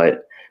know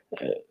what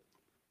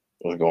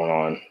was going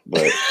on,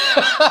 but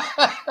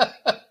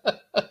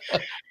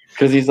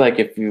because he's like,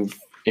 if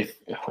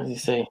what did he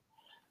say?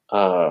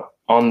 So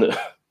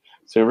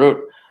he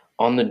wrote,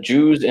 on the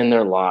Jews and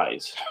their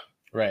lies.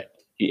 Right.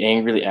 He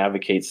angrily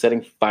advocates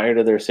setting fire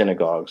to their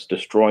synagogues,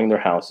 destroying their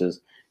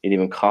houses, and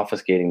even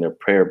confiscating their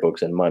prayer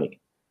books and money.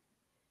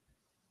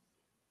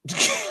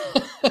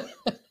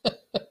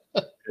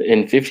 In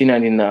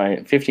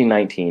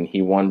 1519,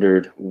 he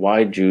wondered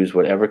why Jews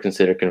would ever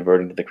consider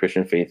converting to the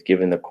Christian faith,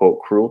 given the,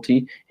 quote,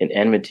 cruelty and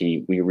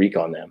enmity we wreak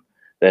on them,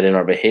 that in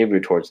our behavior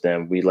towards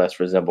them, we less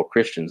resemble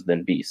Christians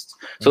than beasts.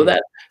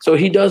 So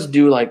he does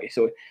do like,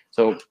 so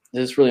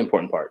this is a really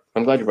important part.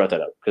 I'm glad you brought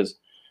that up, because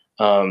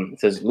It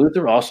says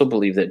Luther also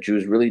believed that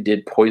Jews really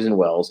did poison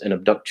wells and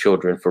abduct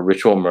children for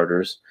ritual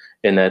murders,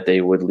 and that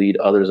they would lead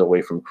others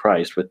away from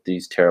Christ with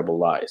these terrible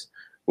lies,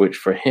 which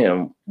for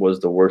him was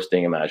the worst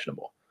thing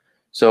imaginable.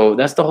 So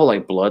that's the whole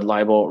like blood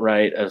libel,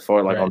 right? As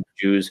far like on the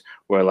Jews,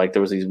 where like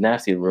there was these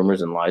nasty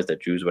rumors and lies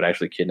that Jews would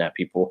actually kidnap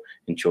people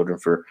and children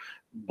for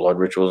blood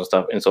rituals and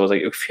stuff. And so I was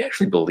like, if you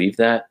actually believe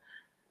that,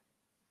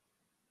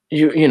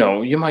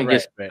 you might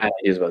get bad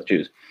ideas about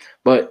Jews.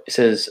 But it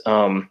says,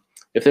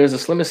 if there's the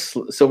slimmest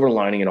silver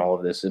lining in all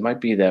of this, it might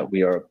be that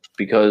we are,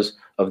 because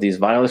of these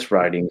vilest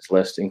writings,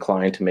 less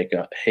inclined to make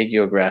a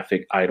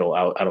hagiographic idol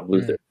out of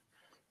Luther,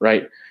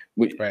 right?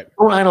 We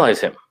don't idolize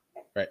him.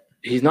 Right.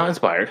 He's not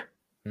inspired.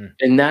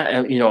 And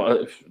that,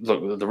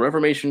 look, the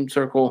Reformation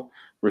circle,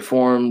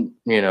 Reformed,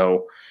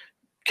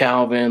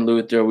 Calvin,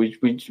 Luther, we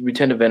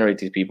tend to venerate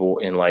these people,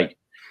 and like,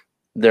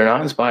 they're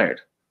not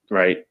inspired,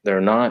 right? They're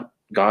not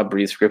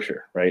God-breathed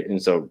scripture, right?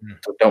 And so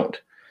don't.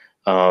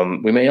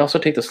 We may also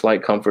take the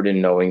slight comfort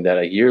in knowing that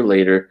a year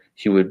later,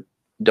 he would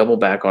double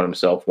back on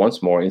himself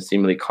once more and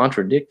seemingly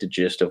contradict the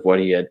gist of what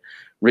he had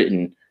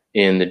written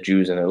in The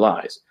Jews and Their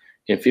Lies.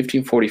 In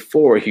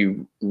 1544, he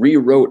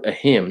rewrote a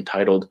hymn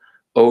titled,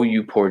 "Oh,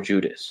 you poor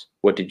Judas,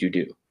 what did you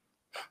do?"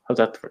 How's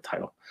that for a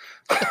title?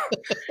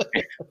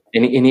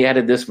 and he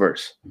added this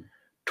verse: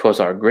 "'Twas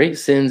our great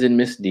sins and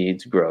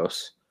misdeeds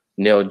gross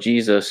nailed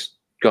Jesus,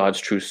 God's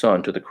true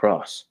Son, to the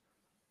cross.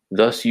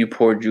 Thus, you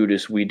poor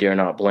Judas, we dare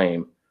not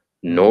blame,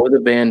 nor the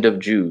band of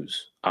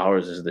Jews.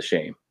 Ours is the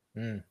shame."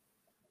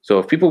 So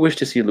if people wish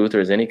to see Luther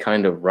as any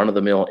kind of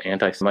run-of-the-mill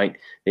anti-Semite,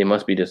 they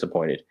must be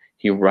disappointed.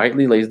 He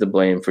rightly lays the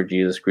blame for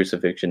Jesus'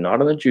 crucifixion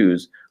not on the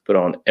Jews, but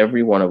on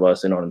every one of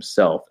us and on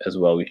himself as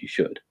well. He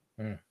should.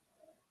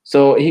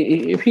 So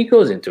he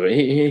goes into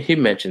it. He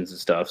mentions and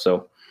stuff.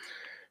 So,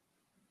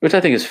 which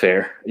I think is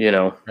fair,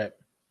 Right.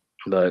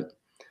 But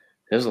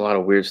there's a lot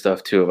of weird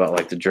stuff too about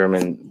like the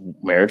German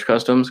marriage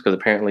customs, because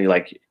apparently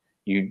like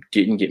you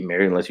didn't get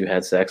married unless you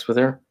had sex with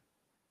her.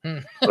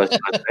 Like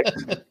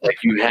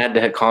you had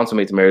to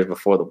consummate the marriage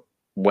before the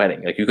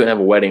wedding. Like you couldn't have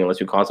a wedding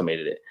unless you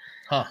consummated it.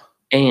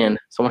 And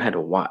someone had to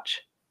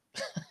watch.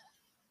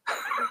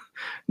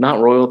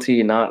 Not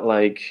royalty, not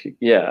like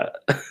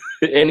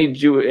any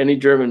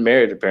German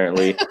marriage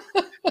apparently.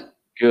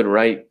 Good,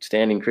 right,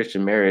 standing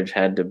Christian marriage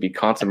had to be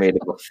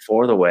consummated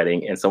before the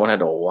wedding, and someone had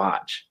to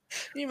watch.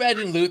 Can you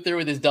imagine Luther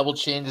with his double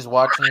chin just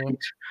watching you?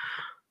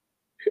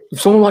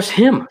 Someone watched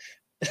him.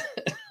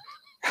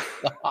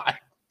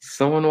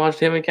 Someone watched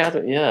him and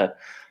Catherine. Yeah.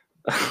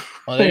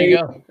 Well, there you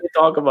go. They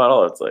talk about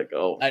all. It's like,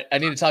 oh, I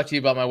need to talk to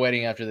you about my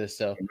wedding after this.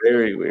 So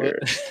very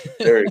weird.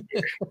 Very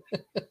weird.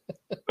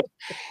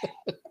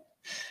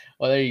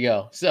 Well, there you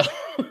go. So,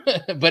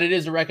 but it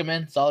is a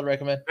recommend, solid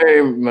recommend.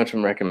 Very much a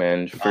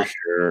recommend for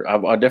sure.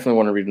 I definitely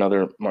want to read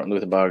another Martin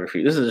Luther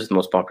biography. This is just the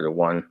most popular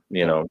one,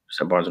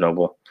 just at Barnes &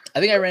 Noble. I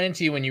think I ran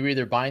into you when you were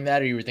either buying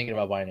that or you were thinking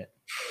about buying it.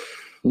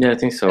 Yeah, I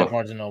think so. At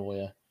Barnes & Noble,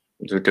 yeah.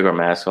 So we took our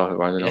masks off at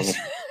Barnes & Noble.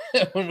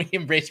 When we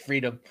embraced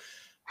freedom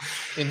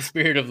in the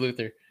spirit of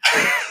Luther.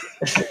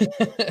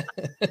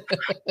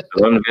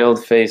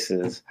 Unveiled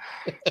faces.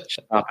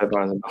 Shop at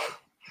Barnes & Noble.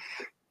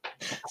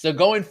 So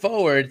going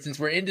forward, since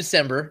we're in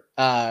December,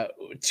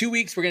 2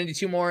 weeks, we're going to do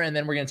 2 more, and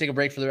then we're going to take a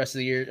break for the rest of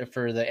the year,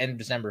 for the end of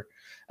December,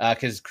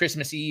 because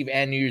Christmas Eve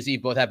and New Year's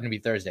Eve both happen to be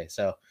Thursday,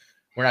 so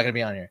we're not going to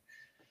be on here.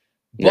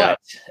 But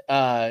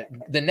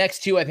the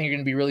next 2, I think, are going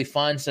to be really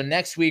fun. So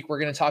next week, we're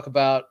going to talk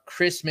about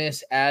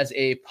Christmas as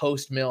a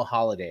post-mill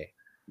holiday,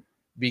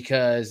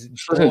 because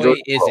boy,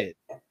 is it.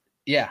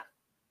 Yeah.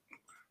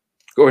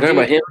 We're talking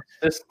about him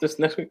this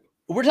next week?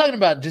 We're talking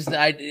about just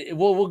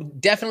we'll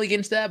definitely get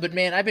into that, but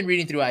man, I've been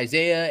reading through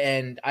Isaiah,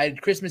 and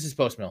Christmas is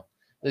post-mill.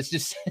 Let's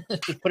just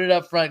put it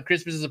up front.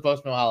 Christmas is a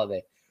post-mill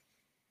holiday.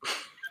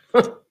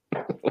 I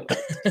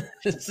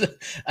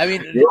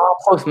mean, you're all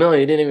post-mill,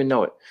 you didn't even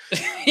know it.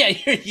 Yeah,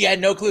 you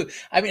had no clue.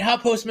 I mean, how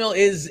post-mill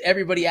is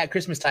everybody at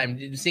Christmas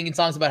time singing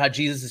songs about how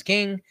Jesus is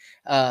king,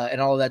 and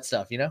all of that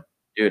stuff, Dude,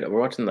 we're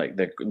watching like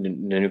the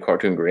new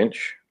cartoon Grinch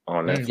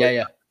on Netflix.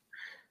 Yeah.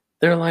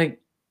 They're like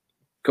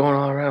going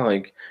all around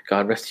like,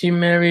 "God rest you,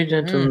 merry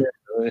gentlemen,"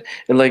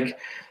 and like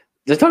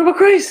they're talking about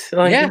Christ.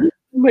 Like,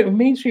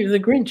 Main Street is the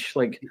Grinch,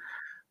 like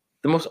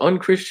the most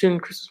unchristian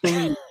Christmas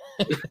movie.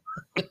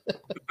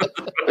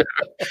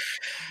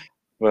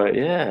 But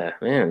yeah,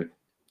 man.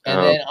 And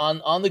then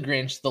on the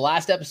Grinch, the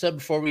last episode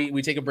before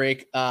we take a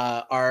break,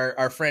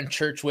 our friend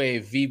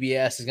Churchwave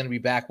VBS is going to be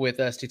back with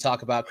us to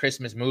talk about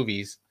Christmas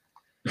movies.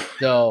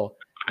 So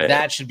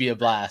that should be a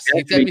blast.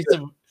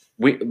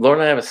 Lauren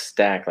and I have a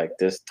stack like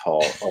this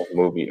tall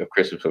of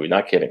Christmas movie.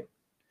 Not kidding.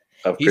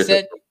 He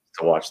said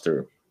to watch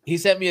through. He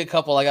sent me a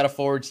couple. I got to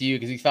forward to you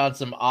because he found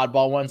some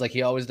oddball ones like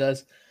he always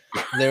does.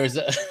 There was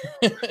a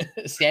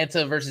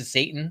Santa versus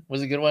Satan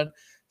was a good one.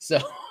 So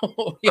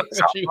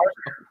that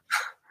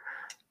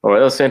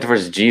was Santa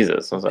versus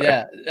Jesus.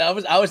 Yeah,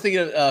 I was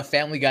thinking of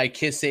Family Guy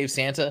Kiss Save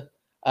Santa.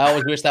 I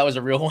always wish that was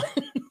a real one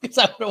because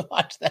I would have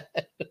watched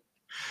that.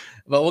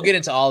 But we'll get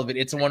into all of it.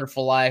 It's a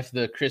Wonderful Life,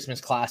 the Christmas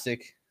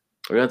classic.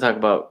 We're gonna talk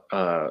about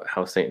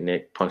how Saint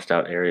Nick punched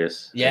out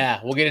Arius. Yeah,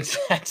 we'll get into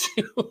that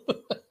too.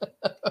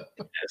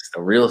 It's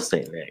the real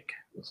Saint Nick.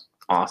 It's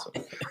awesome.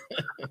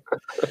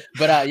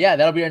 But yeah,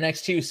 that'll be our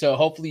next 2. So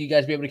hopefully you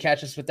guys be able to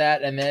catch us with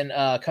that. And then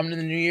coming to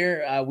the new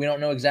year, we don't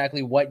know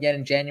exactly what yet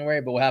in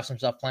January, but we'll have some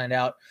stuff planned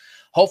out.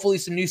 Hopefully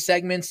some new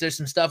segments. There's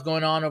some stuff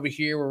going on over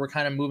here where we're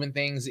kind of moving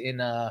things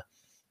in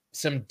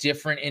some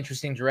different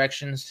interesting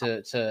directions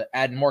to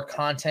add more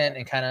content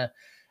and kind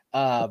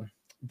of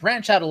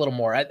branch out a little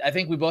more. I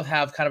think we both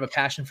have kind of a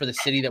passion for the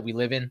city that we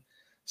live in.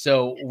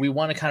 So we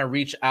want to kind of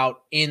reach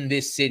out in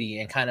this city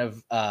and kind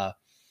of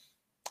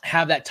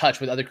have that touch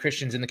with other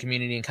Christians in the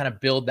community and kind of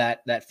build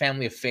that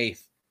family of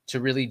faith to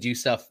really do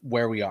stuff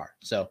where we are.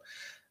 So,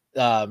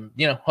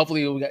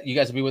 hopefully you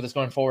guys will be with us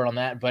going forward on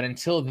that. But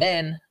until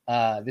then,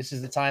 this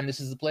is the time, this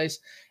is the place,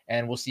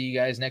 and we'll see you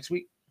guys next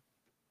week.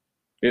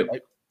 Yep.